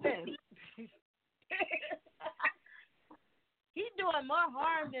 listen. He's doing more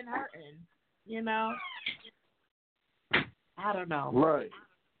harm than hurting. You know. I don't know. Right.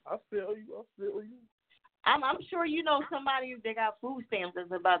 I feel you. I'm sure you know somebody that got food stamps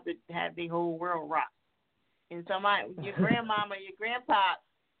that's about to have the whole world rocked. And your grandmama, your grandpa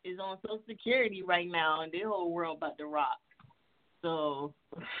is on Social Security right now, and their whole world about to rock. So,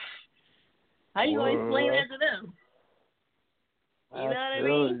 how you gonna explain that to them? You know what I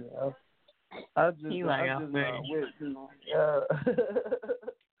mean? I just wish,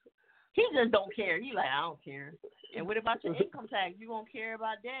 He just don't care. He like, I don't care. And what about your income tax? You gonna care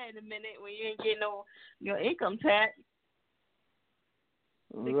about that in a minute when you ain't getting your income tax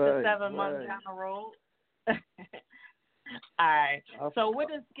 6 to 7 months down the road. All right. So what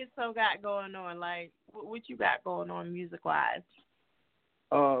does Schizo got going on? Like, what you got going on music wise?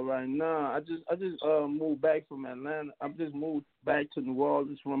 Right now, I just moved back from Atlanta. I just moved back to New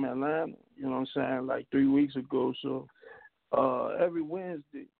Orleans from Atlanta. You know what I'm saying? Like 3 weeks ago. So every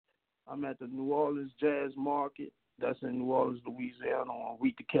Wednesday, I'm at the New Orleans Jazz Market. That's in New Orleans, Louisiana, on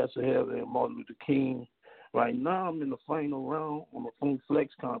Rita Casahella and Martin Luther King. Right now, I'm in the final round on the Funk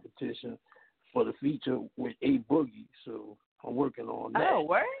Flex competition for the feature with A Boogie. So I'm working on that. Oh,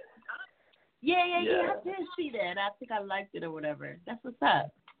 word? Yeah. I did see that. I think I liked it or whatever. That's what's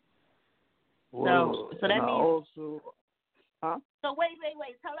up. Well, so that means also, huh? So wait.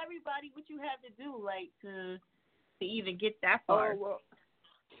 Tell everybody what you have to do, like to even get that far.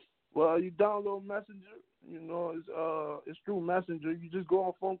 Well, you download Messenger. You know, it's through Messenger. You just go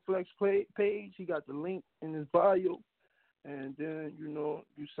on Funk Flex page. He got the link in his bio, and then you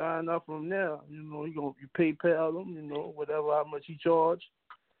sign up from there. You know, you PayPal him. You know, whatever how much he charge,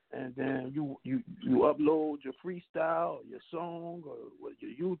 and then you upload your freestyle, your song, or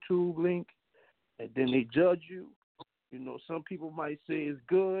your YouTube link, and then they judge you. You know, some people might say it's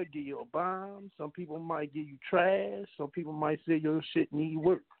good, give you a bomb. Some people might give you trash. Some people might say your shit need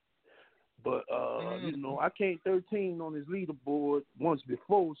work. But, I came 13 on his leaderboard once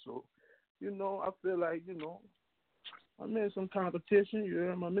before, so, I feel like, I'm in some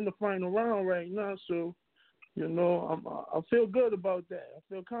competition. I'm in the final round right now, so, I feel good about that. I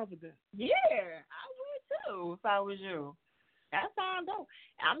feel confident. Yeah, I would too if I was you. That sounds dope.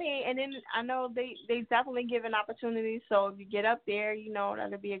 I mean, and then I know they definitely giving opportunities, so if you get up there,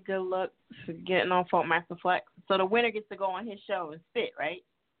 that'll be a good look for getting on Funk Master Flex. So the winner gets to go on his show and spit, right?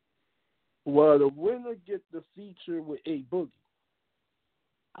 Well, the winner gets the feature with A Boogie.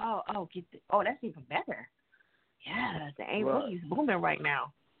 That's even better. Yeah, the A Boogie's booming right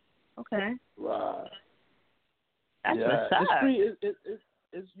now. Okay. Right. That's what's up.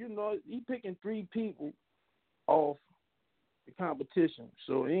 It's he picking 3 people off the competition,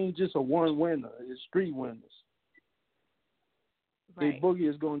 so it ain't just a one winner. It's 3 winners. Right. A Boogie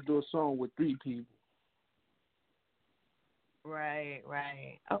is going to do a song with 3 people. Right.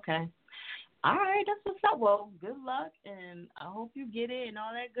 Okay. All right, that's what's up. Well, good luck, and I hope you get it and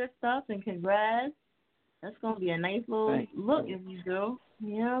all that good stuff, and congrats. That's going to be a nice little look if you do.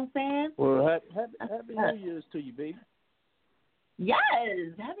 You know what I'm saying? Well, happy New Year's to you, baby. Yes.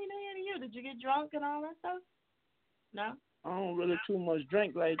 Happy New Year to you. Did you get drunk and all that stuff? No? I don't really too much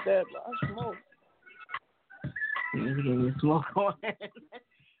drink like that, but I smoke. You smoke on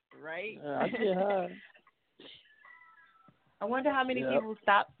right? I get high. I wonder how many people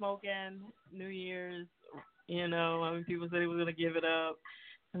stopped smoking New Year's. How many people said they were going to give it up.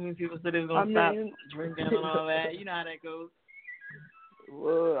 How many people said they were going to stop drinking and all that. You know how that goes.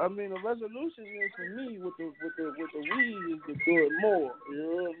 Well, I mean, the resolution is for me with the weed is to do it more. You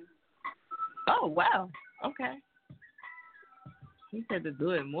know? Oh wow! Okay. He said to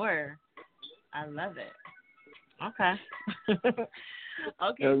do it more. I love it. Okay.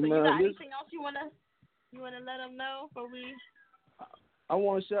 Okay. So you got anything else you wanna let them know before we? I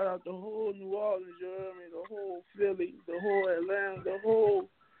want to shout out the whole New Orleans, the whole Philly, the whole Atlanta, the whole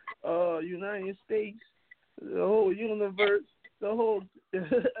United States, the whole universe, the whole.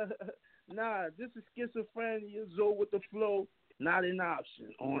 Nah, this is Schizophrenia, Zoe with the Flow, not an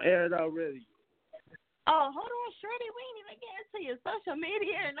option on Air It Out Radio. Oh, hold on, Shreddy, we ain't even getting to your social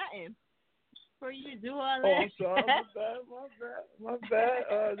media or nothing for you to do all that. Oh, I'm sorry, my bad.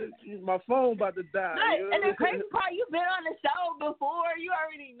 My phone about to die. Right. And the crazy part, you've been on the show before. You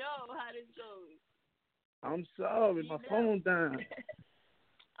already know how this goes. I'm sorry, my phone died.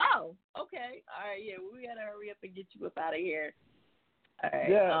 Oh, okay. All right, yeah, we gotta hurry up and get you up out of here. All right,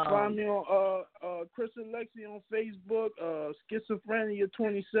 yeah, find me on Chris and Lexi on Facebook,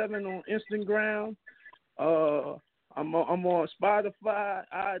 Schizophrenia27 on Instagram. I'm on Spotify,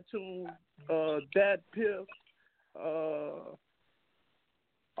 iTunes, Dat Piff,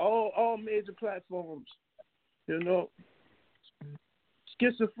 All major platforms. You know.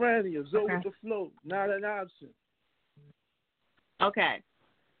 Schizophrenia, Zoe with the Flow, not an option. Okay.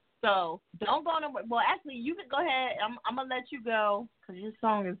 So don't go nowhere. Well, actually, you can go ahead. I'm gonna let you go because your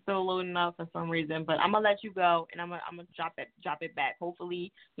song is still loading up for some reason. But I'm gonna let you go, and I'm gonna drop it back.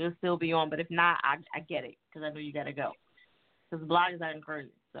 Hopefully, you'll still be on. But if not, I get it because I know you gotta go. Because bloggers are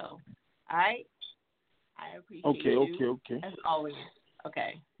encouraging. So, all right. I appreciate you. Okay. As always.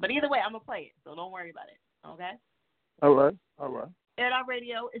 Okay. But either way, I'm gonna play it. So don't worry about it. Okay. All right. Air It Out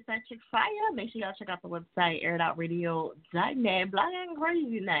Radio is that chick fire. Make sure y'all check out the website, airitoutradio.net. Black ain't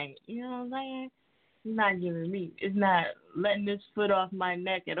crazy night. You know what I'm saying? It's not giving me. It's not letting this foot off my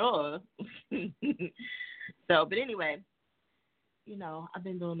neck at all. So, but anyway, you know, I've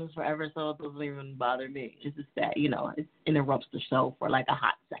been doing this forever, so it doesn't even bother me. It's just that, you know, it interrupts the show for like a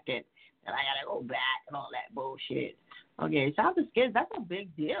hot second, and I gotta go back and all that bullshit. Okay, shout out to Skids. That's a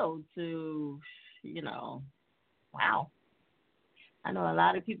big deal to, you know, wow. I know a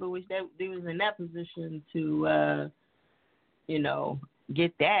lot of people wish that they was in that position to, you know,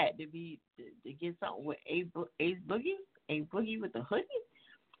 get that, to get something with Ace Boogie with the hoodie.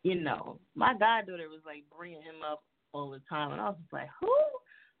 You know, my goddaughter was like bringing him up all the time, and I was just like, who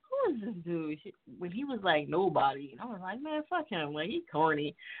is this dude? When he was like nobody, and I was like, man, fuck him, like he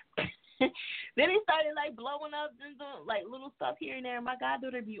corny. Then he started like blowing up and doing like little stuff here and there. My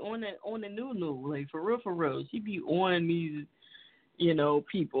goddaughter be on the new, like for real. She be on these, you know,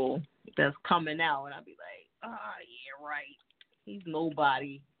 people that's coming out, and I'd be like, yeah, right. He's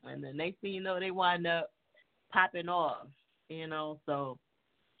nobody. And the next thing you know, they wind up popping off, you know, so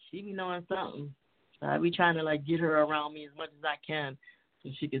she be knowing something. So I be trying to, like, get her around me as much as I can so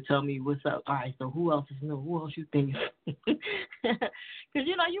she can tell me what's up. All right, so who else is new? Who else you think? Because,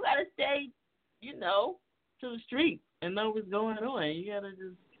 you know, you got to stay, you know, to the street and know what's going on. You got to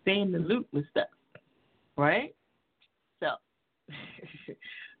just stay in the loop with stuff, right? So,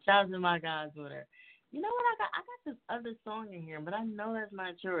 shout out to my guys with her. You know what? I got this other song in here, but I know that's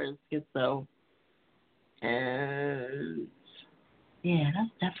not yours, Schizo. And yeah,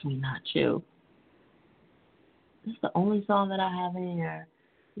 that's definitely not you. This is the only song that I have in here.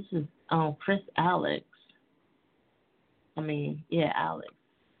 This is Chris Alex. Alex.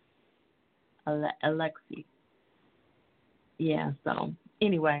 Alexi. Yeah, so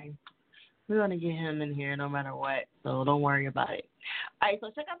anyway, we're going to get him in here no matter what, so don't worry about it. All right,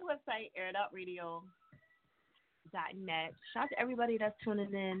 so check out the website, airitoutradio.net. Shout out to everybody that's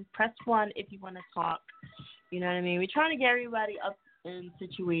tuning in. Press 1 if you want to talk. You know what I mean? We're trying to get everybody up and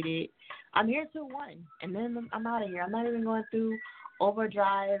situated. I'm here till 1, and then I'm out of here. I'm not even going through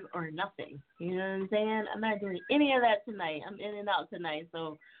overdrive or nothing. You know what I'm saying? I'm not doing any of that tonight. I'm in and out tonight.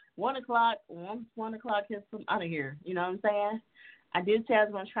 So 1 o'clock, once 1 o'clock hits, I'm out of here. You know what I'm saying? I did say I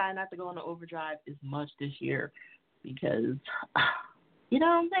was going to try not to go into overdrive as much this year because, you know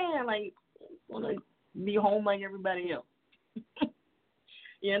what I'm saying? Like, I want to be home like everybody else.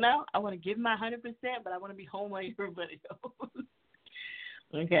 You know? I want to give my 100%, but I want to be home like everybody else.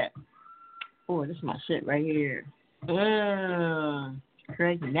 Okay. Oh, this is my shit right here.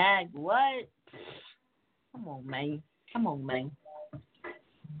 Craig Nag, what? Come on, man.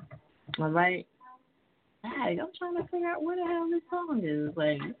 All right. Hey, I'm trying to figure out where the hell this song is.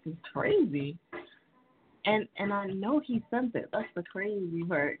 Like, this is crazy. And I know he sent it. That's the crazy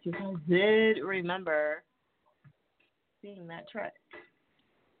part. Because I did remember seeing that track.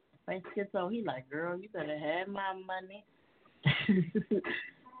 Like, Schizo, he like, girl, you better have my money.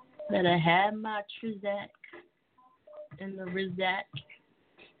 Better have my Trizak and the Rizak.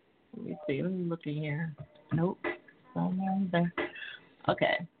 Let me see. Let me look in here. Nope. Somewhere there.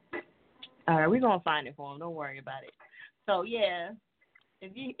 Okay. All right, we're going to find it for him. Don't worry about it. So, yeah,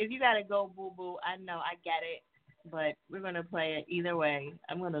 if you got to go, boo-boo, I know, I get it. But we're going to play it either way.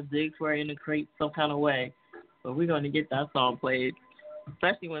 I'm going to dig for it in the crate some kind of way. But we're going to get that song played,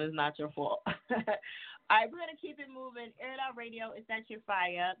 especially when it's not your fault. All right, we're going to keep it moving. Air It Out Radio, it's at your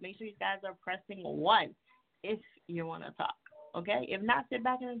fire. Make sure you guys are pressing 1 if you want to talk, okay? If not, sit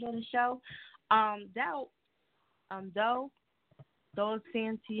back and enjoy the show. Do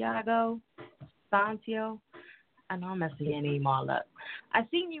Santiago. I know I'm messing your name all up. I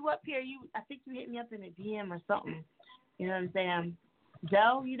seen you up here. I think you hit me up in a DM or something. You know what I'm saying?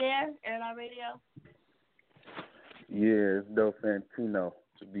 Joe, you there? Air It Out Radio? Yeah, it's Do Fantino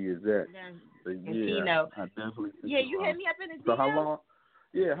to be exact. But yeah, I definitely. Yeah, you hit me up in a DM. So how long?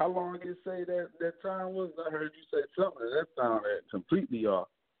 Yeah, how long did you say that time was? I heard you say something that sounded completely off.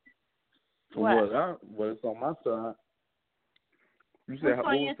 What? Well, it's on my side. You said what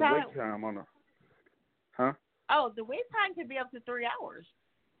was the wait time on the? Huh? Oh, the wait time could be up to 3 hours.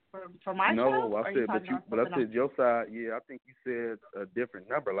 for myself? No, I said, but I said else? your side. Yeah, I think you said a different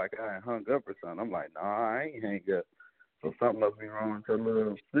number, like I had hung up or something. I'm like, nah, I ain't hang up. So something must be wrong with your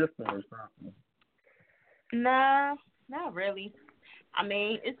little system or something. Nah, not really. I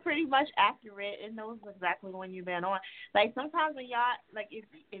mean, it's pretty much accurate. It knows exactly when you've been on. Like sometimes when y'all, like if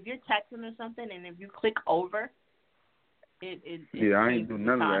you're texting or something, and if you click over, it yeah, I ain't do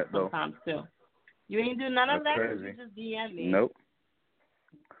none of that though. Sometimes too. You ain't do none of That's that. Crazy. You just DM me. Nope.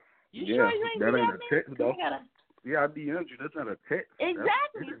 You yeah, sure you ain't that DM ain't me? a text though. Gotta... Yeah, I DM'd you. That's not a text.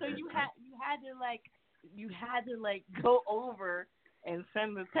 Exactly. So you had to go over and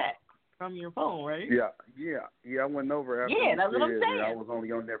send the text from your phone, right? Yeah. I went over after. Yeah, that's what I'm saying. I was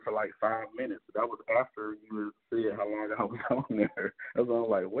only on there for like 5 minutes. That was after you said how long I was on there. That's why I was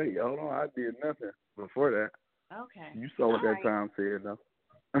like, wait, hold on, I did nothing before that. Okay. You saw what All that time said, though.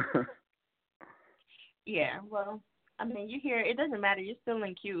 Yeah, well, I mean, you hear it doesn't matter. You're still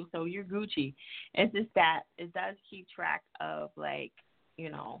in queue, so you're Gucci. It's just that it does keep track of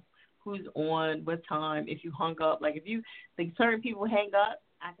who's on, what time. If you hung up, like if you like certain people hang up,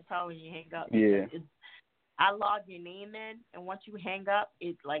 I can tell when you hang up. Yeah. I log your name in, and once you hang up,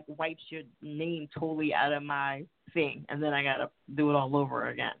 it like wipes your name totally out of my thing, and then I gotta do it all over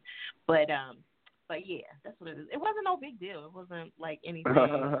again. But yeah, that's what it is. It wasn't no big deal. It wasn't like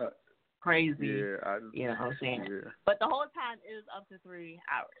anything crazy. Yeah, you know what I'm saying? Yeah. But the whole time it was up to 3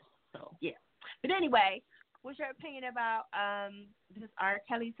 hours. So yeah. But anyway, what's your opinion about this R.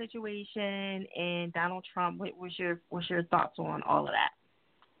 Kelly situation and Donald Trump? What's your thoughts on all of that?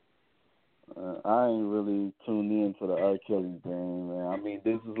 I ain't really tuned in for the R. Kelly thing, man. I mean,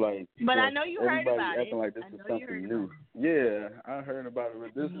 this is like. But I know you heard about acting it. like this is something new. Yeah, I heard about it,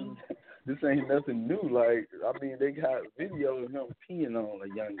 but this ain't nothing new. Like, I mean, they got video of him peeing on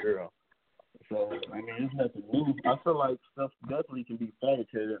a young girl. So, I mean, it's nothing new. I feel like stuff definitely can be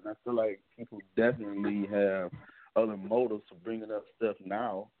fabricated, and I feel like people definitely have other motives for bringing up stuff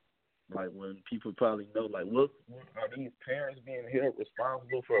now. Like when people probably know, like, look, are these parents being held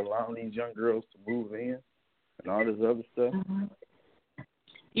responsible for allowing these young girls to move in and all this other stuff? Mm-hmm.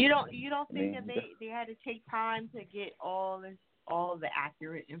 You don't think that they had to take time to get all the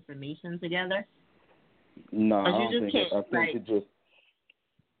accurate information together? No, I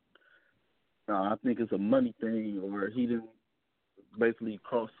think it's a money thing, or he didn't basically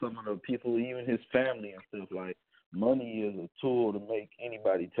cross some of the people, even his family and stuff. Like, money is a tool to make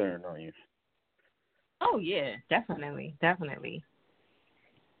anybody turn on you. Oh, yeah, definitely. Well,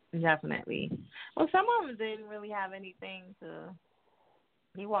 some of them didn't really have anything to...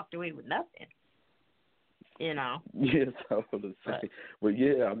 He walked away with nothing, you know. Yes, I was going to say. But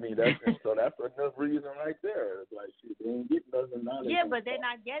yeah, I mean, that's enough reason right there. Like, shit, they ain't getting nothing out of it. Yeah, but they're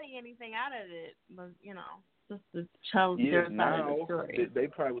not getting anything out of it. But, just to tell their side of the story. They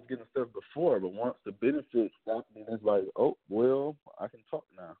probably was getting stuff before, but once the benefits stop, then it's like, oh, well, I can talk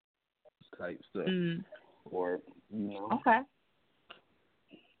now type stuff. Or, Okay.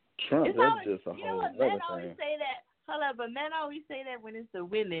 Trump, that's just a whole other thing. Always say that. Hold up, but men always say that when it's the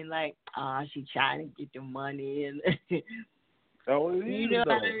women, like, she trying to get the money. And oh, it is, you know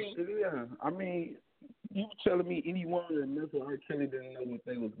though. what I mean? Yeah. I mean, you telling me any woman that Mr. R. Kelly didn't know what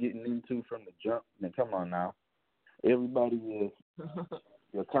they was getting into from the jump? Then come on now. Everybody is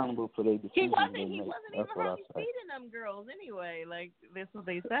accountable for their decisions. He wasn't even really feeding them girls anyway. Like, that's what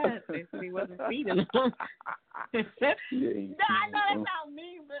they said. They said he wasn't feeding them. No, I know that's not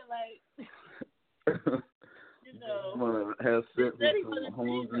me, but like... have sex with some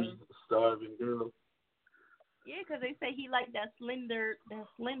hungry, starving girls. Yeah, because they say he liked that slender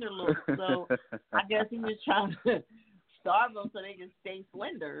look. So I guess he was trying to starve them so they can stay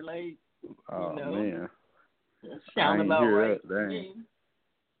slender. Like, man, sound I ain't about hear right. That, dang.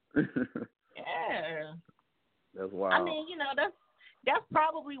 Yeah. That's wild. I mean, that's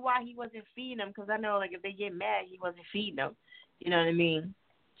probably why he wasn't feeding them. Because I know, like, if they get mad, he wasn't feeding them. You know what I mean?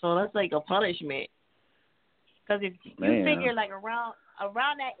 So that's like a punishment. Because if you figure, like, around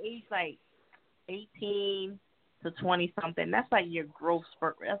that age, like 18 to 20 something, that's like your growth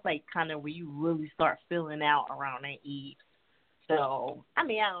spurt. That's like kind of where you really start filling out around that age. So, I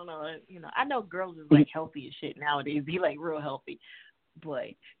mean, I don't know. I know girls is like healthy as shit nowadays. Be like real healthy.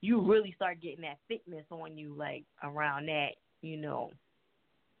 But you really start getting that thickness on you, like around that, you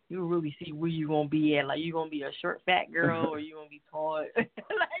really see where you're going to be at. Like, you're going to be a short, fat girl or you're going to be tall. Like,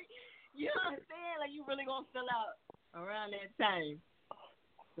 you know what I'm saying? Like, you really going to fill out around that time.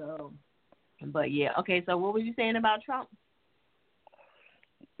 So, but yeah. Okay, so what were you saying about Trump?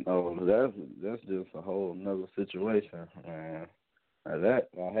 Oh, that's just a whole nother situation, man. That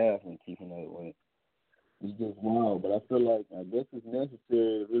I have been keeping up with. It's just wild. But I feel like I guess it's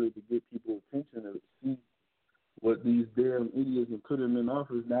necessary really to get people's attention to see what these damn idiots and put them in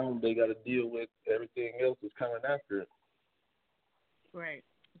office. Now they got to deal with everything else that's coming after it. Right.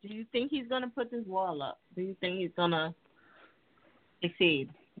 Do you think he's going to put this wall up? Do you think he's going to succeed?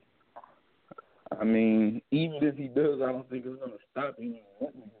 I mean, even if he does, I don't think it's going to stop him.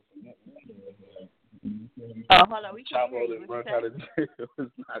 Hold on. We can't hear you. Out of jail.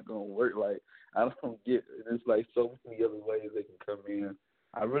 It's not going to work. Like, I don't get it. It's like so many other ways they can come in.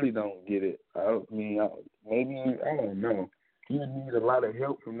 I really don't get it. Maybe, I don't know. He need a lot of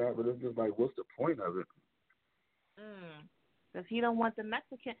help from that, but it's just like, what's the point of it? Because he don't want the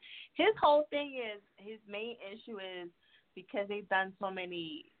Mexican. His whole thing is, his main issue is because they've done so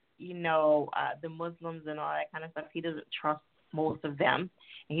many, the Muslims and all that kind of stuff, he doesn't trust most of them,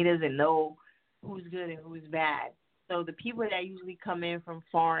 and he doesn't know who's good and who's bad. So the people that usually come in from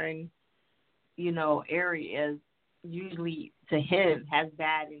foreign, areas, usually to him has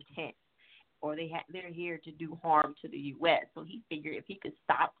bad intent, or they're here to do harm to the U.S. So he figured if he could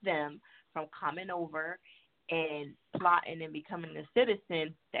stop them from coming over and plotting and becoming a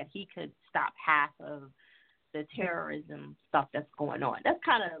citizen, that he could stop half of the terrorism stuff that's going on. That's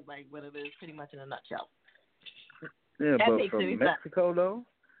kind of like what it is, pretty much in a nutshell. Yeah, that but from Mexico, though,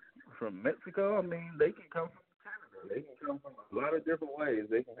 I mean, they can come from Canada. They can come from a lot of different ways.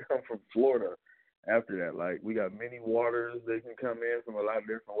 They can come from Florida after that. Like, we got many waters. They can come in from a lot of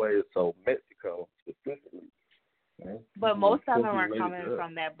different ways. So Mexico specifically. But most of them are coming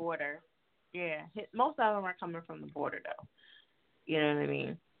from that border. Yeah, most of them are coming from the border, though. You know what I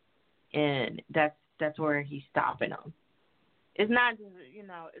mean? And that's where he's stopping them. It's not just,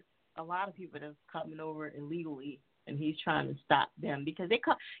 it's a lot of people that's coming over illegally, and he's trying to stop them because they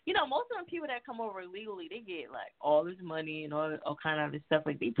come, most of the people that come over illegally, they get, like, all this money and all kind of other stuff.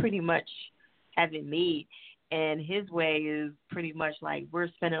 Like, they pretty much have it made. And his way is pretty much like, we're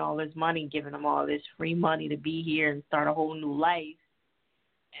spending all this money, giving them all this free money to be here and start a whole new life.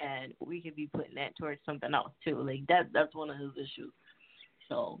 And we could be putting that towards something else, too. Like, that's one of his issues.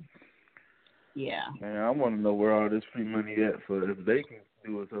 So, yeah. Man, I want to know where all this free money at for. If they can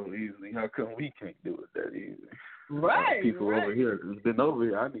do it so easily, how come we can't do it that easy? Right. People over here that's been over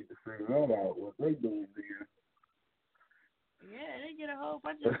here, I need to figure that out, what they doing here. Yeah, they get a whole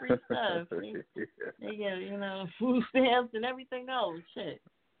bunch of free stuff. They get, food stamps and everything else. Shit.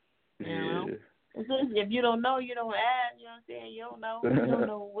 You know? It's just, if you don't know, you don't ask. You know what I'm saying? You don't know. You don't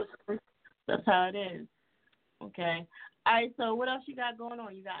know what's free. That's how it is. Okay. All right, so what else you got going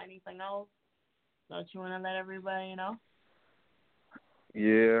on? You got anything else that you want to let everybody know?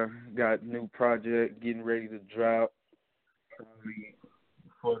 Yeah, got new project getting ready to drop probably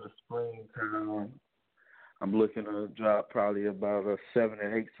before the springtime. I'm looking to drop probably about a 7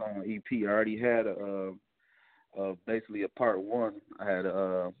 or 8 song EP. I already had basically a part 1. I had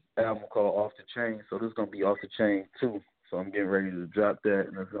a album called Off the Chain, so this is gonna be Off the Chain 2. So I'm getting ready to drop that,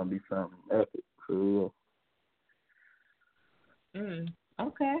 and it's gonna be something epic. Cool.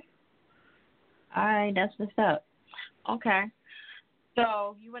 Okay. All right, that's what's up. Okay.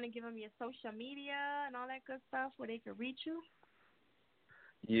 So you want to give them your social media and all that good stuff where they can reach you?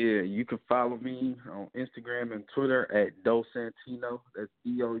 Yeah, you can follow me on Instagram and Twitter at DoSantino. That's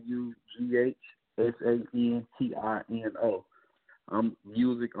DOUGHSANTINO. I'm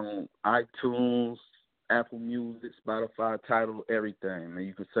music on iTunes, Apple Music, Spotify, Tidal, everything. Man,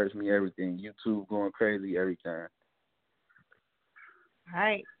 you can search me everything. YouTube going crazy, everything. All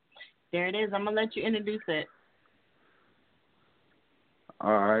right. There it is. I'm going to let you introduce it.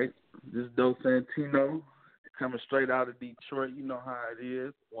 All right. This is DoSantino. Coming straight out of Detroit, you know how it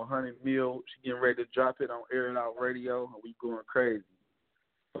is. 100 mil, she getting ready to drop it on Air It Out Radio, and we going crazy.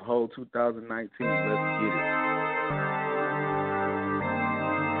 The whole 2019, let's get it.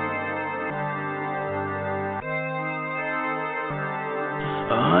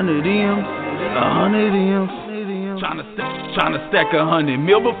 $100 M's. Trying to stack 100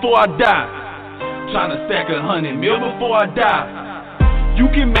 mil before I die. Trying to stack 100 mil before I die. You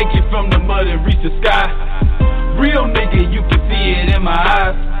can make it from the mud and reach the sky. Real nigga, you can see it in my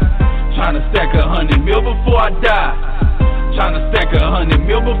eyes. Tryna stack 100 mil before I die. Tryna stack 100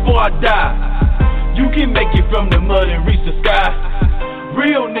 mil before I die. You can make it from the mud and reach the sky.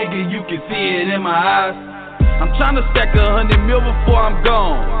 Real nigga, you can see it in my eyes. I'm tryna stack 100 mil before I'm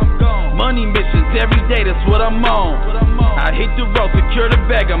gone. Money missions every day, that's what I'm on. I hit the road, secure the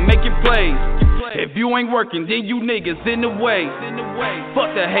bag, I'm making plays. If you ain't working, then you niggas in the way.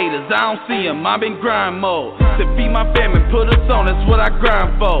 Fuck the haters, I don't see them, I'm in grind mode. To feed my family, put us on, that's what I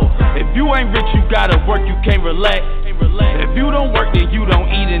grind for. If you ain't rich, you gotta work, you can't relax. If you don't work, then you don't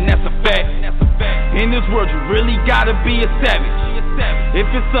eat, and that's a fact. In this world, you really gotta be a savage. If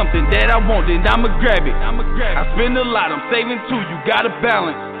it's something that I want, then I'ma grab it. I spend a lot, I'm saving too, you gotta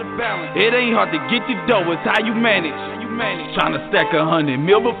balance. It ain't hard to get your dough, it's how you manage. Tryna stack 100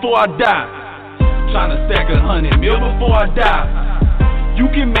 mil before I die. Tryna stack 100 mil before I die. You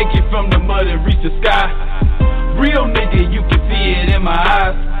can make it from the mud and reach the sky. Real nigga, you can see it in my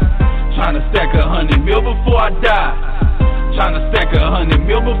eyes. Tryna stack 100 mil before I die. Tryna stack 100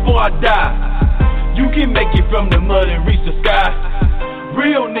 mil before I die. You can make it from the mud and reach the sky.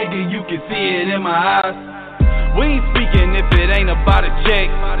 Real nigga, you can see it in my eyes. We ain't speaking if it ain't about a check.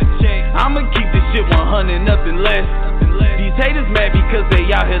 I'ma keep this shit 100, nothing less. These haters mad because they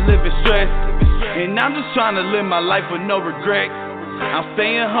out here living stressed. And I'm just trying to live my life with no regrets. I'm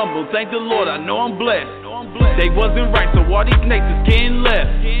staying humble, thank the Lord, I know I'm blessed. They wasn't right, so all these snakes is getting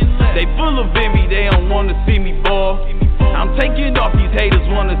left. They full of envy, they don't wanna see me fall. I'm taking off, these haters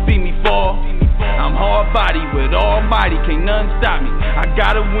wanna see me fall. I'm hard body with almighty, can't nothing stop me. I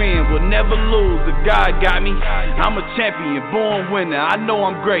gotta win, will never lose if God got me. I'm a champion, born winner, I know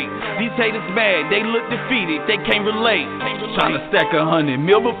I'm great. These haters mad, they look defeated, they can't relate. Tryna stack 100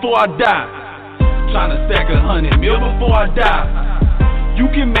 mil before I die. Tryna stack 100 mil before I die. You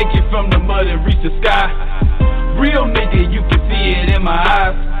can make it from the mud and reach the sky. Real nigga, you can see it in my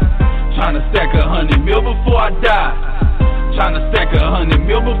eyes. Tryna stack 100 mil before I die. Tryna stack 100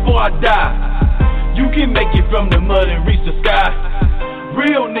 mil before I die. You can make it from the mud and reach the sky.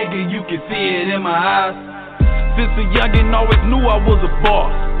 Real nigga, you can see it in my eyes. Since a youngin' always knew I was a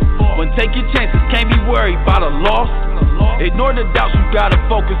boss. When taking chances, can't be worried about a loss. Ignore the doubts, you gotta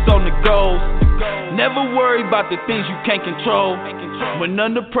focus on the goals. Never worry about the things you can't control. When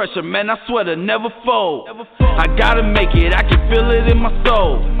under pressure, man, I swear to never fold. I gotta make it, I can feel it in my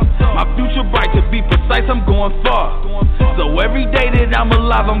soul. My future bright, to be precise, I'm going far. So every day that I'm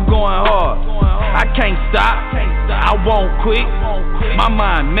alive, I'm going hard. I can't stop, I won't quit. My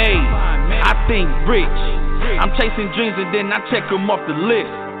mind made, I think rich. I'm chasing dreams and then I check them off the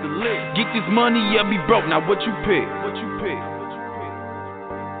list. Get this money, yeah, be broke, now what you pick?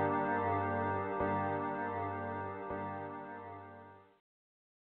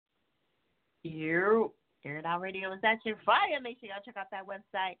 Air It Out Radio is at your fire. Make sure y'all check out that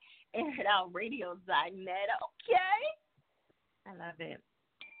website, airitoutradio.net. Okay? I love it.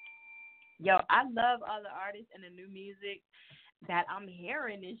 Yo, I love all the artists and the new music that I'm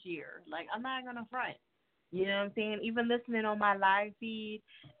hearing this year. Like, I'm not going to front. You know what I'm saying? Even listening on my live feed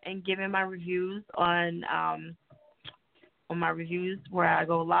and giving my reviews on my reviews where I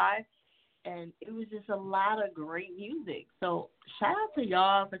go live. And it was just a lot of great music. So shout out to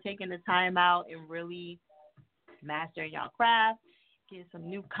y'all for taking the time out and really mastering y'all craft, getting some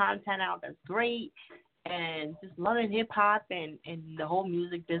new content out that's great, and just loving hip-hop and the whole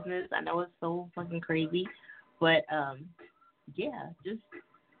music business. I know it's so fucking crazy, but, yeah, just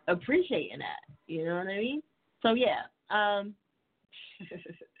appreciating that. You know what I mean? So, yeah.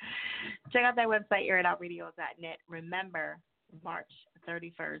 Check out that website, airitoutradio.net. Remember, March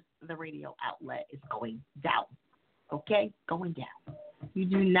 31st, the radio outlet is going down. Okay? Going down. You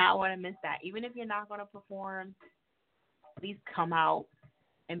do not want to miss that. Even if you're not going to perform, please come out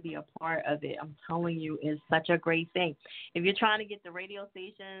and be a part of it. I'm telling you, it's such a great thing. If you're trying to get the radio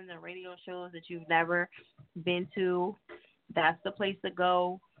stations and radio shows that you've never been to, that's the place to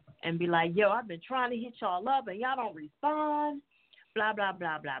go and be like, yo, I've been trying to hit y'all up and y'all don't respond. Blah, blah,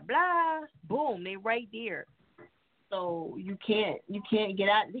 blah, blah, blah. Boom, they right there. So you can't get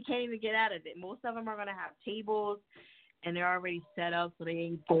out. They can't even get out of it. Most of them are gonna have tables, and they're already set up, so they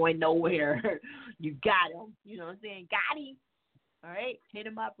ain't going nowhere. You got them. You know what I'm saying? Got him. All right, hit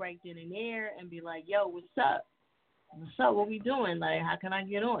them up right then and there, and be like, "Yo, what's up? What's up? What we doing? Like, how can I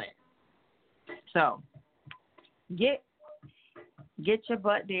get on it?" So get your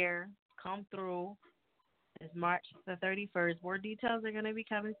butt there. Come through. It's March the 31st. More details are going to be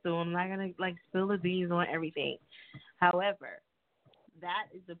coming soon. I'm not going to, spill the beans on everything. However, that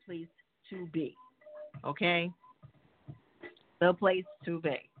is the place to be, okay? The place to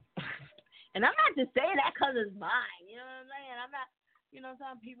be. And I'm not just saying that because it's mine. You know what I'm saying? I'm not,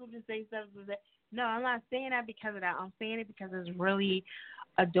 some people just say stuff. No, I'm not saying that because of that. I'm saying it because it's really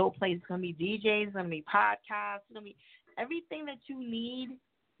a dope place. It's going to be DJs. It's going to be podcasts. It's going to be everything that you need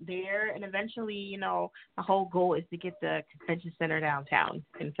there, and eventually, the whole goal is to get the convention center downtown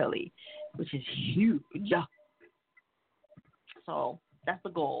in Philly, which is huge. So that's the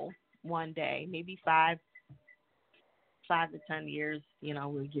goal. One day, maybe 5 to 10 years,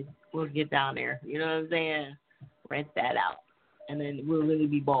 we'll get down there. You know what I'm saying? Rent that out, and then we'll really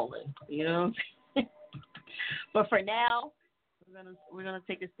be bowling. You know what I'm saying? But for now, We're gonna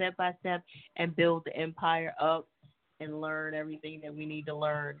take it step by step and build the empire up and learn everything that we need to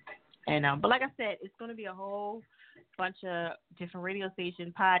learn. And but like I said, it's gonna be a whole bunch of different radio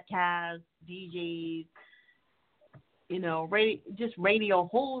stations, podcasts, DJs, radio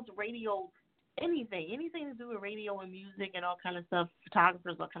hosts, anything to do with radio and music and all kind of stuff,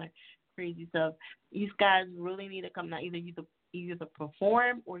 photographers, all kind of crazy stuff. You guys really need to come now. Either you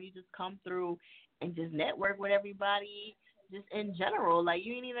perform or you just come through and just network with everybody, just in general. Like,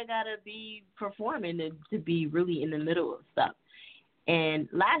 you ain't even gotta be performing to be really in the middle of stuff. And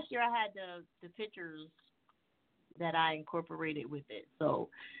last year I had the pictures that I incorporated with it. So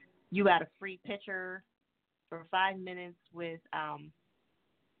you got a free picture for 5 minutes with my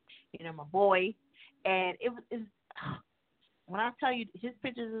boy, and it's when I tell you his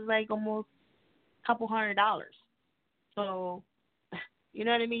pictures is like almost $200. So you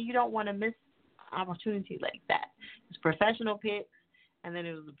know what I mean? You don't want to miss opportunity like that. It's professional pics, and then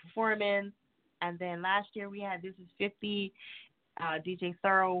it was a performance, and then last year we had This Is 50. DJ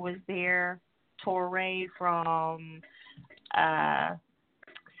Thorough was there. Torre from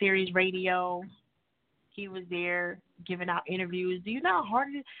Series Radio, he was there giving out interviews. Do you know how hard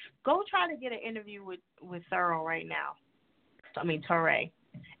it is? Go try to get an interview with Thorough right now. Torre,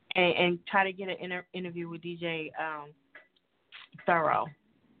 and try to get an interview with DJ Thorough,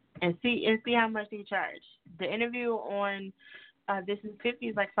 and see how much they charge. The interview on This Is 50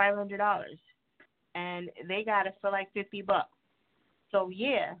 is like $500, and they got it for like $50. So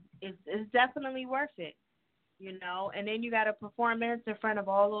yeah, it's definitely worth it, And then you got a performance in front of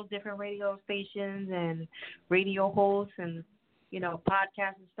all those different radio stations and radio hosts and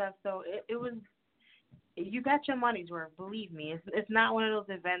podcasts and stuff. So it was, you got your money's worth. Believe me, it's not one of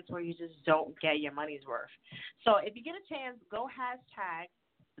those events where you just don't get your money's worth. So if you get a chance, go hashtag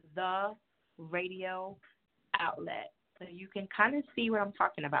the radio outlet so you can kind of see what I'm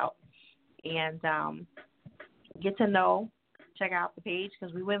talking about and get to know. Check out the page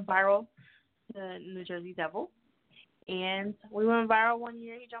because we went viral to New Jersey Devil, and we went viral one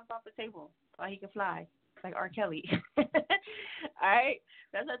year. He jumped off the table while he could fly, like R. Kelly. All right,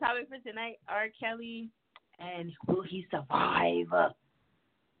 that's our topic for tonight. R. Kelly, and will he survive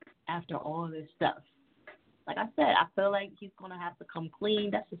after all this stuff? Like I said, I feel like he's gonna have to come clean.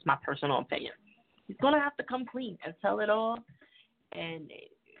 That's just my personal opinion. He's gonna have to come clean and tell it all, and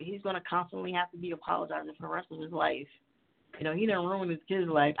he's gonna constantly have to be apologizing for the rest of his life. He done ruined his kid's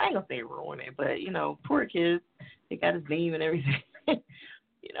life. I ain't gonna say ruin it, but poor kids. They got his name and everything.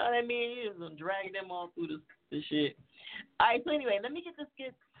 You know what I mean? He just gonna drag them all through this shit. All right. So anyway, let me get this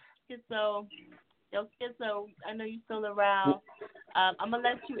Schizo. Yo, Schizo, I know you're still around. I'm gonna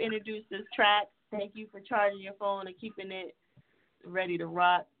let you introduce this track. Thank you for charging your phone and keeping it ready to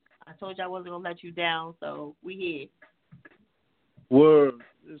rock. I told you I wasn't gonna let you down, so we here. Word.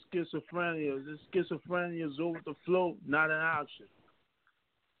 This schizophrenia is over the flow, not an option.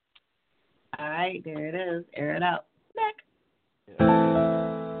 All right, there it is. Air it out. Back.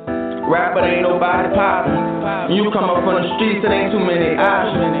 Rap, but ain't nobody poppin'. You come up on the streets, it ain't too many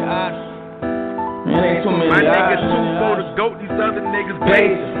options. It ain't too many options. My niggas too for the goat, these other niggas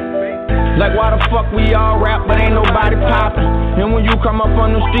basic. Like why the fuck we all rap, but ain't nobody poppin'. And when you come up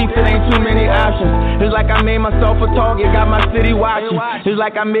on the streets, it ain't too many options. It's like I made myself a target, got my city watching. It's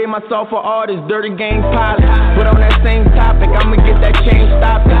like I made myself an artist, dirty game pilot. But on that same topic, I'ma get that change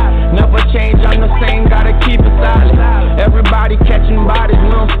stopping. Never change, I'm the same, gotta keep it solid. Everybody catching bodies, we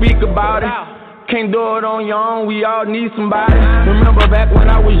don't speak about it. Can't do it on your own, we all need somebody. Remember back when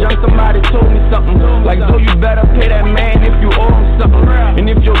I was young, somebody told me something. Like, Zoe, you better pay that man if you owe him something. And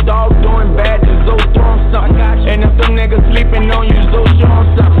if your dog doing bad, just Zoe throw him something. And if them niggas sleeping on you, Zoe show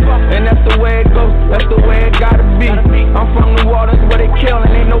him something. And that's the way it goes, that's the way it gotta be. I'm from New Orleans where they kill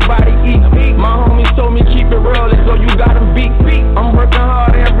and ain't nobody eat. My homies told me keep it real, so you gotta beat. I'm working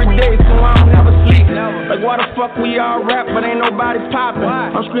hard every day, so I don't never sleep. Like why the fuck we all rap, but ain't nobody poppin'.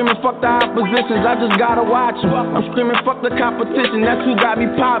 I'm screaming fuck the opposition, I just gotta watch them. I'm screaming fuck the competition, that's who got me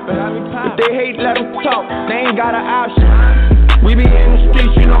poppin'. If they hate, let them talk, they ain't got an option. We be in the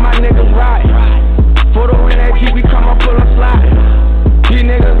streets, you know my niggas riding. Photo in that Jeep, we come up full of sliding. These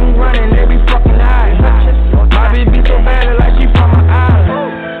niggas be running, they be fucking hiding. My bitch be so bad, like she from an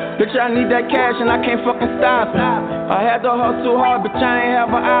island. Bitch, I need that cash and I can't fucking stop it. I had to hustle hard, but I ain't have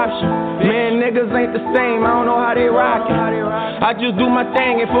an option. Man, niggas ain't the same, I don't know how they rockin'. I just do my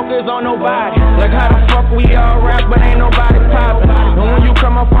thing and focus on nobody. Like how the fuck we all rap, but ain't nobody poppin'. And when you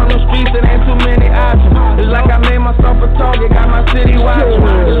come up on the streets, it ain't too many options. It's like I made myself a target, got my city watching.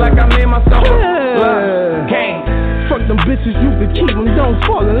 It's like I made myself a game. Fuck them bitches, you can keep them, don't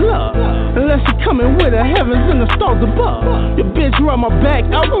fall in love. unless she coming with the heavens and the stars above. Your bitch run my back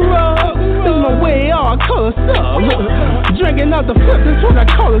out the rug. This my way out, I call her sub. Drinking out the flip, that's what I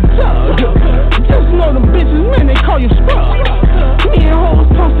call a tub. Just know them bitches, man, they call you scrub. Me and hoes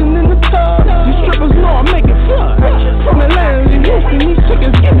posting in the tub. These strippers know I make it flood. From Atlanta to Houston, these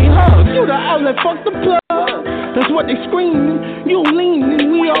chickens give me hugs. You the outlet, fuck the plug. That's what they screaming. You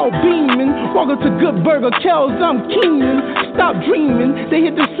leaning, we all beaming. Welcome to Good Burger, Kells, I'm keening. Stop dreaming. They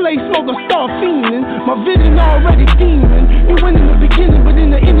hit the slave smoker, start fiending. My vision already demon. You win in the beginning, but in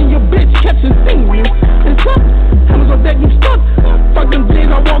the ending, your bitch catching steaming. It's up. Hammers on deck, you stuck. Fuck them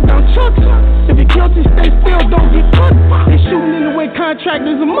days, I walk down trucks. If you're guilty, stay still, don't get cut. They shooting in the way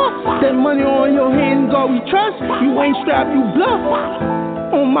contractors a must. That money on your head and God we trust. You ain't strapped, you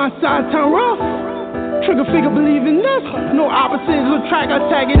bluff. On my side, turn rough. Trigger figure believe in us. No opposites or track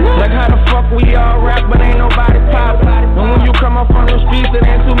attacking us. Like how the fuck we all rap, but ain't nobody poppin'. And when you come up on the streets, it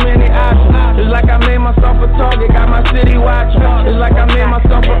ain't too many options. It's like I made myself a target, got my city watching. It's like I made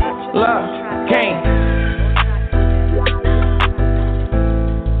myself a love, Kane.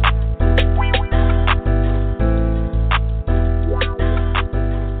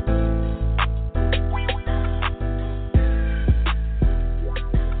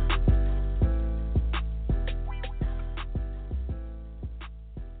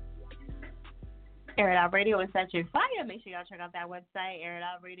 Air It Out Radio is such a fire. Make sure y'all check out that website,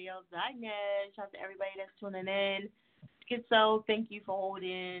 airitoutradio.net. Shout out to everybody that's tuning in. Schizo, thank you for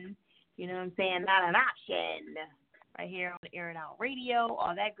holding, you know what I'm saying, not an option. Right here on Air It Out Radio,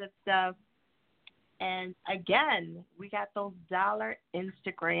 all that good stuff. And again, we got those dollar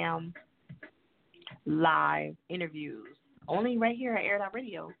Instagram live interviews. Only right here at Air It Out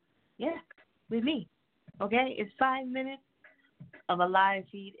Radio. Yeah, with me. Okay? It's 5 minutes of a live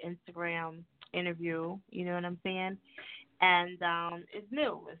feed Instagram interview, you know what I'm saying? And it's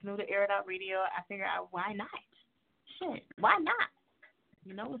new. It's new to Air It Out Radio. I figure out why not? Shit, why not?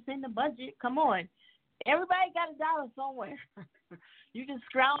 You know, it's in the budget. Come on. Everybody got $1 somewhere. You can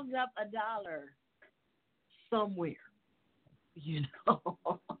scrounge up $1 somewhere. You know?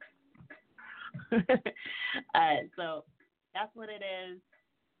 All right, so that's what it is.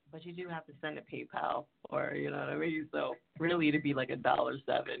 But you do have to send a PayPal or, you know what I mean? So really it'd be like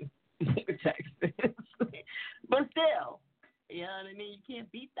 $1.07. Texas. But still, you know what I mean? You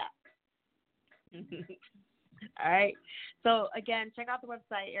can't beat that. All right. So, again, check out the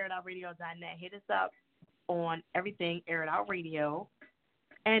website, airitoutradio.net. Hit us up on everything, Air It Out Radio.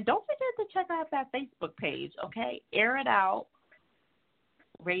 And don't forget to check out that Facebook page, okay? Air It Out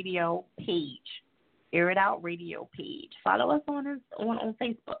Radio page. Air It Out Radio page. Follow us on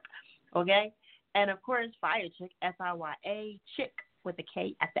Facebook, okay? And, of course, Fire Chick, F-I-Y-A, Chick, with a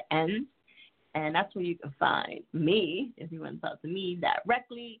K at the end. And that's where you can find me if you want to talk to me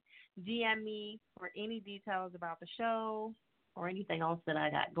directly. DM me for any details about the show or anything else that I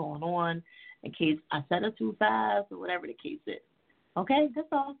got going on in case I said it too fast or whatever the case is. Okay? That's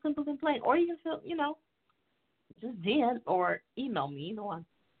all, simple and plain. Or you can feel, you know, just DM or email me. You know,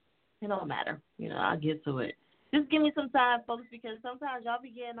 it don't matter. You know, I'll get to it. Just give me some time, folks, because sometimes y'all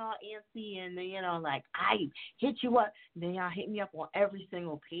be getting all antsy and, you know, like, I hit you up. Then y'all hit me up on every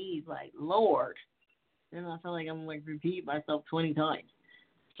single page, like, Lord. And I feel like I'm, like, repeat myself 20 times.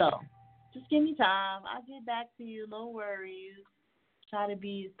 So, just give me time. I'll get back to you. No worries. Try to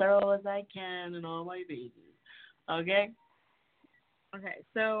be as thorough as I can in all my pages. Okay? Okay,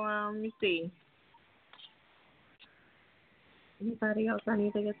 so, let me see. Anybody else I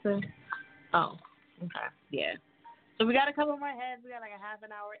need to get to? Oh. Okay, yeah. So we got a couple more heads. We got like a half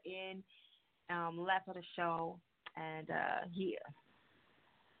an hour in left of the show. And, yeah.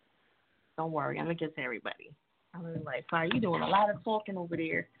 Don't worry. I'm going to get to everybody. I'm really like, sorry, you doing a lot of talking over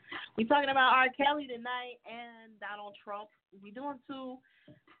there. We talking about R. Kelly tonight and Donald Trump. We doing two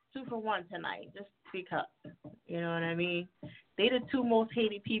for one tonight just because. You know what I mean? They the two most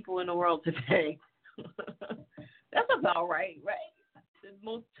hated people in the world today. That's about right?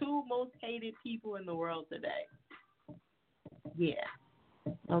 The two most hated people in the world today. Yeah.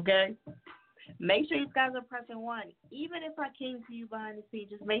 Okay? Make sure you guys are pressing 1. Even if I came to you behind the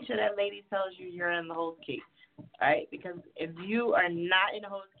scenes, just make sure that lady tells you you're in the host key. All right? Because if you are not in the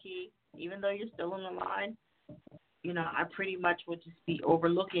host key, even though you're still on the line, you know, I pretty much would just be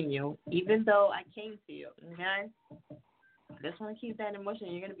overlooking you, even though I came to you. Okay? Just want to keep that in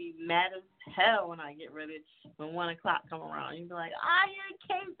motion. You're going to be mad as hell when I get ready when 1 o'clock come around. You'll be like, you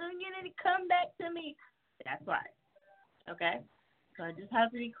came, so you need to come back to me. That's right. Okay? So I just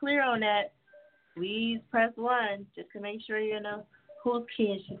have to be clear on that. Please press 1 just to make sure you know who's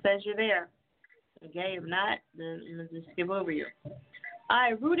key and she says you're there. Okay? If not, then just skip over you. All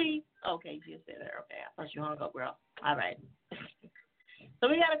right, Rudy. Okay, you stay there. Okay, I thought you hung up, girl. All right. So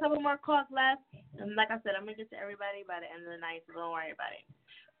we got a couple more calls left. And like I said, I'm going to get to everybody by the end of the night, so don't worry about it.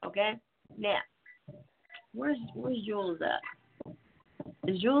 Okay? Now, where's Jules at?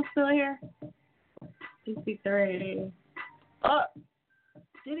 Is Jules still here? 63. Oh,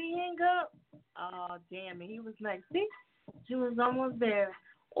 did he hang up? Oh, damn it. He was next. See? She was almost there.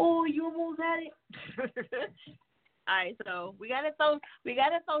 Oh, you almost had it. All right, so we gotta throw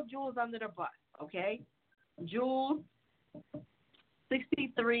Jules under the bus, okay? Jules,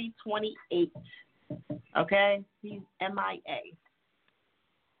 6328. Okay, he's MIA.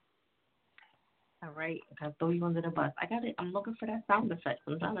 All right, I gotta throw you under the bus. I got it. I'm looking for that sound effect.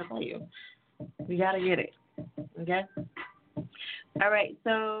 I'm trying to tell you, we gotta get it. Okay. All right,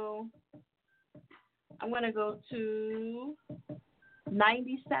 so I'm gonna go to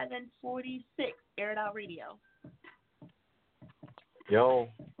 9746 Air It Out Radio. Yo.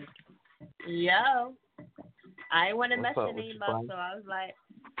 I ain't want to mess your name up, so I was like,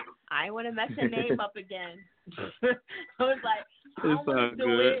 I ain't want to mess your name up again. I was like, I don't want to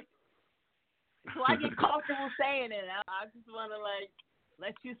do it. So I get comfortable saying it. I just want to, like,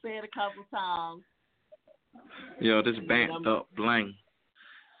 let you say it a couple times. Yo, this Bant Up Bling.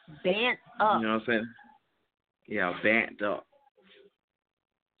 Bant Up. You know what I'm saying? Yeah, Bant Up.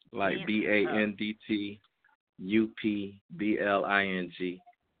 Like BANDT. UPBLING.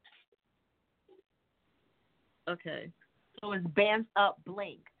 Okay. So it's Bant Up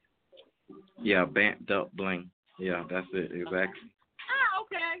Bling. Yeah, Bant Up Bling. Yeah, that's it, exactly. Ah,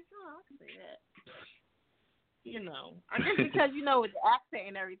 okay. Oh, I can say that. You know, I guess because, you know, with the accent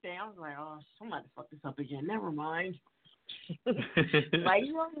and everything, I was like, oh, somebody fuck this up again. Never mind. Like,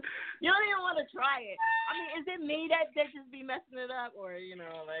 you don't even want to try it. I mean, is it me that just be messing it up, or, you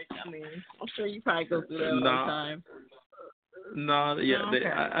know, like, I mean, I'm sure you probably go through that all the time. No, yeah, Okay.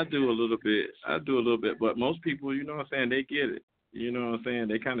 I do a little bit, but most people, you know what I'm saying, they get it. You know what I'm saying,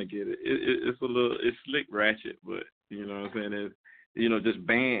 they kind of get it. It's slick ratchet, but, you know what I'm saying, it's, you know, just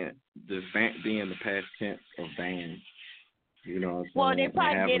band being the past tense of band. You know what I'm saying? Well, they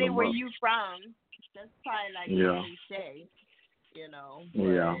probably get it where you from. That's probably like what they say, you know.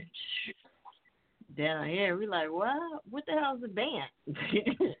 Yeah. Down here, we like, what the hell is a band?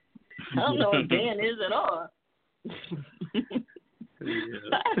 I don't know what a band is at all. I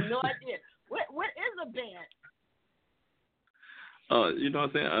have no idea. What is a band? You know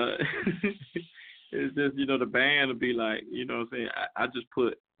what I'm saying? It's just, you know, the band would be like, you know what I'm saying? I just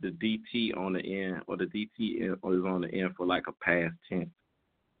put the DT on the end, or the DT is on the end for like a past tense.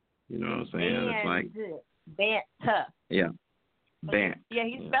 You know what I'm saying? It's like Bant. Yeah. Bant. Yeah,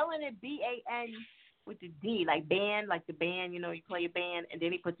 he's spelling it BAN with the D, like band, like the band, you know, you play a band, and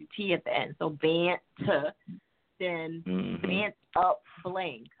then he puts the T at the end. So Bant, then Bant Up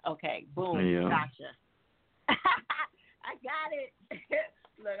Bling. Okay, boom, Yeah. gotcha. I got it.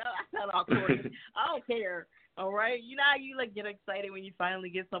 Look, I sound all corny. I don't care. All right, you know how you like get excited when you finally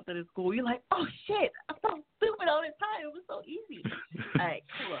get something in school. You're like, oh shit, I felt stupid all the time. It was so easy. All right,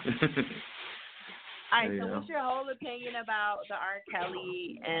 cool. All right, so what's your whole opinion about the R.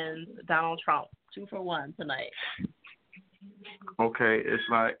 Kelly and Donald Trump? 2 for 1 tonight. Okay, it's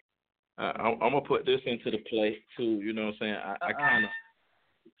like I'm gonna put this into the play too. You know what I'm saying? I kind of,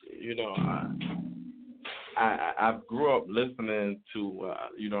 you know, I grew up listening to,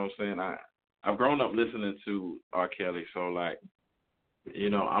 you know what I'm saying? I've grown up listening to R. Kelly, so like, you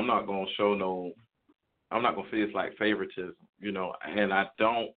know, I'm not gonna say it's like favoritism, you know, and I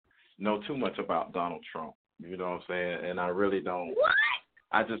don't know too much about Donald Trump, you know what I'm saying? And I really don't. What?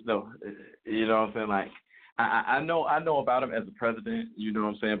 I just know, you know what I'm saying? Like, I know about him as a president, you know what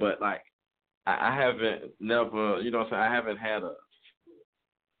I'm saying? But like, I haven't never, you know what I'm saying? I haven't had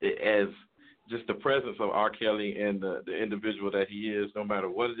as just the presence of R. Kelly and the individual that he is, no matter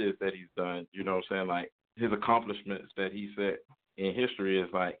what it is that he's done, you know what I'm saying? Like, his accomplishments that he set in history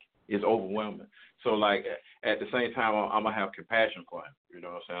is overwhelming. So, like, at the same time, I'm going to have compassion for him, you know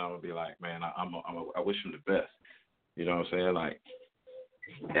what I'm saying? I'm going to be like, man, I wish him the best, you know what I'm saying? Like,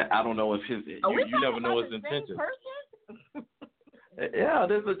 I don't know if you never know his intentions. Yeah,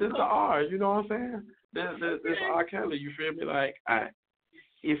 there's the R, you know what I'm saying? There's R. Kelly, you feel me? Like,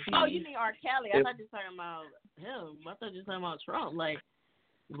 you mean R. Kelly? I thought you were talking about him. I thought you were talking about Trump. Like,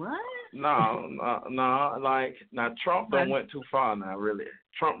 what? No. Like, now Trump done went too far now, really.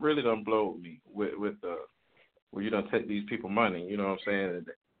 Trump really done blowed me with the, where you done take these people money, you know what I'm saying?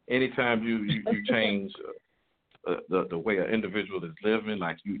 Anytime you change the way an individual is living,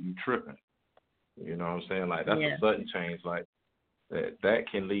 like, you tripping. You know what I'm saying? Like, that's a sudden change. Like, that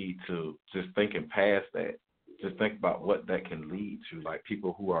can lead to just thinking past that. just think about what that can lead to. Like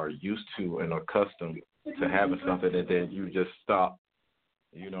people who are used to and accustomed to having something, and then you just stop.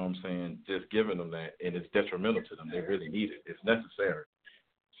 You know what I'm saying? Just giving them that, and it's detrimental to them. They really need it. It's necessary.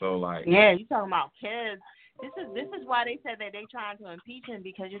 So like, yeah, you talking about kids. This is why they said that they trying to impeach him,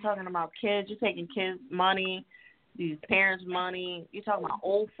 because you're talking about kids. You're taking kids' money, these parents' money. You're talking about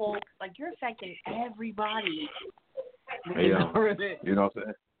old folks. Like, you're affecting everybody. Yeah. You know what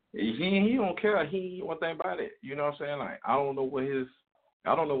I'm saying? He don't care. He one thing about it. You know what I'm saying? Like, I don't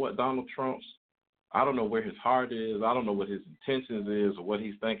know what Donald Trump's. I don't know where his heart is. I don't know what his intentions is or what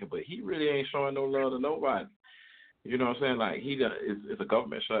he's thinking. But he really ain't showing no love to nobody. You know what I'm saying? Like, it's a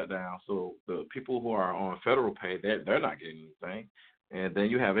government shutdown, so the people who are on federal pay, they're not getting anything. And then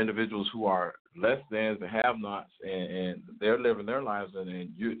you have individuals who are less than the have-nots, and they're living their lives, and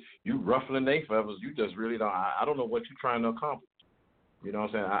you ruffling their feathers. You just really don't. I don't know what you're trying to accomplish. You know what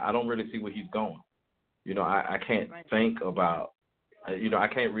I'm saying? I don't really see where he's going. You know, I can't think about. You know, I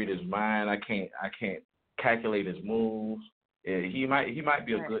can't read his mind. I can't calculate his moves. He might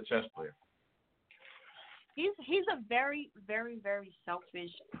be a good chess player. He's a very, very, very selfish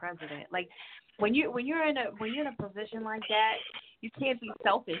president. Like, when you're in a position like that, you can't be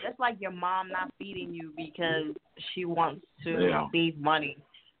selfish. That's like your mom not feeding you because she wants to save money.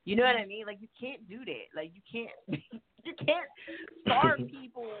 You know what I mean? Like, you can't do that. Like, you can't starve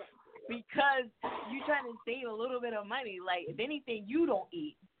people because you're trying to save a little bit of money. Like, if anything, you don't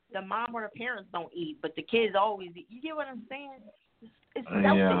eat. The mom or the parents don't eat, but the kids always eat. You get what I'm saying? It's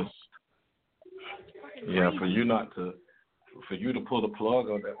selfish. Yeah, for you to pull the plug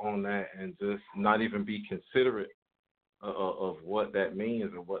on that and just not even be considerate of what that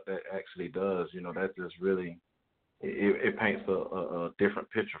means and what that actually does, you know, that just really it paints a different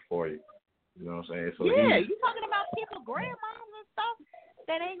picture for you. You know what I'm saying? So you're talking about people, grandmoms and stuff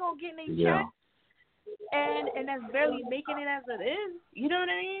that ain't gonna get any checks and that's barely making it as it is. You know what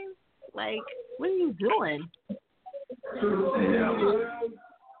I mean? Like, what are you doing? Yeah.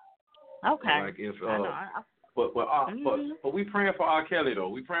 Okay. Like if, but we praying for R. Kelly though.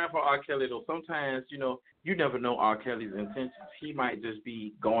 We praying for R. Kelly though. Sometimes, you know, you never know R. Kelly's intentions. He might just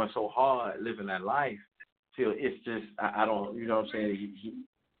be going so hard living that life till it's just I don't. You know what I'm saying?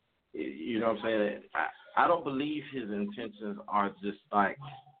 You know what I'm saying? I don't believe his intentions are just like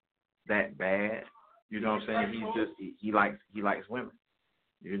that bad. You know what I'm saying? He's just he likes women.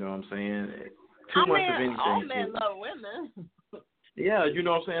 You know what I'm saying? Too much of anything. All men love women. Yeah, you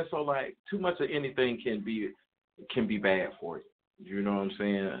know what I'm saying? So, like, too much of anything can be bad for you. You know what I'm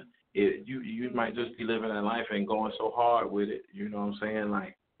saying? You might just be living that life and going so hard with it. You know what I'm saying?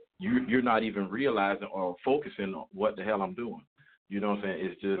 Like, you're not even realizing or focusing on what the hell I'm doing. You know what I'm saying?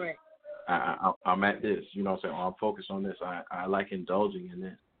 It's just, I'm at this. You know what I'm saying? Or I'm focused on this. I like indulging in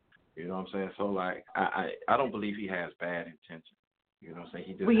this. You know what I'm saying? So, like, I don't believe he has bad intentions. You know what I'm saying?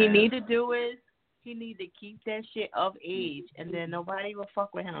 He just what he need to do is, he need to keep that shit of age, and then nobody will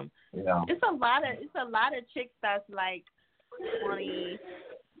fuck with him. Yeah. It's a lot of chicks that's like 20,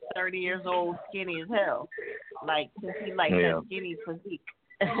 30 years old, skinny as hell. Like, he like that skinny physique.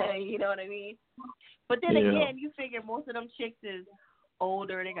 You know what I mean? But then again, you figure most of them chicks is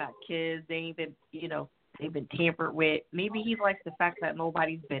older. They got kids. They ain't been, you know, they've been tampered with. Maybe he likes the fact that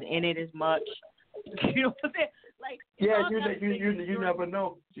nobody's been in it as much. You know what I'm saying? Like, you never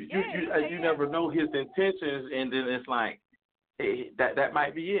know. You never know his intentions, and then it's like that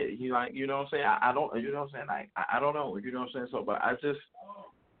might be it. You like, you know what I'm saying? I don't, you know what I'm saying? Like, I don't know. You know what I'm saying? So, but I just,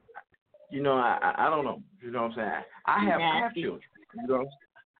 you know, I don't know. You know what I'm saying? I have children. You know,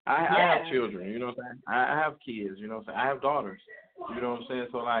 I have children. You know what I'm saying? I have kids. You know what I'm saying? I have daughters. You know what I'm saying?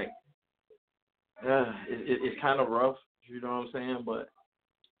 So, like, it's kind of rough. You know what I'm saying? But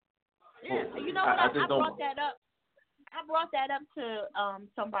yeah, you know what? I brought that up. I brought that up to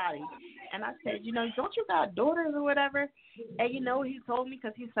somebody, and I said, you know, don't you got daughters or whatever? And you know what he told me,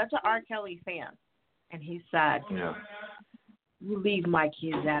 because he's such an R. Kelly fan, and he said, you leave my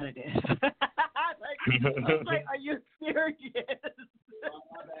kids out of this. I was like, are you serious?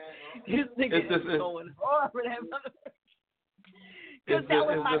 This nigga is going hard for that motherfucker. Because that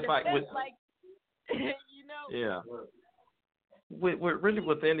was my defense, like, you know. Yeah.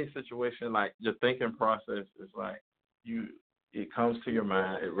 With any situation, like, your thinking process is like, it comes to your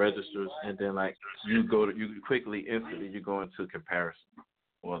mind, it registers, and then like you quickly, instantly, you go into comparison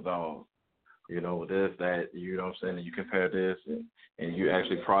with all, you know, this, that, you know what I'm saying, and you compare this, and you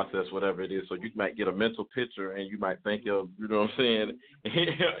actually process whatever it is, so you might get a mental picture, and you might think of, you know what I'm saying,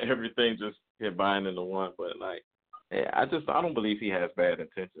 everything just combined into one, but like, I don't believe he has bad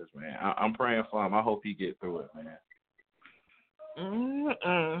intentions, man. I'm praying for him. I hope he get through it, man.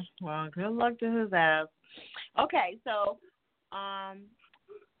 Well, good luck to his ass. Okay, so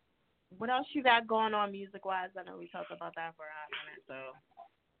what else you got going on music wise? I know we talked about that for a hot So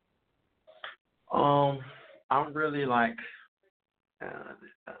minute. I'm really like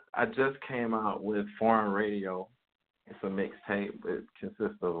I just came out with Foreign Radio. It's a mixtape. It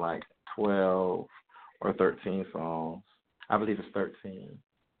consists of like 12 or 13 songs. I believe it's 13.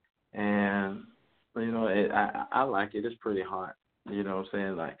 And you know, I like it. It's pretty hot. You know what I'm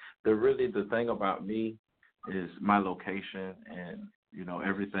saying? Like the thing about me is my location and, you know,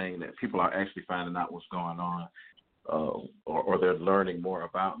 everything that people are actually finding out what's going on, or they're learning more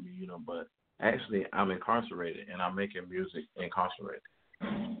about me, you know, but actually I'm incarcerated and I'm making music incarcerated.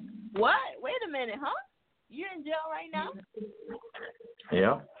 What? Wait a minute, huh? You're in jail right now?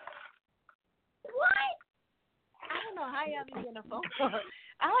 Yeah. What? I don't know how y'all be getting a phone call.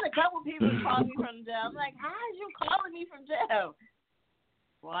 I had a couple people call me from jail. I'm like, how is you calling me from jail?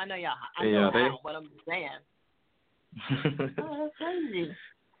 Well, I know y'all. I know how, but I'm just saying. Oh, that's crazy.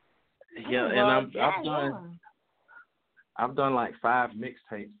 Yeah, and I've done like 5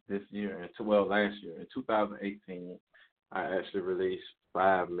 mixtapes this year, and last year in 2018, I actually released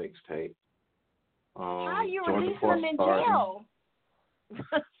 5 mixtapes. How are you releasing them in jail?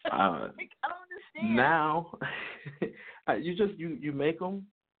 I don't understand. Now, you make them,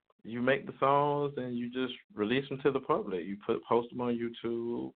 you make the songs, and you just release them to the public. You post them on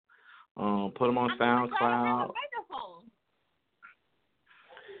YouTube, put them on SoundCloud.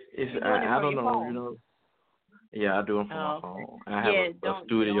 I don't know, phone? You know. Yeah, I do them from my phone. I have a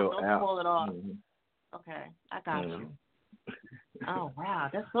studio don't app. Pull it off. Mm-hmm. Okay, I got you. Oh wow,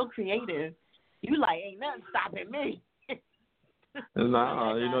 that's so creative. You like ain't nothing stopping me.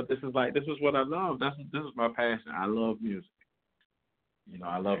 No, you know, this is what I love. This is my passion. I love music. You know,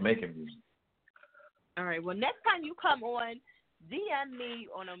 I love making music. All right. Well, next time you come on, DM me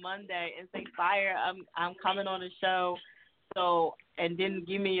on a Monday and say, "Fire, I'm coming on the show." So, and then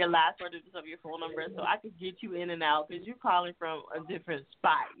give me your last word of your phone number so I could get you in and out because you're calling from a different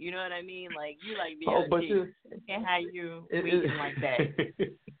spot. You know what I mean? Like you like BLG. Can't have you waiting like that.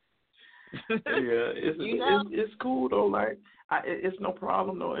 Yeah, it's cool though. Like it's no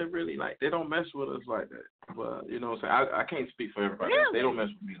problem though. It really like they don't mess with us like that. But you know what I'm saying? I can't speak for everybody. Really? They don't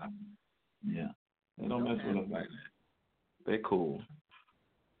mess with me like that. Yeah, they don't mess with us like that. They cool.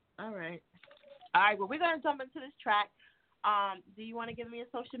 All right. Well, we're gonna jump into this track. Do you want to give me a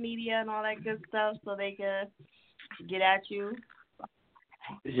social media and all that good stuff so they can get at you?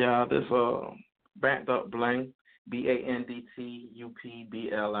 Yeah, this Banked Up Bling,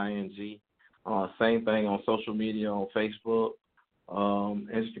 BANDTUPBLING. Same thing on social media on Facebook,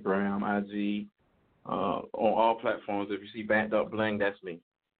 Instagram, IG, on all platforms. If you see Banked Up Bling, that's me.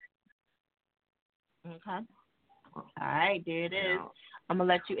 Okay. All right, there it is. I'm gonna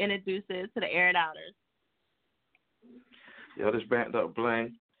let you introduce it to the Air It Outers. Yeah, this Banked Up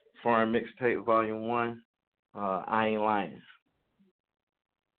Bling, Foreign Mixtape Volume 1. I Ain't Lying.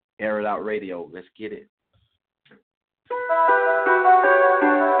 Air It Out Radio. Let's get it. The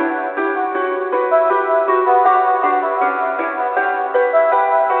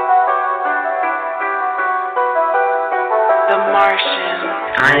Martian.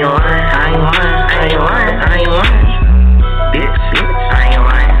 I ain't lying, I ain't lying, I ain't lying, I ain't lying. Bitch, I ain't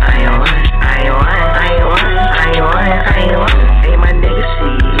lying, I ain't lying, I ain't lying, I ain't lying, I ain't lying, I ain't lying. Hey, my nigga,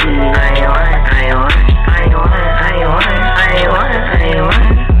 shit. I ain't lying, I ain't lying, I ain't lying, I ain't lying, I ain't lying, I ain't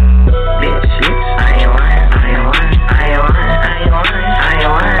lying. Bitch, I ain't lying, I ain't lying, I ain't lying, I ain't lying, I ain't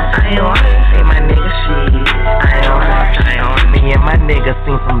lying, I ain't lying. Hey, my nigga, shit. I ain't lying, I ain't lying. Me and my nigga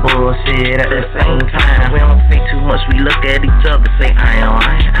seen some bullshit at the same time. We don't say too much, we look at each other, say I ain't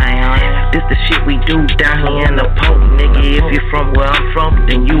lying, I ain't lying. This the shit we do down here in the Pope, nigga. If you're from where I'm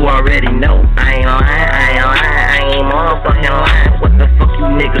from, then you already know. I ain't lying, I ain't lying, I ain't motherfucking lying. What the fuck you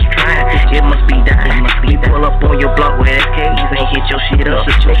niggas trying? It must be dying. We pull up on your block with SKs and hit your shit up.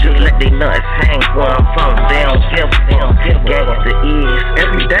 Niggas let they nuts hang where I'm from. They don't give. Gangsta is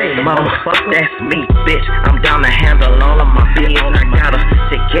every day, motherfucker. That's me, bitch. I'm down to handle all of my business. I gotta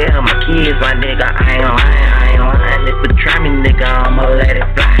take care of my kids, my nigga. I ain't lying. If it try me, nigga, I'ma let it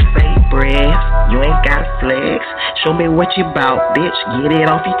fly. Say breath, you ain't gotta flex. Show me what you bout, bitch. Get it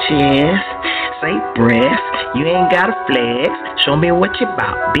off your chest. Say breath, you ain't gotta flex. Show me what you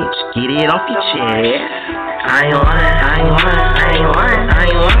bout, bitch. Get it off your chest. I ain't lying, I ain't lying, I ain't lying, I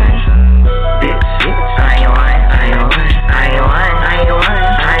ain't lying. Bitch, I ain't lying, I ain't lying, I ain't lying, I ain't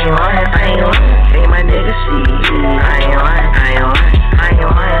lying, I ain't lying, I ain't lying. Hey, my nigga, shit. I ain't lying, I ain't lying, I ain't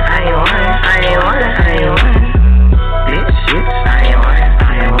lying, I ain't lying, I ain't lying, I ain't lying. Bitch, I ain't lying,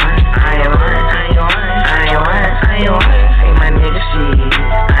 I ain't lying, I ain't lying, I ain't lying, I ain't lying, I ain't lying. Hey, my nigga, shit.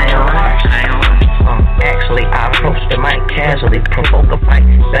 I ain't lying, I ain't lying.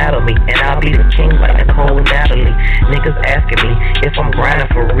 Probably the king like Nicole and Natalie. Niggas asking me if I'm grinding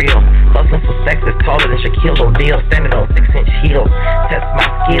for real. Hustling for sex is taller than Shaquille O'Neal. Standing on 6-inch heels. Test my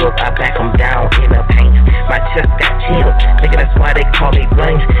skills, I back them down in a paint. My chest got chills. Nigga, that's why they call me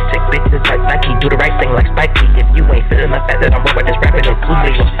Bling. Check bitches like Nike, do the right thing like Spike Lee. If you ain't feeling the fact that I'm robot, just rapping and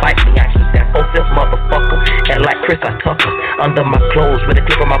me or spike me. I keep that 4-5 motherfucker. And like Chris, I Tucker under my clothes with a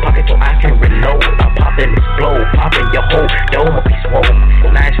clip in my pocket so I can reload. I pop and explode, popping your whole dome will be swole.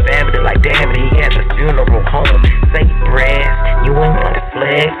 Nice family like damn it, he has a funeral home. Say brass, you ain't wanna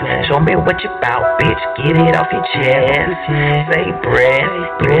flex. Show me what you bout, bitch. Get it off your chest. Say brass,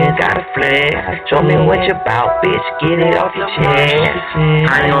 you ain't gotta flex. Show me what you bout, bitch. Get it off your chest.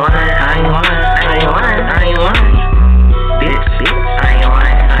 I ain't lying, I ain't lying, I ain't lying, I ain't lying. Bitch, I ain't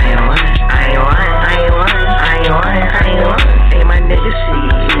lying, I ain't lying, I ain't lying, I ain't lying, I ain't lying, I ain't lying. Hey, my nigga,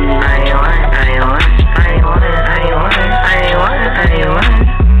 shit. I ain't lying, I ain't lying, I ain't lying, I ain't lying, I ain't lying, I ain't lying.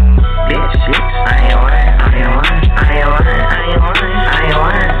 Bitch, I ain't lying, I ain't lying, I ain't lying, I ain't lying, I ain't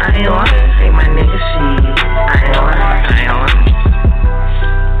lying, I ain't lying. Hey, my nigga, shit. I ain't lying, I ain't lying.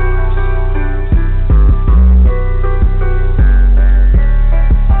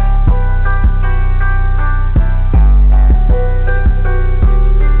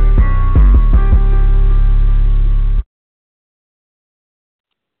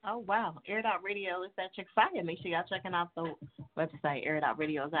 Oh, wow. Air It Out Radio is that chick fire. Make sure y'all checking out the website,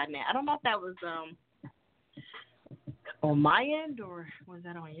 airitoutradio.net. I don't know if that was on my end or was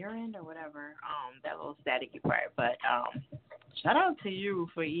that on your end or whatever, that little staticky part. But shout out to you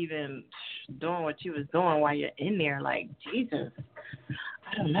for even doing what you was doing while you're in there. Like, Jesus.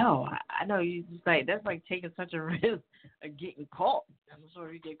 I don't know. I know you just like, that's like taking such a risk of getting caught. I'm sure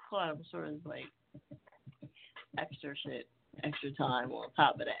if you get caught, I'm sure it's like extra shit. Extra time on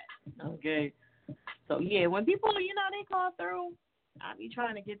top of that. Okay. So yeah, when people, they call through, I be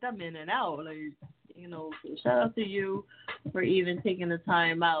trying to get them in and out. Like, so shout out to you for even taking the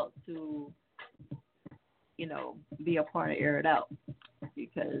time out to, be a part of Air It Out.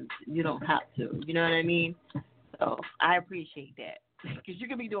 Because you don't have to. You know what I mean? So I appreciate that. Because you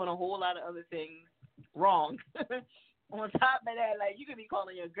could be doing a whole lot of other things wrong. On top of that, like you could be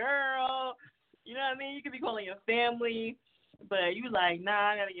calling your girl, you know what I mean? You could be calling your family. But you like, nah,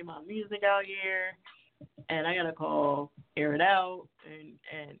 I gotta get my music out here, and I gotta call Air It Out, and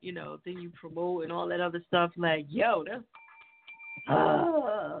then you promote and all that other stuff. Like, yo, that's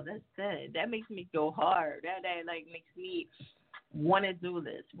good. That makes me go hard. That like makes me want to do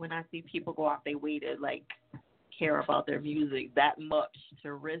this when I see people go off their way to like care about their music that much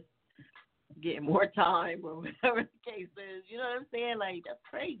to risk getting more time or whatever the case is. You know what I'm saying? Like, that's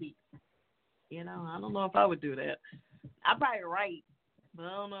crazy. I don't know if I would do that. I'd probably write, but I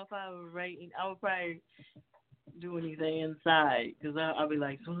don't know if I would write. I would probably do anything inside because I'll be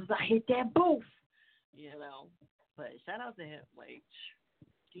like, as soon as I hit that booth, But shout out to him, like,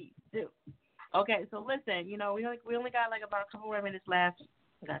 geez, dude. Okay, so listen, we only got like about a couple more minutes left.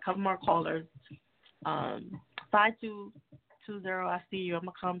 We got a couple more callers. 5220, I see you. I'm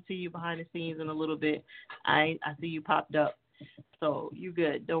gonna come to you behind the scenes in a little bit. I see you popped up, so you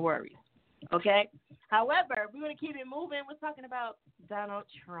good. Don't worry. Okay? However, we're going to keep it moving. We're talking about Donald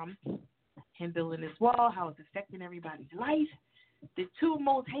Trump, him building this wall, how it's affecting everybody's life. The two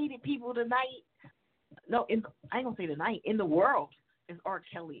most hated people tonight, I ain't going to say tonight, in the world is R.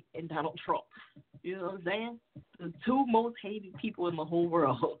 Kelly and Donald Trump. You know what I'm saying? The two most hated people in the whole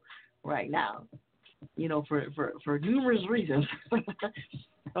world right now, for numerous reasons.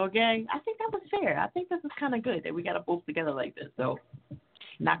 Okay? I think that was fair. I think this is kind of good that we got to both together like this. So,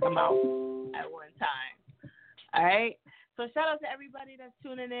 knock them out at one time. All right? So shout out to everybody that's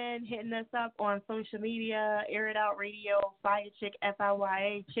tuning in, hitting us up on social media, Air It Out Radio, Fire Chick,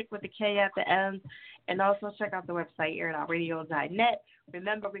 FIYA, Chick with the K at the end. And also check out the website, airitoutradio.net.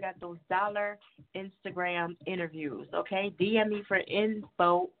 Remember, we got those dollar Instagram interviews, okay? DM me for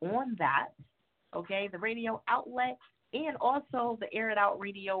info on that, okay? The radio outlet and also the Air It Out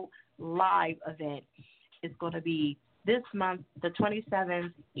Radio live event is going to be this month, the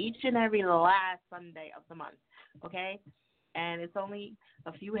 27th, each and every last Sunday of the month, okay? And it's only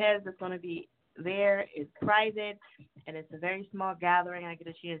a few heads that's going to be there. It's private, and it's a very small gathering. I get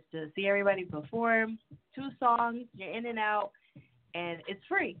a chance to see everybody perform 2 songs. You're in and out, and it's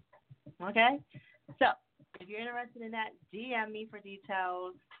free, okay? So if you're interested in that, DM me for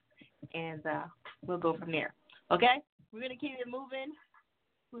details, and we'll go from there, okay? We're going to keep it moving.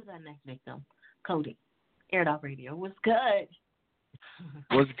 Who's our next victim? Cody. Air It Out Radio. What's good?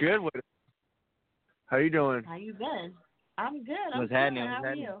 What's good with it? How you doing? How you been? I'm good. I'm What's good. happening? How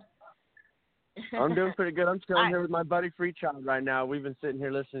are you? I'm doing pretty good. I'm chilling here with my buddy Free Child right now. We've been sitting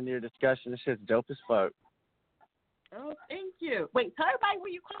here listening to your discussion. This shit's dope as fuck. Oh, thank you. Wait, tell everybody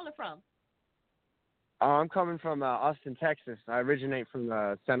where you calling from. I'm coming from Austin, Texas. I originate from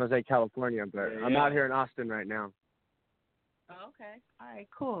San Jose, California, but I'm out here in Austin right now. Oh, okay. All right,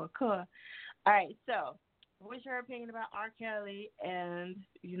 cool. All right, so what's your opinion about R. Kelly and,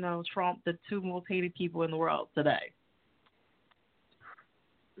 Trump, the two most hated people in the world today?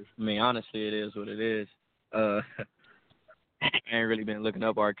 I mean, honestly, it is what it is. I ain't really been looking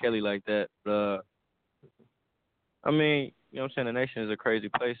up R. Kelly like that. But, I mean, what I'm saying, the nation is a crazy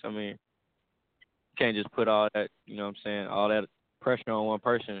place. I mean, you can't just put all that, what I'm saying, all that pressure on one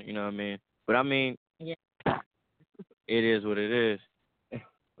person, you know what I mean? But, I mean, it is what it is.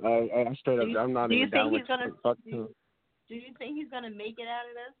 I straight up, I'm not even down with fuck him. Do you think he's going to make it out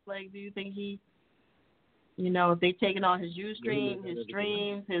of this? Like, do you think if they've taken all his Ustream, his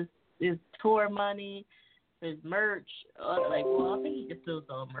streams, his tour money, his merch, I think he can still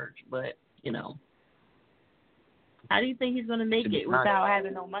sell merch, but, how do you think he's going to make it without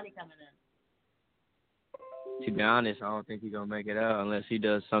having no money coming in? To be honest, I don't think he's going to make it out unless he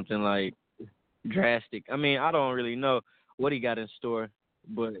does something, like, drastic. I mean, I don't really know what he got in store,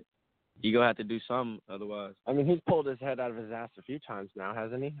 but you're going to have to do something otherwise. I mean, he's pulled his head out of his ass a few times now,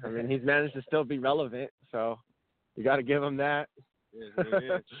 hasn't he? I mean, he's managed to still be relevant, so you got to give him that.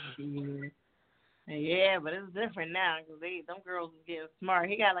 Yeah, but it's different now because them girls is getting smart.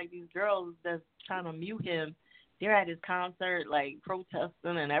 He got, like, these girls that's trying to mute him. They're at his concert, like,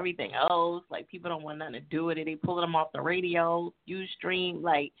 protesting and everything else. Like, people don't want nothing to do with it. They pulling them off the radio, Ustream.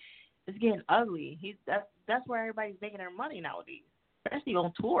 Like, it's getting ugly. That's where everybody's making their money nowadays, especially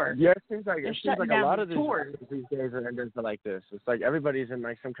on tour. Yeah, it seems like a lot of these tours these days are ending like this. It's like everybody's in,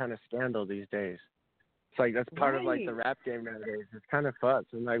 like, some kind of scandal these days. It's like that's part of, like, the rap game nowadays. It's kind of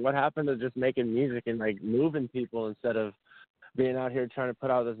fucked. And, like, what happened to just making music and, like, moving people instead of being out here trying to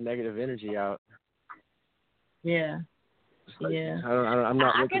put all this negative energy out? Yeah. Like, yeah. I'm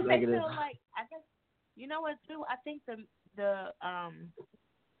not looking negative. I guess you know what too? I think the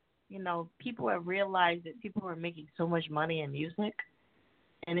people have realized that people are making so much money in music,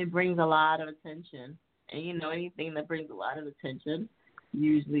 and it brings a lot of attention. And anything that brings a lot of attention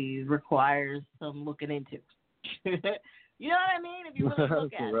usually requires some looking into. You know what I mean? If you really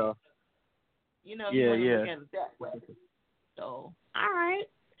look at it. You look at it that way. So, all right.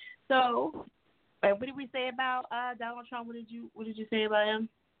 So, what did we say about Donald Trump? What did you say about him?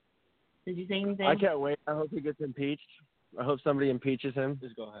 Did you say anything? I can't wait. I hope he gets impeached. I hope somebody impeaches him.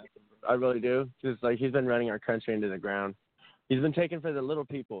 It's gonna happen, bro. I really do. Because, like, he's been running our country into the ground. He's been taking for the little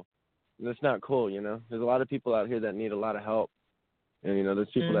people. And that's not cool, There's a lot of people out here that need a lot of help. And, there's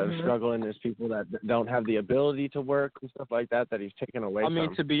people that are struggling. There's people that don't have the ability to work and stuff like that he's taken away from. I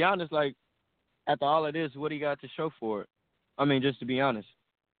mean, to be honest, like, after all of this, what do you got to show for it? I mean, just to be honest.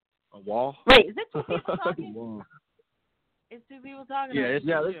 A wall? Wait, is it two people talking? It's two people talking? Yeah,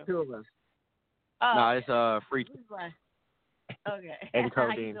 there's two of us. Oh, no, it's Free. Okay. And How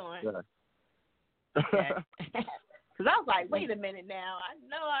Codeine. you doing? Yeah. Okay. Because I was like, wait a minute now. I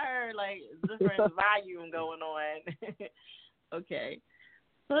know I heard, like, different volume going on. Okay.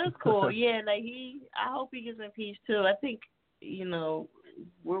 So that's cool. Yeah, like, I hope he gets impeached, too. I think,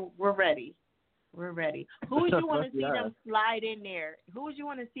 we're ready. We're ready. Who would you want to see them slide in there? Who would you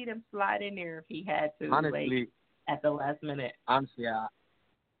want to see them slide in there if he had to, honestly, at the last minute? Honestly,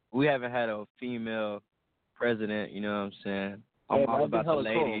 we haven't had a female president, you know what I'm saying? I'm all about the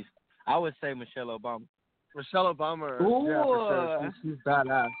ladies. Cool. I would say Michelle Obama. Michelle Obama, Ooh. yeah, for sure. She's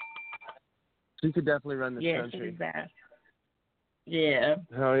badass. She could definitely run this country. Yeah, she's badass. Yeah.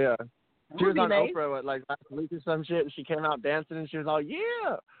 Hell yeah. She was on nice. Oprah, last week or some shit, and she came out dancing, and she was all,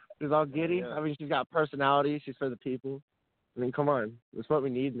 yeah. She was all giddy. Yeah. I mean, she's got personality. She's for the people. I mean, come on. That's what we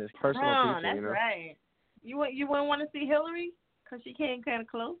need in this personal people, that's right. You wouldn't want to see Hillary? Because she came kind of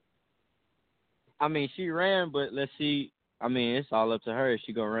close? I mean, she ran, but let's see. I mean, it's all up to her. If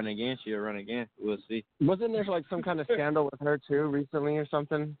she going to run again, she'll run again. We'll see. Wasn't there, like, some kind of scandal with her, too, recently or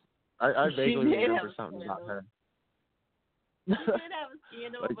something? I vaguely remember something about her. She did have a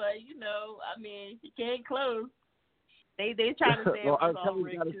scandal, but, I mean, she came close. They trying to say well, it was all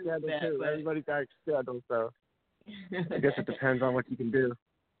got a scandal, too. But... Everybody got a scandal, so I guess it depends on what you can do.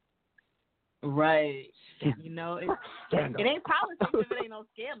 Right. It ain't politics if it ain't no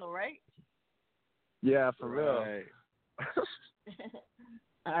scandal, right? Yeah, for real.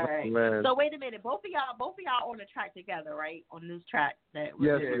 All right. Man. So wait a minute. Both of y'all on the track together, right? On this track that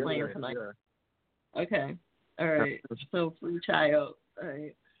we're playing tonight. Yeah. Okay. All right. So Free Child. All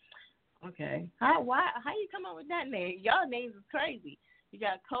right. Okay. How you come up with that name? Y'all names is crazy. You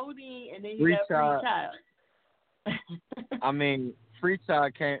got Codeine, and then you got Free Child. I mean, Free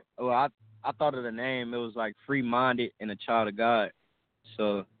Child can't. Well, I thought of the name. It was like Free Minded and a Child of God.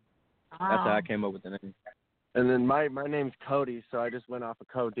 So that's how I came up with the name. And then my name's Cody, so I just went off of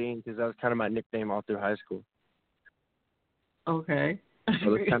Codeine because that was kind of my nickname all through high school. Okay.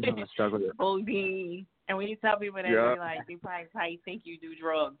 So that's kind of how I struggled with it. Codeine. And when you tell people that, they probably think you do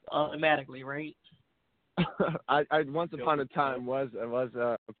drugs automatically, right? I once upon a time was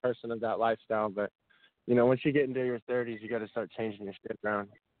a person of that lifestyle, but once you get into your 30s, you got to start changing your shit around.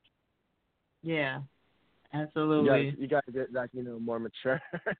 Yeah, absolutely. You got to get more mature.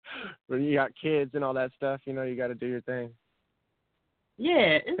 When you got kids and all that stuff, you got to do your thing.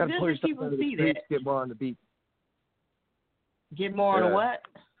 Yeah, it's good that people see that. Get more on the beat. Get more on the what?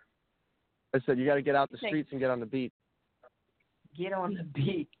 I said you got to get out the streets and get on the beat. Get on the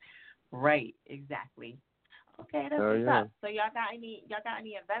beat. Right, exactly. Okay, that's what's up. So y'all got any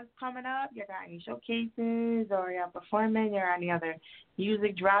events coming up? Y'all got any showcases, or y'all performing, or any other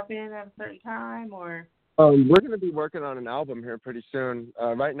music dropping at a certain time, or? We're gonna be working on an album here pretty soon.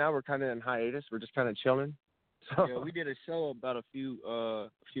 Right now we're kind of in hiatus. We're just kind of chilling. So yeah, we did a show about a few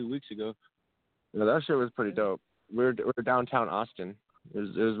weeks ago. Yeah, that show was pretty dope. We're downtown Austin. It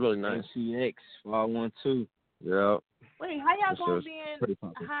was really nice. NCX 512. Yeah. Wait, how y'all gonna be in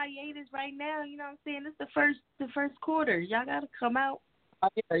hiatus right now? You know what I'm saying? It's the first quarter. Y'all gotta come out.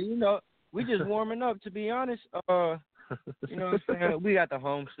 Yeah, we just warming up. To be honest, you know what I'm saying? We got the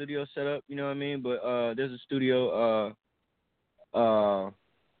home studio set up. You know what I mean? But there's a studio.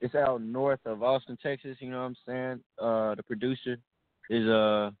 It's out north of Austin, Texas. You know what I'm saying? The producer is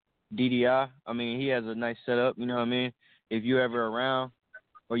DDI. I mean, he has a nice setup. You know what I mean? If you're ever around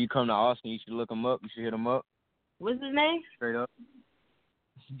or you come to Austin, you should look him up. You should hit him up. What's his name? Straight up.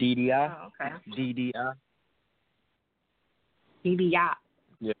 It's DDI. Oh, okay. DDI. DDI.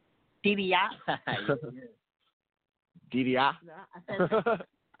 Yeah. DDI. DDI. No, I said.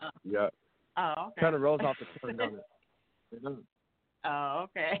 Yeah. Oh, okay. Kind of rolls off the tongue, doesn't it? Oh,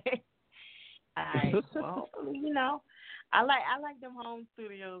 okay. All right. Well, I like them home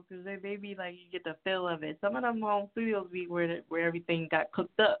studios because they be like you get the feel of it. Some of them home studios be where everything got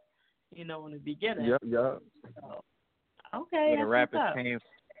cooked up, in the beginning. Yep. So, okay. The rappers came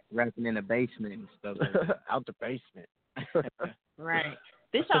rapping in the basement and stuff. Out the basement. Right.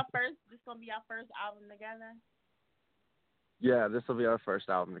 This gonna be our first album together. Yeah, this will be our first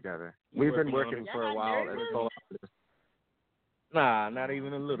album together. We've been working for a while. Nah, not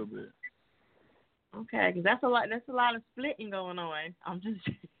even a little bit. Okay, because that's a lot of splitting going on. I'm just.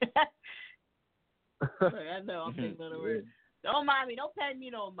 I know I'm saying little words. Don't mind me. Don't pay me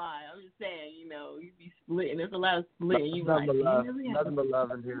no mind. I'm just saying, you be splitting. There's a lot of splitting. You nothing but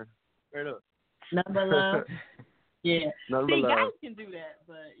love in here. Straight up. Nothing but love. Yeah. Nothing See, but love. guys can do that,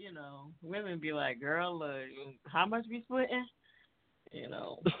 but women be like, "Girl, look, how much we splitting?"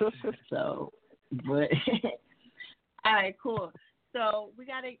 So, but all right, cool. So we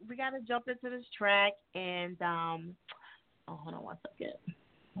gotta jump into this track and hold on one second.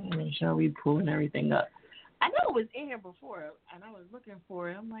 Let me make sure we pulling everything up. I know it was in here before, and I was looking for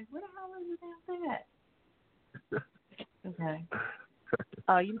it. I'm like, where the hell is the damn thing at? Okay.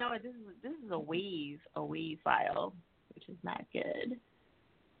 Oh, you know what? This is a wave file, which is not good.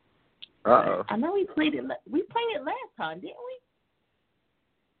 Uh-oh. I know we played it last time, didn't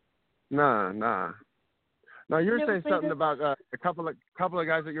we? Nah. No, you were saying something about a couple of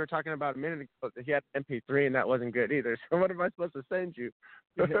guys that you were talking about a minute ago. He had MP3 and that wasn't good either. So what am I supposed to send you?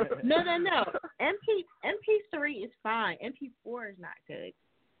 No. MP3 is fine. MP4 is not good.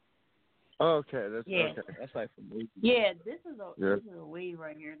 Okay, okay. That's like for me. Yeah, this is a wave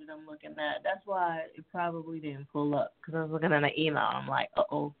right here that I'm looking at. That's why it probably didn't pull up because I was looking at an email. I'm like,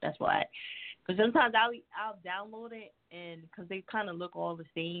 that's why. Because sometimes I'll download it and because they kind of look all the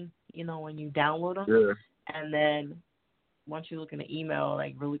same, when you download them. Yeah. And then once you look in the email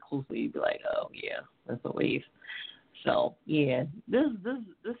like really closely, you'd be like, oh yeah, that's a wave. So yeah, this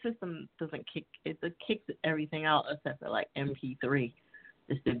system doesn't kick it kicks everything out except for like MP3.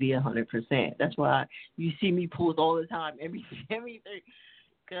 Just to be 100%. That's why you see me post all the time MP3.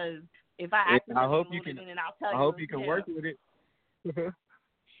 Because if I accidentally load it in, and I'll tell you. I hope you can work with it.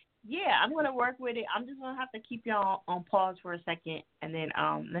 Yeah, I'm gonna work with it. I'm just gonna have to keep y'all on pause for a second, and then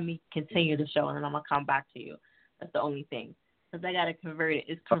let me continue the show, and then I'm gonna come back to you. That's the only thing, because I gotta convert it.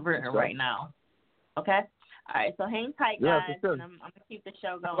 It's converting right now. Okay. All right. So hang tight, guys. Yeah, for sure. And I'm gonna keep the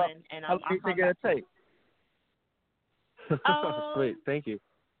show going. And how long do you think it'll take? Sweet. Thank you.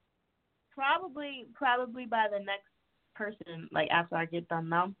 Probably by the next person, like after I get done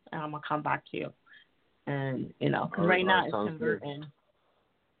now, and I'm gonna come back to you. And because right now it's converting. Good.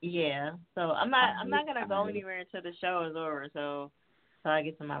 Yeah. So I'm not gonna go anywhere until the show is over. So I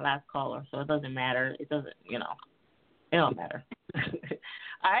get to my last caller. So it doesn't matter. It doesn't. It don't matter.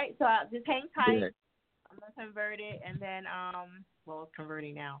 All right. So just hang tight. Yeah. I'm gonna convert it, and then it's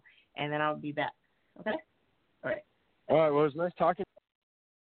converting now, and then I'll be back. Okay. All right. All right. Well, it was nice talking.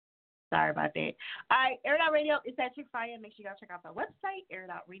 Sorry about that. All right, Air It Out Radio is at your fire. Make sure y'all check out the website,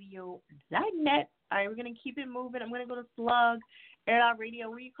 airitoutradio.net. All right, we're going to keep it moving. I'm going to go to Slug. Air It Out Radio,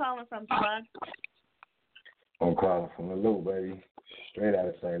 where you calling from, Slug? I'm calling from the Lou, baby. Straight out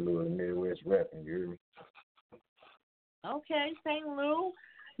of St. Louis, Midwest rapping, you hear me? Okay, St. Louis.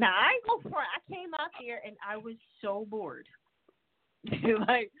 Now, I ain't go for it. I came out here, and I was so bored.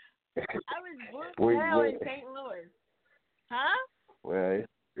 Like, I was bored now in St. Louis. Huh? Well,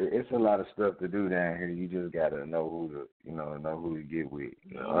 it's a lot of stuff to do down here. You just gotta know who to get with.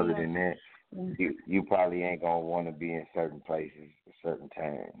 Other than that, you probably ain't gonna want to be in certain places at certain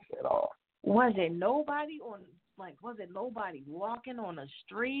times at all. Was it nobody walking on the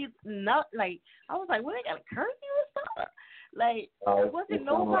street? Not like I was like, what, they got a curfew or something? Like, wasn't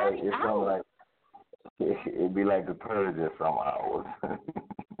nobody out? It'd be like the purge at some hours.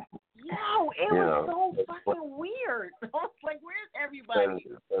 No, it was so fucking weird. I was like, where's everybody?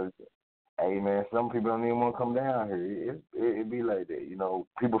 Hey, man, some people don't even want to come down here. It be like that.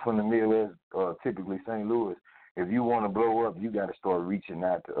 People from the Midwest, typically St. Louis, if you want to blow up, you got to start reaching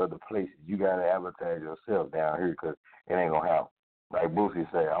out to other places. You got to advertise yourself down here because it ain't going to happen. Like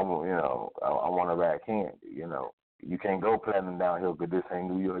Boosie say, I want to ride candy. You can't go platinum down here because this ain't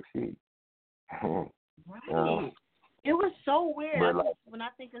New York City. Right. It was so weird. When I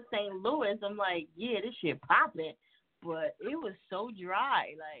think of St. Louis, I'm like, yeah, this shit popping. But it was so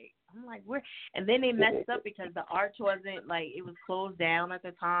dry. Like, I'm like, where? And then they messed up because the arch wasn't, it was closed down at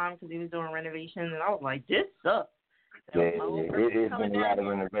the time because they was doing renovations. And I was like, this sucks. It's been a lot of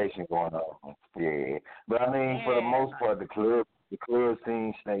renovation going on. Yeah. But, I mean, for the most part, the club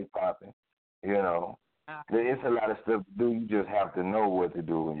scene stays popping, It's a lot of stuff to do. You just have to know what to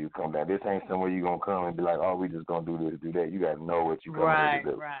do when you come back. This ain't somewhere you're going to come and be like, we just going to do this, do that. You got to know what you're coming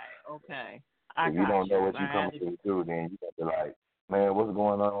to do. Right, okay. If you don't know what you're coming to do, then you got to like, man, what's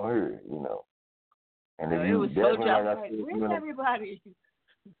going on here, And if you definitely, where's everybody?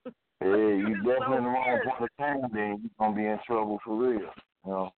 You definitely in the wrong point of time, then you're going to be in trouble for real,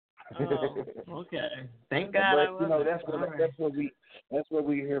 Okay. Thank God. But, that's what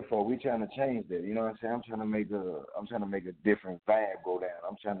we're here for. We're trying to change that. You know what I'm saying? I'm trying to make a different vibe go down.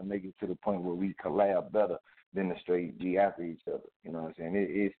 I'm trying to make it to the point where we collab better than the straight G after each other. You know what I'm saying?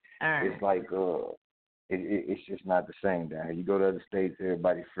 It's like it's just not the same down here. You go to other states,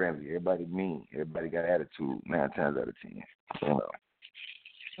 everybody friendly, everybody mean, everybody got attitude 9 times out of 10.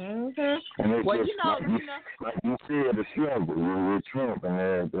 Mm-hmm. And it's like you see the struggle with Trump and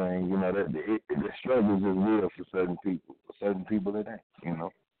everything. The struggle is real for certain people. For certain people, it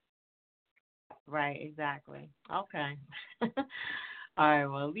ain't. Right. Exactly. Okay. All right.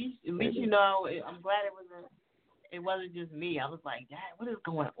 Well, at least I'm glad it wasn't just me. I was like, Dad, what is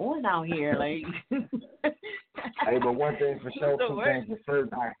going on out here? Like. Hey, but one thing for sure, two things. The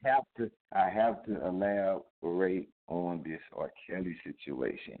first, I have to elaborate on this R. Kelly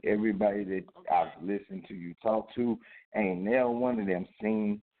situation. Everybody that I've listened to you talk to, ain't never one of them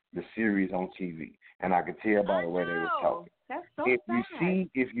seen the series on TV, and I could tell by the way they were talking. That's so sad.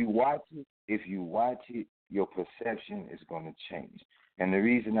 If you watch it, your perception is going to change. And the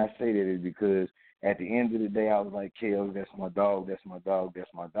reason I say that is because at the end of the day, I was like, Kel, that's my dog,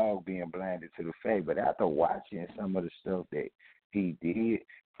 being blinded to the fact. But after watching some of the stuff that he did,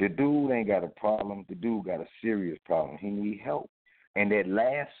 the dude ain't got a problem. The dude got a serious problem. He need help. And that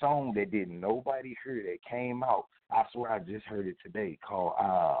last song that didn't nobody hear that came out, I swear I just heard it today, called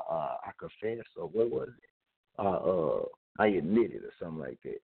I Confess, or what was it? I Admit It, or something like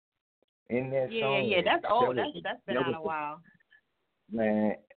that. In that song, that's old. That's been out a while.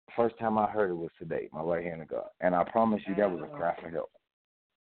 Man, first time I heard it was today, my right hand of God. And I promise you that was a cry for help.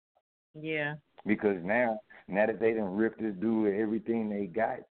 Yeah. Because now that they done ripped this dude everything they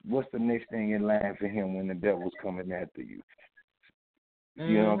got, what's the next thing in line for him when the devil's coming after you?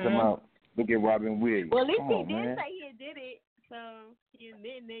 You know what I'm talking about? Look at Robin Williams. Well, at least he did say he did it. So he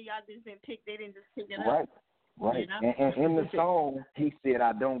admitted that y'all just didn't pick it up. Right. And in the song, he said,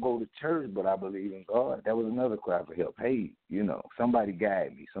 I don't go to church, but I believe in God. That was another cry for help. Hey, somebody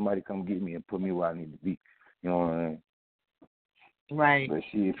guide me. Somebody come get me and put me where I need to be. You know what I mean? Right. But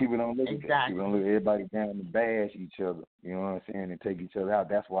see, people don't look at that. Exactly. People don't look at everybody down to bash each other. You know what I'm saying? And take each other out.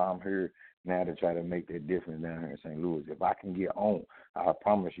 That's why I'm here now to try to make that difference down here in St. Louis. If I can get on, I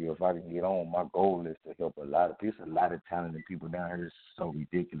promise you, if I can get on, my goal is to help a lot of people. There's a lot of talented people down here. It's so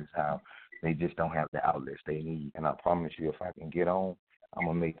ridiculous how they just don't have the outlets they need. And I promise you, if I can get on, I'm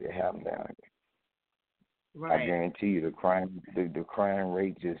gonna make that happen down here. Right. I guarantee you, the crime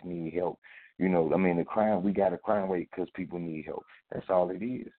rate just need help. You know, I mean, we got a crime rate because people need help. That's all it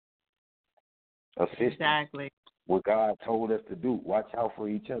is. Assistance. Exactly. What God told us to do. Watch out for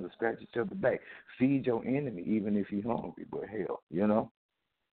each other. Scratch each other back. Feed your enemy, even if he's hungry. But hell, you know,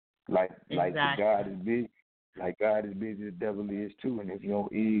 like God is big. Like God is busy, the devil is too. And if your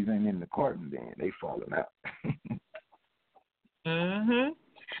eggs ain't in the carton, then they falling out. Mhm.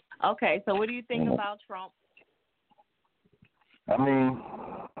 Okay, so what do you think about Trump? I mean,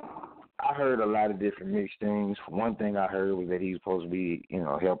 I heard a lot of different mixed things. One thing I heard was that he's supposed to be, you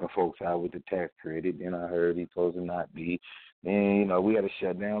know, helping folks out with the tax credit. Then I heard he's supposed to not be. And, you know, we had a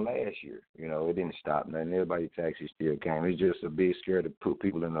shutdown last year. You know, it didn't stop nothing. Everybody's taxes still came. It's just a big scare to put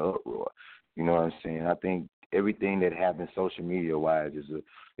people in the uproar. You know what I'm saying? I think everything that happens social media-wise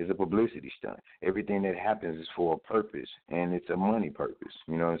is a publicity stunt. Everything that happens is for a purpose, and it's a money purpose.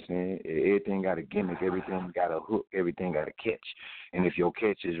 You know what I'm saying? Everything got a gimmick. Everything got a hook. Everything got a catch. And if your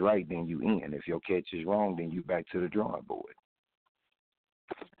catch is right, then you in. If your catch is wrong, then you back to the drawing board.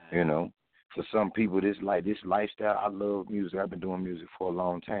 You know? For some people, this lifestyle, I love music. I've been doing music for a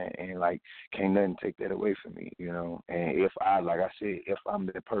long time, and, like, can't nothing take that away from me, you know. And if I'm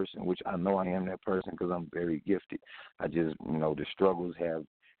that person, which I know I am that person because I'm very gifted, I just, you know, the struggles have,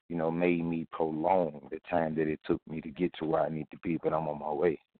 you know, made me prolong the time that it took me to get to where I need to be, but I'm on my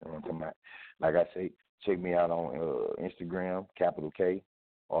way. You know what I'm talking about? Like I say, check me out on Instagram, capital K,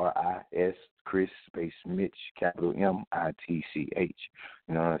 R-I-S, Chris, space Mitch, capital M-I-T-C-H.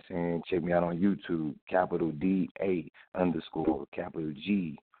 You know what I'm saying? Check me out on YouTube, capital D-A _ capital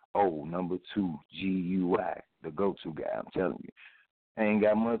G-O, number 2, G-U-I, the go-to guy, I'm telling you. I ain't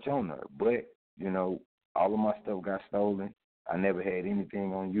got much on there, but, you know, all of my stuff got stolen. I never had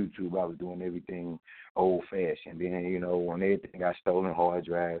anything on YouTube. I was doing everything old-fashioned. Then, you know, when everything got stolen, hard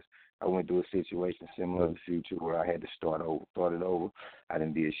drives, I went through a situation similar to the future where I had to start it over. I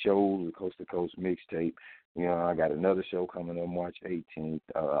done did shows with Coast to Coast mixtape. You know, I got another show coming up March 18th.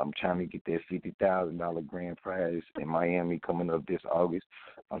 I'm trying to get that $50,000 grand prize in Miami coming up this August.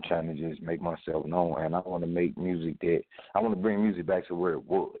 I'm trying to just make myself known, and I want to make music I want to bring music back to where it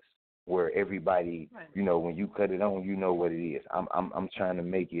was, where everybody, you know, when you cut it on, you know what it is. I'm trying to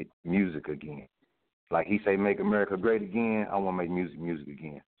make it music again. Like he say, make America great again. I want to make music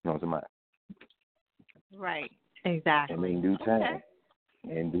again. You know what I'm talking about? Right. Exactly. And in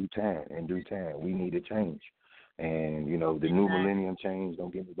due time, we need a change. And, you know, the new millennium change,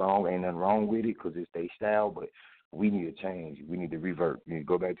 don't get me wrong, ain't nothing wrong with it because it's their style, but we need a change. We need to revert. We need to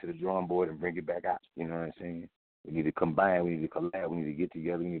go back to the drawing board and bring it back out. You know what I'm saying? We need to combine. We need to collab. We need to get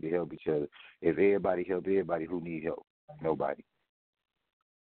together. We need to help each other. If everybody help everybody, who need help? Nobody.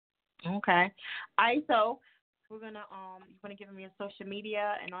 Okay. All right, so we're going to, you want to give me your social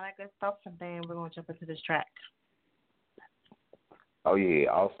media and all that good stuff, and then we're going to jump into this track. Oh, yeah.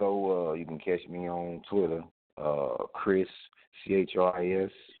 Also, you can catch me on Twitter, Chris,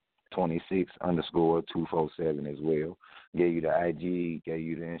 CHRIS, 26 _ 247 as well. Gave you the IG, gave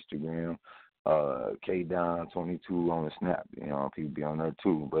you the Instagram, KDon22 on the Snap. You know, people be on there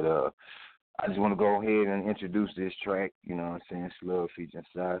too. But I just want to go ahead and introduce this track, you know what I'm saying, Slug featuring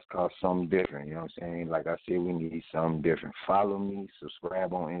Size, called Something Different, you know what I'm saying? Like I said, we need something different. Follow me,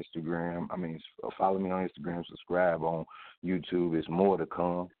 subscribe on Instagram. Follow me on Instagram, subscribe on YouTube. It's more to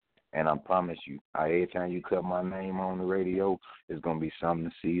come, and I promise you, every time you cut my name on the radio, it's going to be something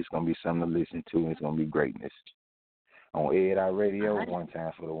to see, it's going to be something to listen to, and it's going to be greatness. On Ed Eye Radio, one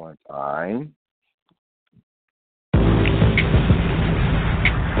time for the one time.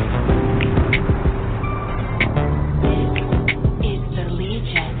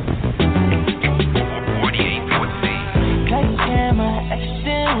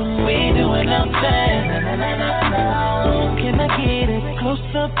 Can I get a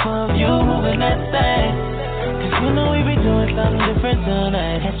close-up of you moving that thing? Cause you know we be doing something different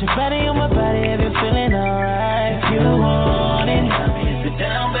tonight. Got your body on my body, have you feeling alright? If you want it, sit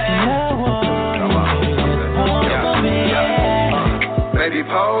down, baby. I want it, pose for me, yeah. Baby,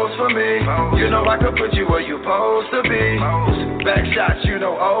 pose for me. You know I could put you where you supposed to be. back shots, you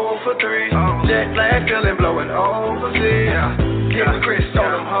know, 0 for 3. Jet lag, feeling blowing overseas. Get Chris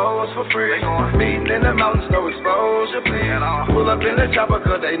on them hoes for free. Meeting in the mountains, no exposure, please. Pull up in the chopper,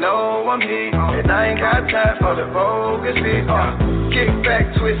 cause they know I'm heat. And I ain't got time for the bogus beat. Kick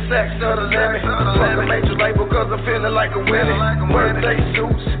back, twist, sex, to the limit. Fuck a major label, cause I'm feeling like a winner. Birthday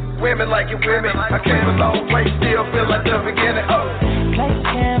suits, women like it women. I came a long way, still feel like the beginning. Lights,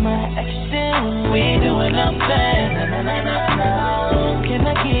 camera, action, we doing our thing. Can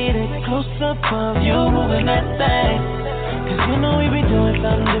I get a close up of you moving that thing? Cause you know we be doing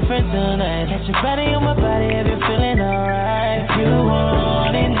something different tonight. Got your body on my body, have you feeling alright? If you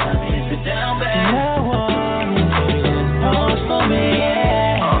want it, sit down, baby. I want it, baby, just pose for me,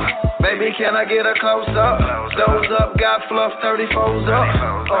 yeah. Baby, can I get a close up? Those up, got fluff, 34s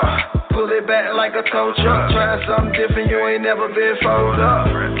up. Pull it back like a tow truck. Trying something different, you ain't never been fold up.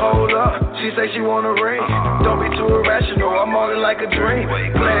 Hold up, she say she want a ring. Don't be too irrational, I'm on it like a dream.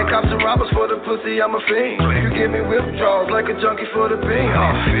 Playing cops and robbers for the pussy, I'm a fiend. You give me withdrawals like a junkie for the bean.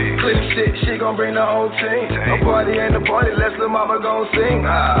 Clip shit, she gon' bring the whole team. A party ain't a party, let's the mama gon' sing.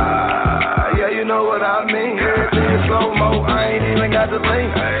 Yeah, you know what I mean. Everything in slow-mo, I ain't even got the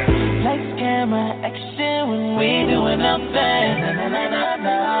link. Lights, camera, action when we doing our thing.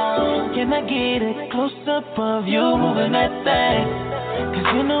 Can I get a close up of you moving that thing? Cause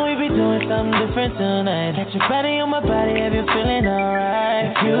you know we be doing something different tonight. Got your body on my body, have you feeling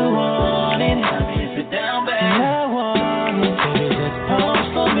alright? If you want it, sit down, baby. I want it, baby, just pose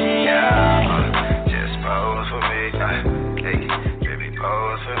for me. Yeah, just pose for me. Hey, baby,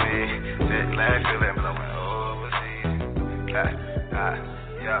 pose for me. Jet lag, feeling blowing overseas.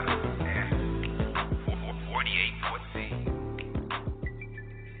 Yeah. 4814.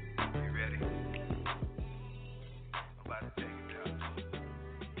 You ready? I'm about to take it down.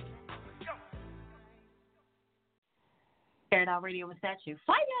 Let's go. Air It Out Radio with Statue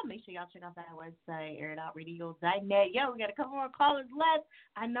Fire. Make sure y'all check out that website, airitoutradio.net. Yo, we got a couple more callers left.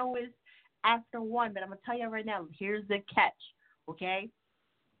 I know it's after 1, but I'm going to tell you right now, here's the catch, okay?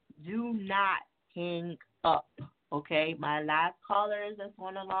 Do not hang up, okay? My last callers that's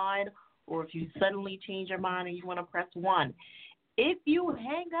on the line, or if you suddenly change your mind and you want to press 1. If you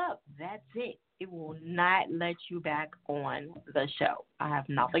hang up, that's it. It will not let you back on the show. I have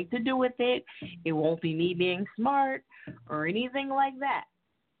nothing to do with it. It won't be me being smart or anything like that,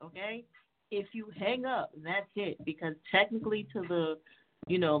 okay? If you hang up, that's it, because technically to the,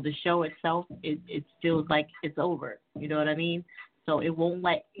 the show itself, it's still like it's over. You know what I mean? So it won't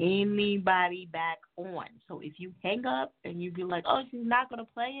let anybody back on. So if you hang up and you be like, oh, she's not going to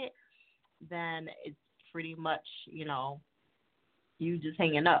play it, then it's pretty much, you just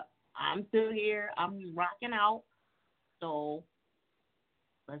hanging up. I'm still here. I'm rocking out. So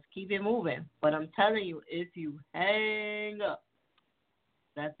let's keep it moving. But I'm telling you, if you hang up,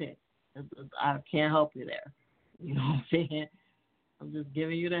 that's it. I can't help you there. You know what I'm saying? I'm just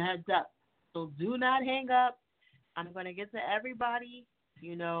giving you the heads up. So do not hang up. I'm going to get to everybody,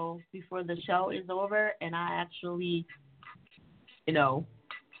 before the show is over, and I actually,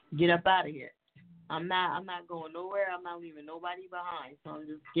 get up out of here. I'm not going nowhere. I'm not leaving nobody behind. So I'm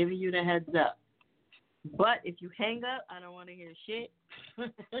just giving you the heads up. But if you hang up, I don't want to hear shit.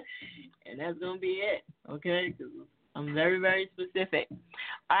 And that's going to be it, okay? Because I'm very, very specific.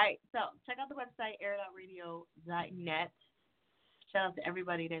 All right, so check out the website, airitoutradio.net. Shout out to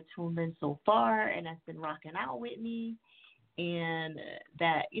everybody that tuned in so far and that's been rocking out with me and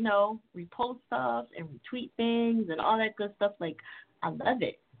that, repost stuff and retweet things and all that good stuff. Like, I love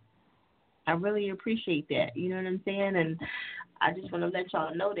it. I really appreciate that. You know what I'm saying? And I just want to let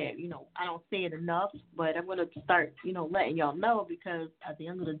y'all know that, I don't say it enough, but I'm going to start, letting y'all know, because at the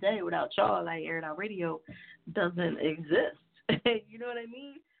end of the day, without y'all, like, Air It Out Radio doesn't exist. You know what I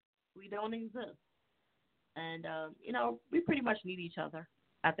mean? We don't exist. And, we pretty much need each other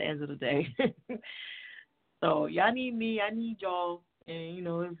at the end of the day. So y'all need me, I need y'all,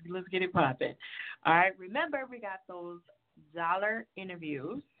 and, let's get it popping. All right, remember, we got those dollar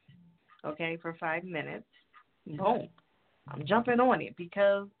interviews, okay, for 5 minutes. Boom. I'm jumping on it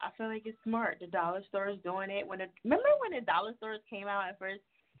because I feel like it's smart. The dollar store is doing it. Remember when the dollar stores came out at first?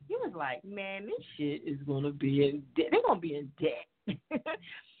 You was like, man, this shit is going to be in debt. They're going to be in debt. You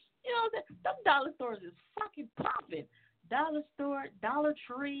know what I'm saying? Some dollar stores is fucking popping. Dollar store, Dollar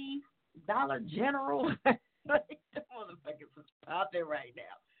Tree, Dollar General. Like, the motherfuckers is popping right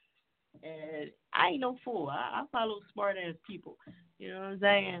now. And I ain't no fool. I follow smart-ass people. You know what I'm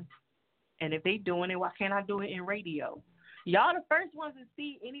saying? And if they doing it, why can't I do it in radio? Y'all the first ones to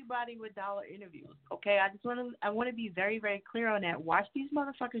see anybody with dollar interviews. Okay? I want to be very, very clear on that. Watch these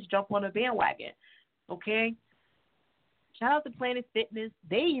motherfuckers jump on a bandwagon. Okay? Shout out to Planet Fitness.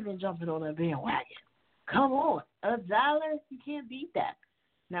 They even jumping on a bandwagon. Come on. $1, you can't beat that.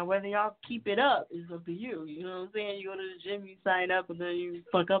 Now, whether y'all keep it up is up to you. You know what I'm saying? You go to the gym, you sign up, and then you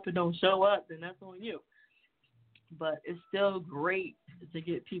fuck up and don't show up, then that's on you. But it's still great to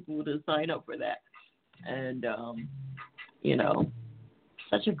get people to sign up for that. And, you know,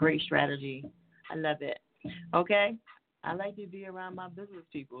 such a great strategy. I love it. Okay? I like to be around my business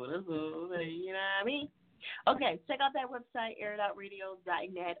people. That's what, you know what I mean? Okay, check out that website,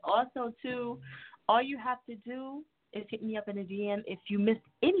 airitoutradio.net. Also, too, all you have to do is hit me up in the DM if you missed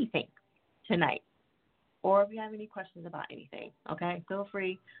anything tonight or if you have any questions about anything, okay? Feel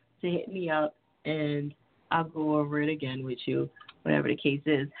free to hit me up, and I'll go over it again with you, whatever the case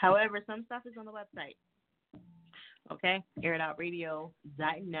is. However, some stuff is on the website, okay?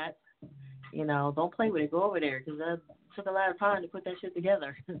 airitoutradio.net. You know, don't play with it. Go over there because that took a lot of time to put that shit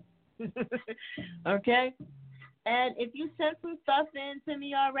together. Okay? And if you sent some stuff in to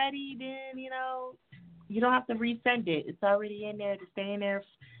me already, then, you know, you don't have to resend it. It's already in there to stay in there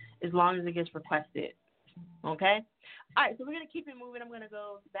as long as it gets requested. Okay? All right, so we're going to keep it moving. I'm going to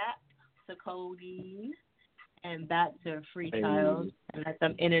go back to Codeine and back to Free Child and let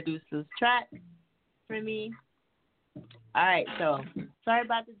them introduce this track for me. All right, so sorry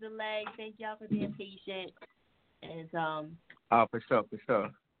about the delay. Thank y'all for being patient. And Oh, for sure.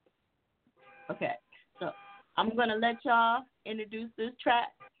 Okay, so I'm gonna let y'all introduce this track.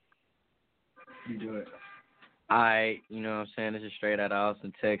 You do it. You know what I'm saying? This is straight out of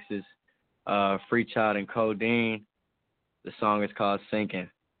Austin, Texas. Free Child and Codeine. The song is called Sinking.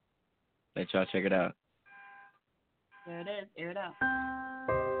 Let y'all check it out. There it is. Air it out.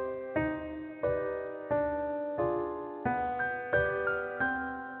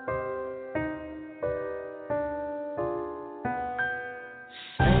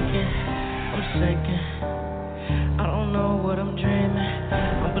 Sinking. I don't know what I'm dreaming.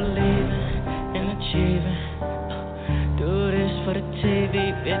 I'm believing in achieving. Do this for the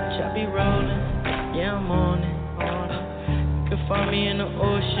TV, bitch. I be rolling. Yeah, I'm on it. You can find me in the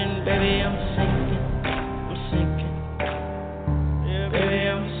ocean, baby. I'm sinking. Yeah, baby,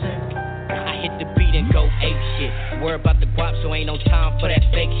 I'm sinking. I hit the beat and go ape shit. Worry about the guap, so ain't no time for that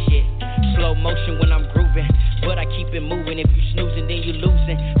fake shit. Slow motion when I'm grooving, but I keep it moving. If you snoozing, then you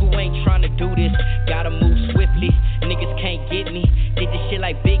losing. Who ain't trying to do this? Gotta move swiftly. Niggas can't get me. Did this shit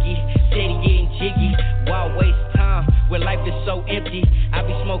like Biggie. Steady getting jiggy. Why waste time when life is so empty? I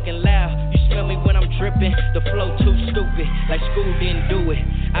be smoking loud. You smell me when I'm dripping. The flow too stupid. Like school didn't do it.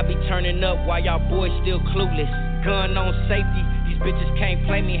 I be turning up while y'all boys still clueless. Gun on safety. Bitches can't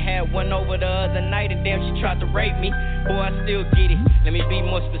play me. Had one over the other night and damn she tried to rape me. Boy, I still get it. Let me be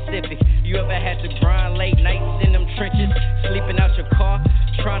more specific. You ever had to grind late nights in them trenches, sleeping out your car,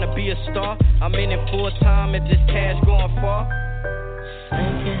 trying to be a star? I'm in it full time if this cash going far.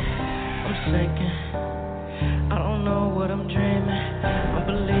 Sinking, I'm sinking. I don't know what I'm dreaming. I'm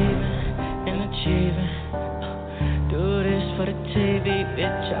believing in achieving. Do this for the TV,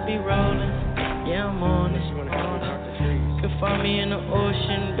 bitch. I be rolling. Yeah, I'm on it. Find me in the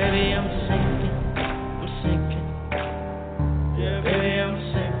ocean, baby, I'm sinking. Yeah, baby, I'm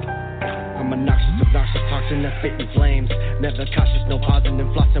sinking. I'm obnoxious, toxin that spitting flames. Never cautious, no pausing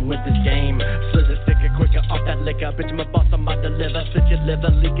and flossing with this game. Slither thicker, quicker off that liquor. Bitch, my boss, I'm about to deliver. Split your liver,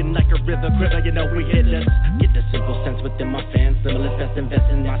 leaking like a river. Quiver, you know we hit this. Get the simple sense within my fans. Limitless best invest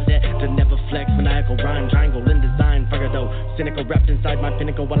in my set. To never flex, maniacal rhyme, triangle in design. Fire though, cynical wrapped inside my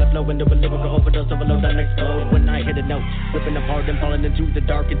pinnacle. While I flow into a lyrical overdose, overload, I explode. When I hit a note, ripping apart and falling into the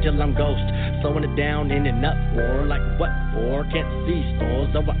dark until I'm ghost. Slowing it down, in and up, or like what for? Can't see stores,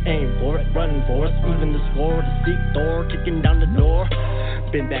 so I aim for it. Running for us, even the score to seek Thor, kicking down the door.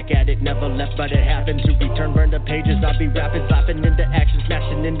 Been back at it, never left, but it happened to return. Burn the pages, I'll be rapping, slapping into action,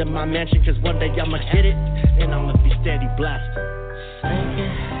 smashing into my mansion. Cause one day I'ma hit it, and I'ma be steady blasting.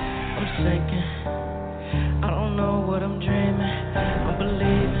 Sinking, I'm sinking. I don't know what I'm dreaming. I'm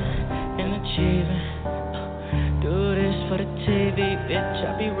believing in achieving. Do this for the TV, bitch.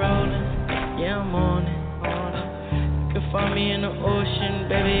 I be rolling. Yeah, I'm on it. You can find me in the ocean,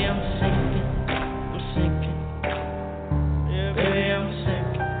 baby. I'm sinking. Yeah, baby, I'm sinking.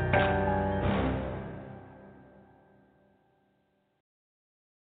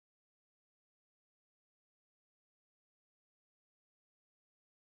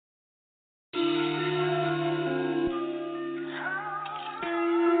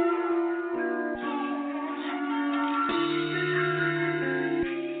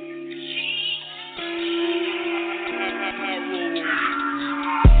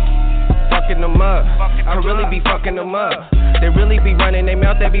 Them up. I really be fucking them up. They really be running their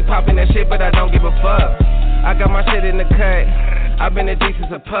mouth, they be popping that shit, but I don't give a fuck. I got my shit in the cut. I've been a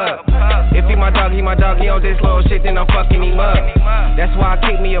decent a pup. If he my dog, he on this little shit, then I'm fucking him up. That's why I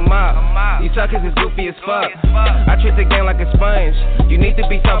kick me a mop. These suckers is goofy as fuck. I treat the game like a sponge. You need to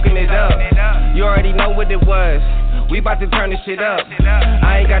be soaking it up. You already know what it was. We bout to turn this shit up.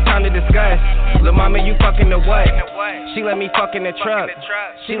 I ain't got time to discuss. Lil' mama, you fucking the what? She let me fuck in the truck.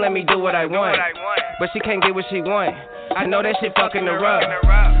 She let me do what I want. But she can't get what she want. I know that shit fucking her up.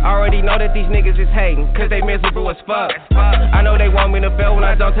 I already know that these niggas is hating, cause they miserable as fuck. I know they want me to fail when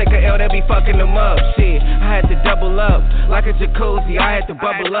I don't take a L, they be fucking them up. Shit, I had to double up. Like a jacuzzi, I had to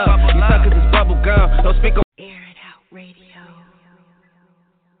bubble up. You suckers is bubble gum, don't speak. Air It Out Radio.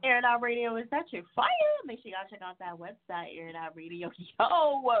 Air It Out Radio is that your fire? Make sure y'all check out that website, Air It Out Radio.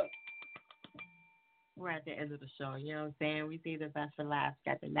 Yo! We're at the end of the show, you know what I'm saying? We see the best for last.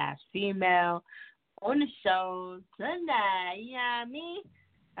 Got the last female on the show tonight. You know what I mean?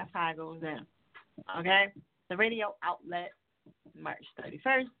 That's how it goes in. Okay? The radio outlet, March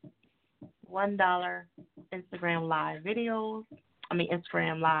 31st. $1 Instagram live videos.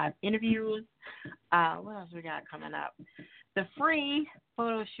 Instagram live interviews. What else we got coming up? The free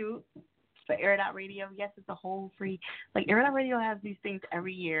photo shoot for Air It Out Radio. Yes, it's a whole free. Like, Air It Out Radio has these things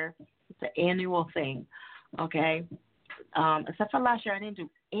every year. It's an annual thing. Okay? Except for last year, I didn't do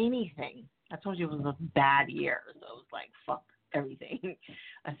anything. I told you it was a bad year, so it was like, fuck everything.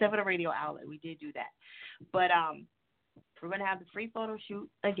 Except for the radio outlet, we did do that. But we're going to have the free photo shoot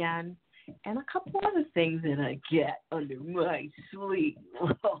again and a couple other things that I get under my sleeve.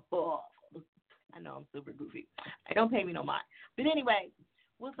 I know I'm super goofy. Don't pay me no mind. But anyway,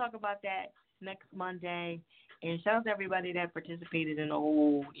 we'll talk about that next Monday. And shout out to everybody that participated in the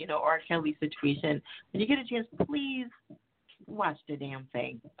whole, R. Kelly situation. When you get a chance, please watch the damn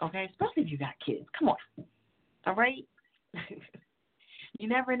thing, okay? Especially if you got kids. Come on. All right? You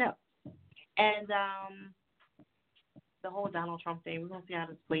never know. And the whole Donald Trump thing, we're going to see how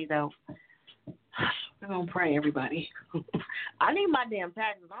this plays out. We're going to pray, everybody. I need my damn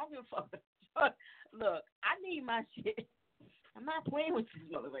taxes. I don't give a fuck. Look, I need my shit. I'm not playing with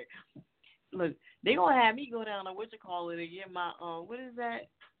this motherfucker. Look, they going to have me go down to and get my, what is that?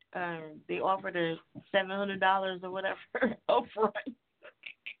 They offered a $700 or whatever up front.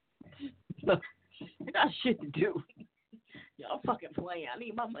 Look, I got shit to do. Y'all fucking playing. I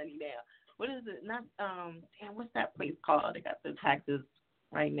need my money now. What is it? Not what's that place called? They got the taxes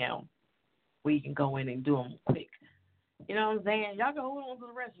right now where you can go in and do them quick. You know what I'm saying? Y'all can hold on to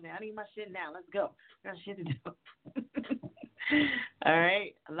the rest of it. I need my shit now. Let's go. I got shit to do. All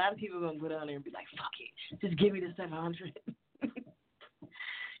right? A lot of people are going to go down there and be like, fuck it. Just give me the $700.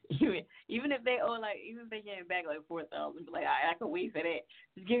 Even if they owe even if they get back like $4,000, be like, I can wait for that.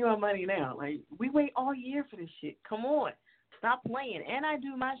 Just give me my money now. Like, we wait all year for this shit. Come on, stop playing. And I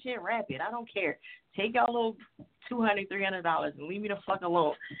do my shit rapid. I don't care. Take y'all little $200, $300 and leave me the fuck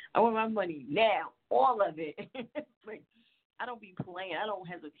alone. I want my money now, all of it. Like, I don't be playing. I don't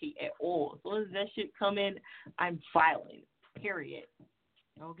hesitate at all. As soon as that shit come in, I'm filing. Period.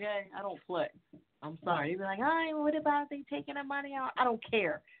 Okay, I don't play. I'm sorry. They be like, all right, what about if they taking the money out? I don't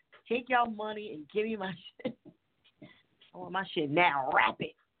care. Take y'all money and give me my shit. I want my shit now. Wrap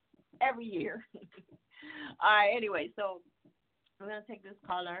it. Every year. All right, anyway, so we're going to take this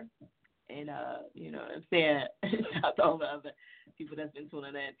caller and, say shout out to all the other people that's been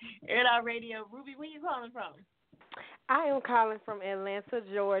tuning in. Air It Out Radio. Ruby, where you calling from? I am calling from Atlanta,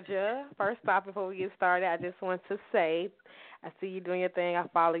 Georgia. First off, before we get started, I just want to say I see you doing your thing. I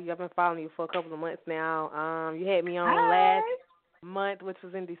follow you. I've been following you for a couple of months now. You had me on last month, which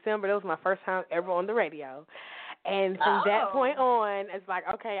was in December. That was my first time ever on the radio. And from that point on, it's like,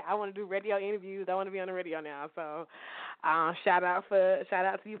 okay, I want to do radio interviews. I want to be on the radio now. So shout out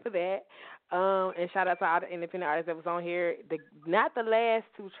to you for that. And shout out to all the independent artists that was on here. Not the last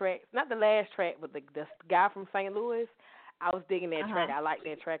track, but the guy from St. Louis. I was digging that track. I like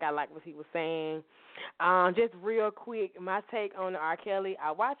that track. I like what he was saying. Just real quick, my take on R. Kelly.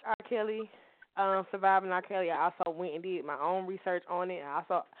 I watched R. Kelly, Surviving R. Kelly. I also went and did my own research on it. I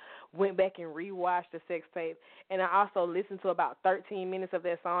also went back and rewatched the sex tape. And I also listened to about 13 minutes of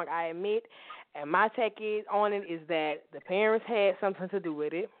that song, I admit. And my take on it is that the parents had something to do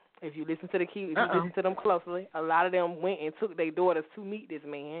with it. If you listen to the kids, if you listen to them closely, a lot of them went and took their daughters to meet this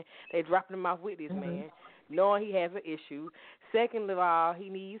man. They dropping them off with this man, knowing he has an issue. Second of all, he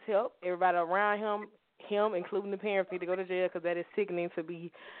needs help. Everybody around him, including the parents, need to go to jail because that is sickening to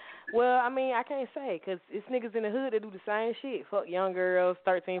be. Well, I mean, I can't say because it's niggas in the hood that do the same shit. Fuck young girls,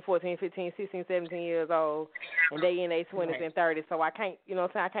 13, 14, 15, 16, 17 years old, and they in their 20s and 30s. So I can't,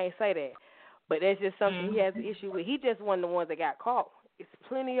 I can't say that. But that's just something he has an issue with. He just one of the ones that got caught. It's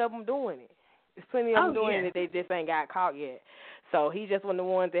plenty of them doing it. There's plenty of them doing it. They just ain't got caught yet. So he just one of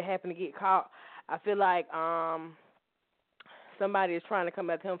the ones that happened to get caught. I feel like somebody is trying to come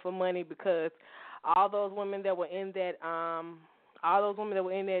at him for money because all those women that were in that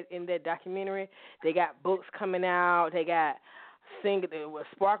in that documentary, they got books coming out. They got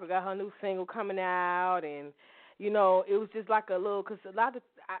Sparkle got her new single coming out, and it was just like a little, because a lot of,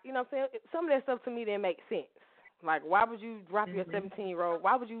 what I'm saying, some of that stuff to me didn't make sense. Like, why would you drop your 17-year-old?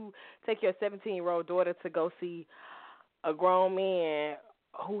 Why would you take your 17-year-old daughter to go see a grown man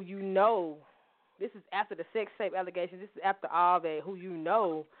who this is after the sex tape allegations, this is after all that, who you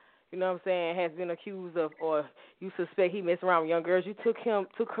know what I'm saying, has been accused of, or you suspect he messed around with young girls. You took your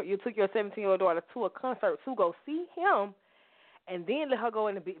 17-year-old daughter to a concert to go see him, and then let her go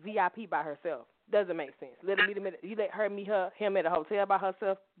in the VIP by herself. Doesn't make sense. You let her meet him at a hotel by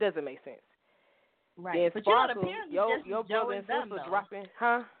herself. Doesn't make sense. Right. Then but Sparkle, your brother and sister dropping,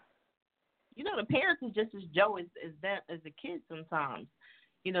 huh? The parents is just as Joe as the kids sometimes.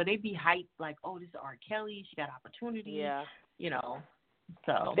 They be hyped like, oh, this is R. Kelly. She got opportunity. Yeah.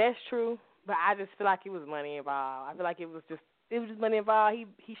 So that's true. But I just feel like it was money involved. I feel like it was just money involved.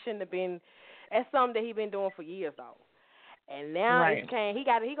 He shouldn't have been. That's something that he been doing for years though. And now he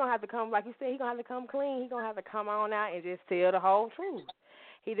gonna have to come, like you said, he gonna have to come clean. He gonna have to come on out and just tell the whole truth.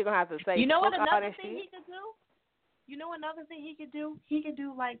 He just gonna have to say, what another thing he could do? Another thing he could do? He could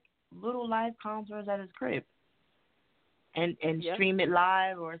do like little live concerts at his crib. And stream it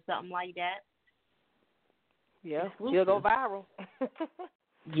live or something like that. Yeah, he'll go viral.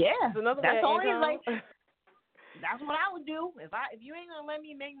 Yeah, that's always like. That's what I would do. If you ain't gonna let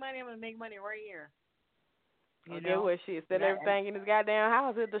me make money, I'm gonna make money right here. Okay, well, shit, set everything in his goddamn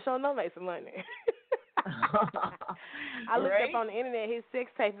house. The show no make some money. I looked up on the internet. His sex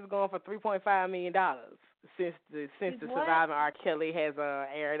tape is going for $3.5 million since the surviving R. Kelly has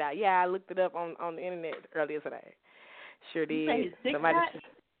aired out. Yeah, I looked it up on the internet earlier today. Sure did.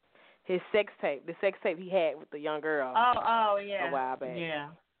 His sex tape, the sex tape he had with the young girl. Oh yeah. A while back. Yeah.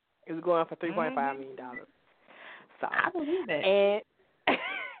 It was going for $3.5 million. So I believe it. And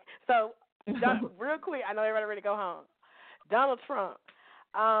so, real quick, I know everybody ready to go home. Donald Trump.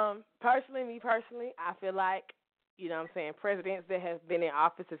 Me personally, I feel like, presidents that have been in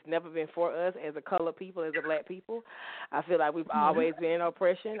office has never been for us as a colored people, as a black people. I feel like we've always been in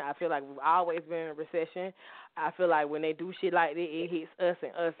oppression. I feel like we've always been in a recession. I feel like when they do shit like that, it hits us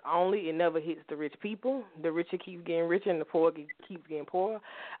and us only. It never hits the rich people. The richer keeps getting richer and the poor keeps getting poorer.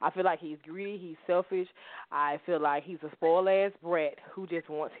 I feel like he's greedy. He's selfish. I feel like he's a spoiled-ass brat who just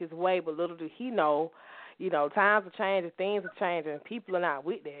wants his way, but little do he know, times are changing, things are changing, people are not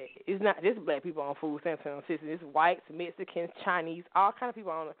with that. It's not just black people on food stamps and assistance. It's whites, Mexicans, Chinese, all kind of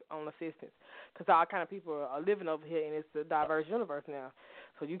people on assistance, because all kind of people are living over here, and it's a diverse universe now.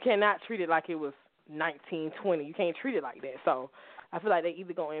 So you cannot treat it like it was 1920. You can't treat it like that. So I feel like they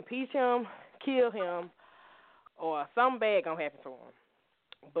either gonna impeach him, kill him, or something bad gonna happen to him.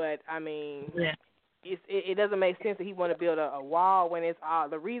 But I mean, it doesn't make sense that he want to build a wall when it's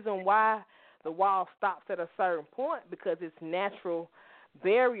the reason why the wall stops at a certain point, because it's natural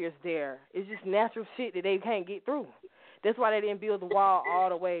barriers there. It's just natural shit that they can't get through. That's why they didn't build the wall all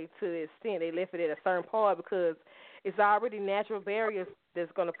the way to the extent. They left it at a certain part, because it's already natural barriers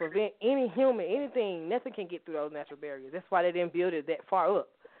that's going to prevent any human, anything, nothing can get through those natural barriers. That's why they didn't build it that far up.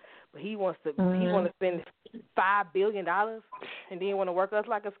 But he wants to spend $5 billion and then want to work us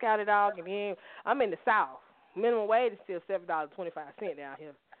like a scouted dog. And then I'm in the South. Minimum wage is still $7.25 down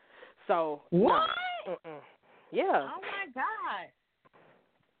here. So what? No. Yeah. Oh my God.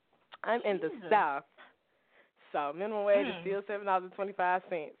 I'm in the South. So minimum wage is still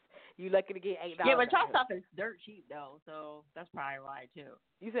 $7.25. You lucky to get $8. Yeah, but y'all stuff is dirt cheap though, so that's probably why too.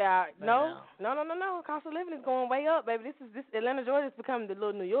 You say no. Cost of living is going way up, baby. This Atlanta, Georgia is becoming the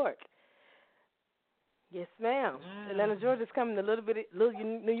little New York. Yes, ma'am. Atlanta, Georgia is coming a little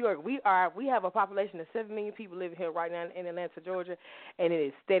New York. We have a population of 7 million people living here right now in Atlanta, Georgia, and it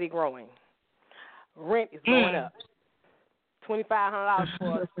is steady growing. Rent is going up. $2,500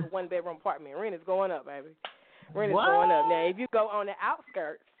 for a 1-bedroom apartment. Rent is going up, baby. Rent is going up. Now, if you go on the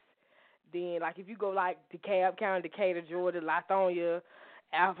outskirts, then like if you go like DeKalb County, Decatur, Georgia, Lithonia,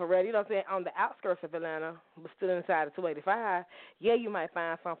 Alpharetta, you know what I'm saying, on the outskirts of Atlanta, but still inside of 285, yeah, you might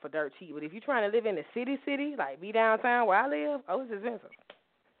find something for dirt cheap. But if you're trying to live in the city, like be downtown where I live, it's expensive.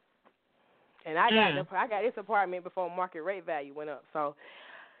 And I got this apartment before market rate value went up. So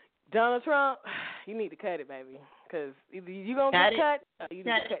Donald Trump, you need to cut it, baby, because either you gonna get cut or you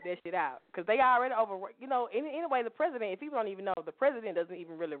need to cut that shit out. Because they already overwork. Anyway, the president, if people don't even know, the president doesn't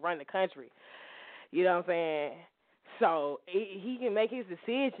even really run the country. You know what I'm saying? So he can make his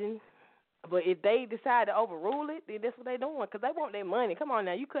decision But if they decide to overrule it, then that's what they're doing, because they want their money. Come on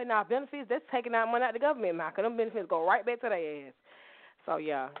now, you cutting off benefits, that's taking out money out of the government now, because them benefits go right back to their ass. So,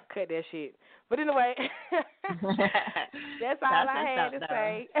 yeah, cut that shit. But anyway, that's all I had to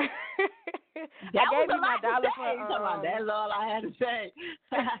say. That I gave was you my dollar for that's all I had to say.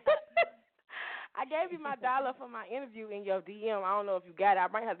 I gave you my $1 for my interview in your DM. I don't know if you got it. I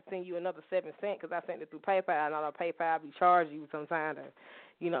might have to send you another 7 cents because I sent it through PayPal. I know PayPal be charging you sometime to,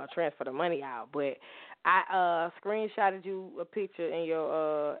 transfer the money out. But I screenshotted you a picture in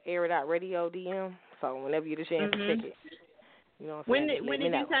your Air It Out Radio DM. So whenever you get a chance to check it. You know what I'm saying? When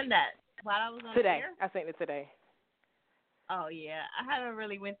did you send that? While I was on today. Air? I sent it today. Oh, yeah. I haven't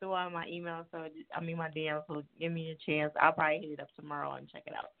really went through all my emails, my DMs, so give me a chance. I'll probably hit it up tomorrow and check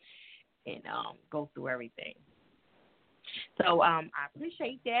it out and go through everything. So I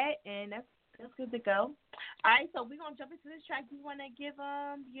appreciate that, and that's good to go. All right, so we're going to jump into this track. Do you want to give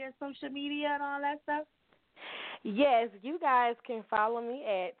your social media and all that stuff? Yes, you guys can follow me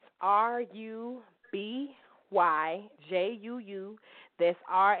at RUBYJUU. That's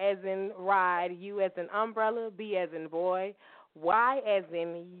R as in ride, U as in umbrella, B as in boy, Y as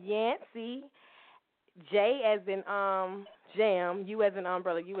in Yancey, J as in jam, U as in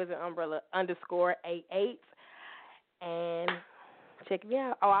umbrella, U as in umbrella, _88. And check me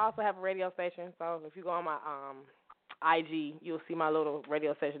out. Oh, I also have a radio station, so if you go on my IG, you'll see my little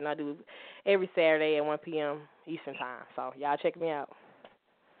radio station I do every Saturday at 1 p.m. Eastern Time. So y'all check me out.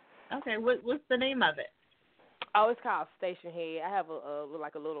 Okay, what's the name of it? Oh, it's called Station Head. I have a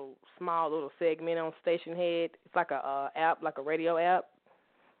small little segment on Station Head. It's like a app, like a radio app.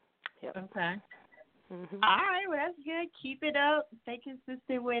 Yep. Okay. Mm-hmm. All right, well, that's good. Keep it up. Stay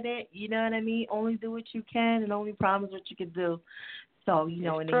consistent with it. You know what I mean? Only do what you can and only promise what you can do. So,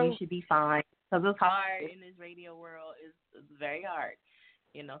 and then you should be fine. Because it's hard in this radio world. It's very hard,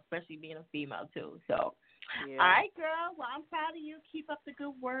 especially being a female, too. So, yeah. All right, girl. Well, I'm proud of you. Keep up the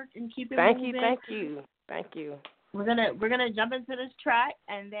good work and keep it moving. Thank you. We're gonna jump into this track,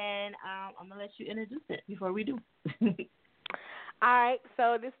 and then I'm gonna let you introduce it before we do. All right.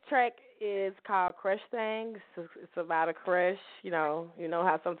 So this track is called Crush Thing. It's about a crush. You know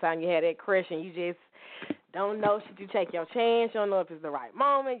how sometimes you have that crush and you just don't know, should you take your chance? You don't know if it's the right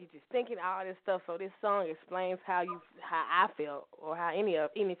moment. You're just thinking all this stuff. So this song explains how I feel, or how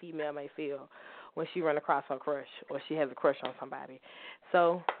any female may feel when she run across her crush or she has a crush on somebody.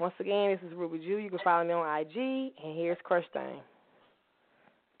 So once again, this is Ruby Jew. You can follow me on IG, and here's Crush Thing.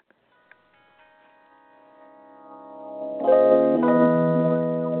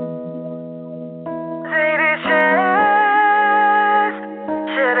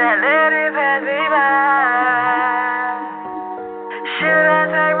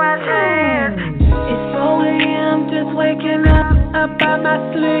 Out my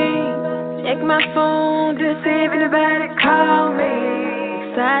sleep, check my phone to see if anybody call me.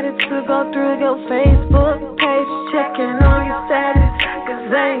 Excited to go through your Facebook page, checking on your status,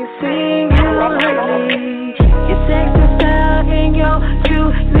 'cause I ain't seen you lately. Your sexy style and your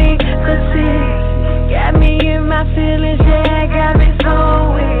uniqueness got me in my feelings, yeah, got me so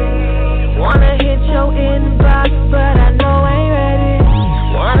weak. Wanna hit your inbox, but I know I ain't ready.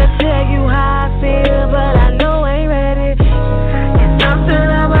 Wanna tell you how I feel, but I know I ain't ready. Something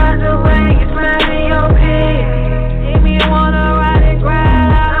about the way you smile in your pit make me wanna ride and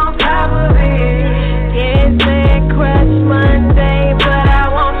grind out on top of it. Yeah, it's that Crush Monday, but I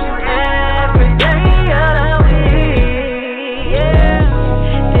want you every day of the week. Yeah,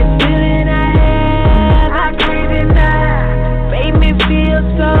 this feeling I have, I crave it now. Made me feel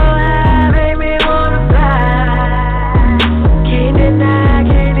so high, made me wanna fly. Can't deny.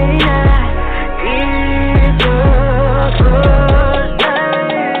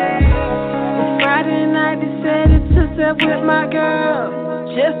 It's so with my girl,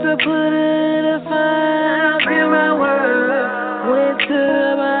 just to put her to fun up in my world. Went to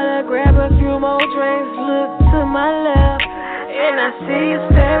the bar to grab a few more drinks, look to my left, and I see you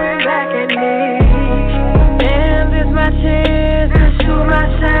staring back at me. Damn, this my chance to shoot my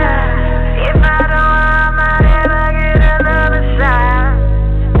shot. If I don't, I might ever get another shot.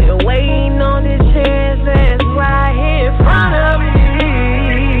 Still waiting on this chance that's right here in front of me.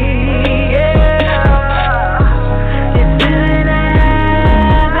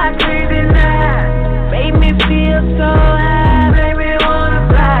 Feel so high, make me wanna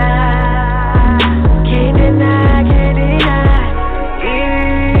fly. Can't deny,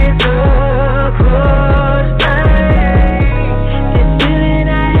 it's a crush thing. This feeling I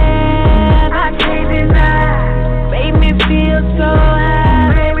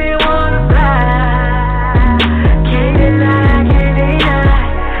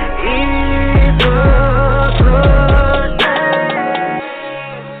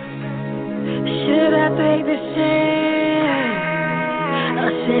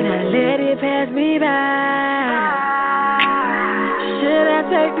should I let it pass me by? Should I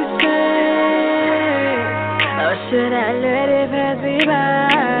take the chance? Or should I let it pass me by?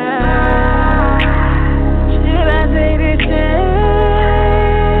 Should I take the chance?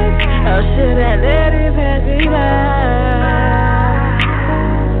 Or should I let it pass me by?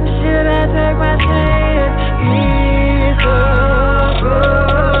 Should I take my chance? It's a good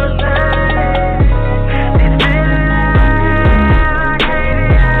thing. This feeling I can't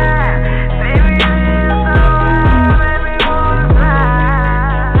deny. Baby, you're so wild, make me wanna fly.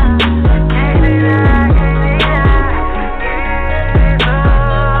 Can't deny. It's a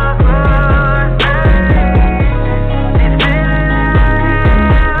good thing. This feeling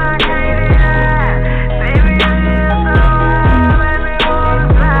I can't deny. Baby, you're so wild, make me wanna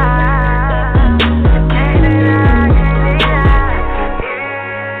fly. Can't deny.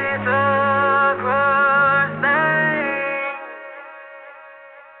 It's a good thing.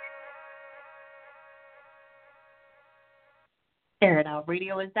 Air It Out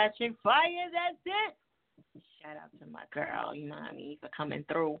Radio is that chick fire. That's it. Shout out to my girl, you know what I mean, for coming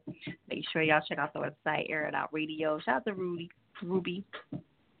through. Make sure y'all check out the website, Air It Out Radio. Shout out to Ruby. You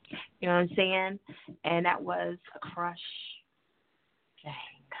know what I'm saying? And that was a crush. Dang.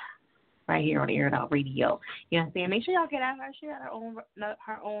 Right here on Air It Out Radio. You know what I'm saying? Make sure y'all get at her. She got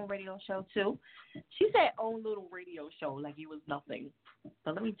her own radio show too. She said own little radio show like it was nothing.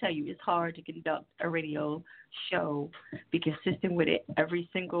 But let me tell you, it's hard to conduct a radio show, be consistent with it every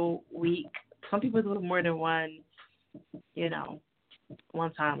single week. Some people do more than one,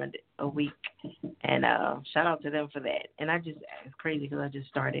 one time a week. And shout out to them for that. And it's crazy because I just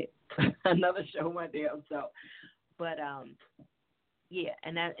started another show one day or so. But yeah,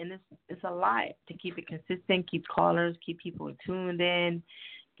 and it's a lot to keep it consistent, keep callers, keep people tuned in,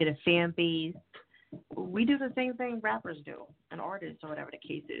 get a fan base. We do the same thing rappers do, and artists or whatever the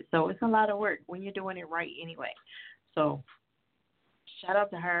case is. So it's a lot of work when you're doing it right anyway. So shout out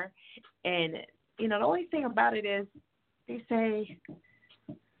to her. And, the only thing about it is they say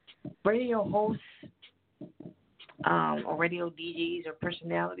radio hosts or radio DJs or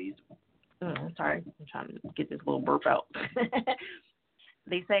personalities. I'm sorry. I'm trying to get this little burp out.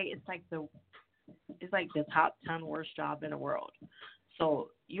 They say it's like the top 10 worst job in the world. So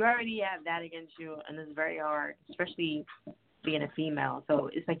you already have that against you, and it's very hard, especially being a female. So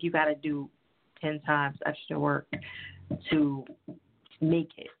it's like you got to do 10 times extra work to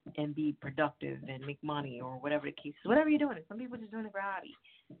make it and be productive and make money or whatever the case is. Whatever you're doing. Some people just doing it for hobby.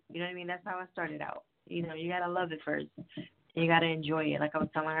 You know what I mean? That's how I started out. You got to love it first. You got to enjoy it. Like I was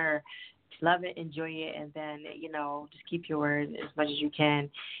telling her, love it, enjoy it, and then, just keep your word as much as you can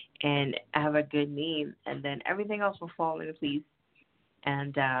and have a good name, and then everything else will fall into place.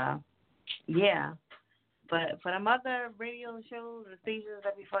 And, yeah. But for them other radio shows and stations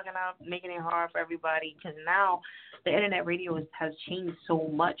that be fucking up, making it hard for everybody, because now the internet radio has changed so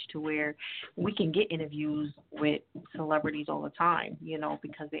much to where we can get interviews with celebrities all the time,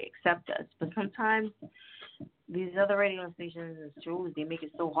 because they accept us. But sometimes these other radio stations and shows, they make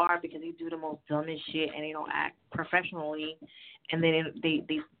it so hard because they do the most dumbest shit and they don't act professionally, and then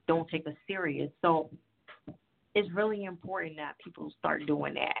they don't take us serious. So it's really important that people start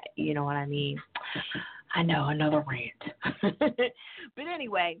doing that. You know what I mean? I know, another rant. But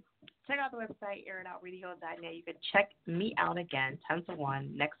anyway, check out the website, airitoutradio.net. You can check me out again, 10 to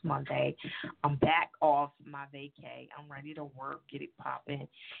 1, next Monday. I'm back off my vacay. I'm ready to work, get it popping.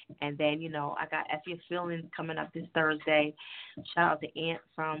 And then, I got F Your Feelings coming up this Thursday. Shout out to Ant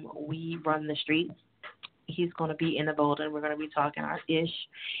from We Run the Streets. He's going to be in the building. We're going to be talking our ish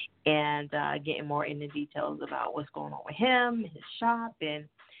and getting more into details about what's going on with him, his shop, and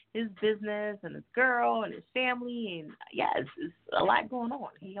his business, and his girl, and his family. And, it's a lot going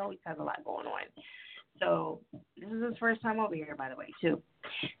on. He always has a lot going on. So this is his first time over here, by the way, too.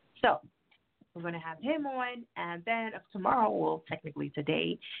 So we're going to have him on. And then tomorrow, technically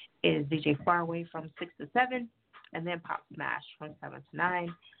today, is DJ Faraway from 6 to 7, and then Pop Smash from 7 to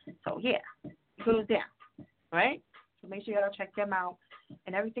 9. So, yeah, it goes down. Right? So make sure y'all check them out.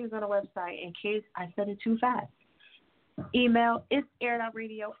 And everything's on the website in case I said it too fast. Email is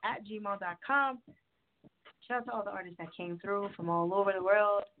airitoutradio@gmail.com. Shout out to all the artists that came through from all over the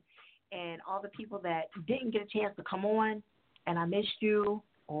world and all the people that didn't get a chance to come on and I missed you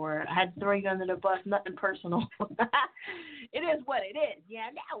or I had to throw you under the bus. Nothing personal. It is what it is. Yeah,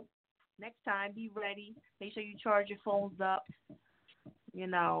 now. Next time, be ready. Make sure you charge your phones up.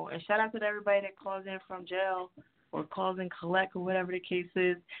 And shout out to everybody that calls in from jail or calls in collect or whatever the case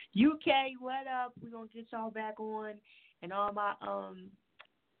is. UK, what up? We're going to get y'all back on. And all my,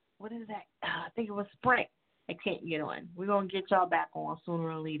 what is that? I think it was Sprint. I can't get on. We're going to get y'all back on sooner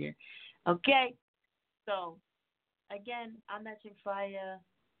or later. Okay? So, again, I'm Magic Fire.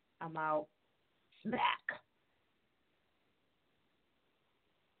 I'm out. Back.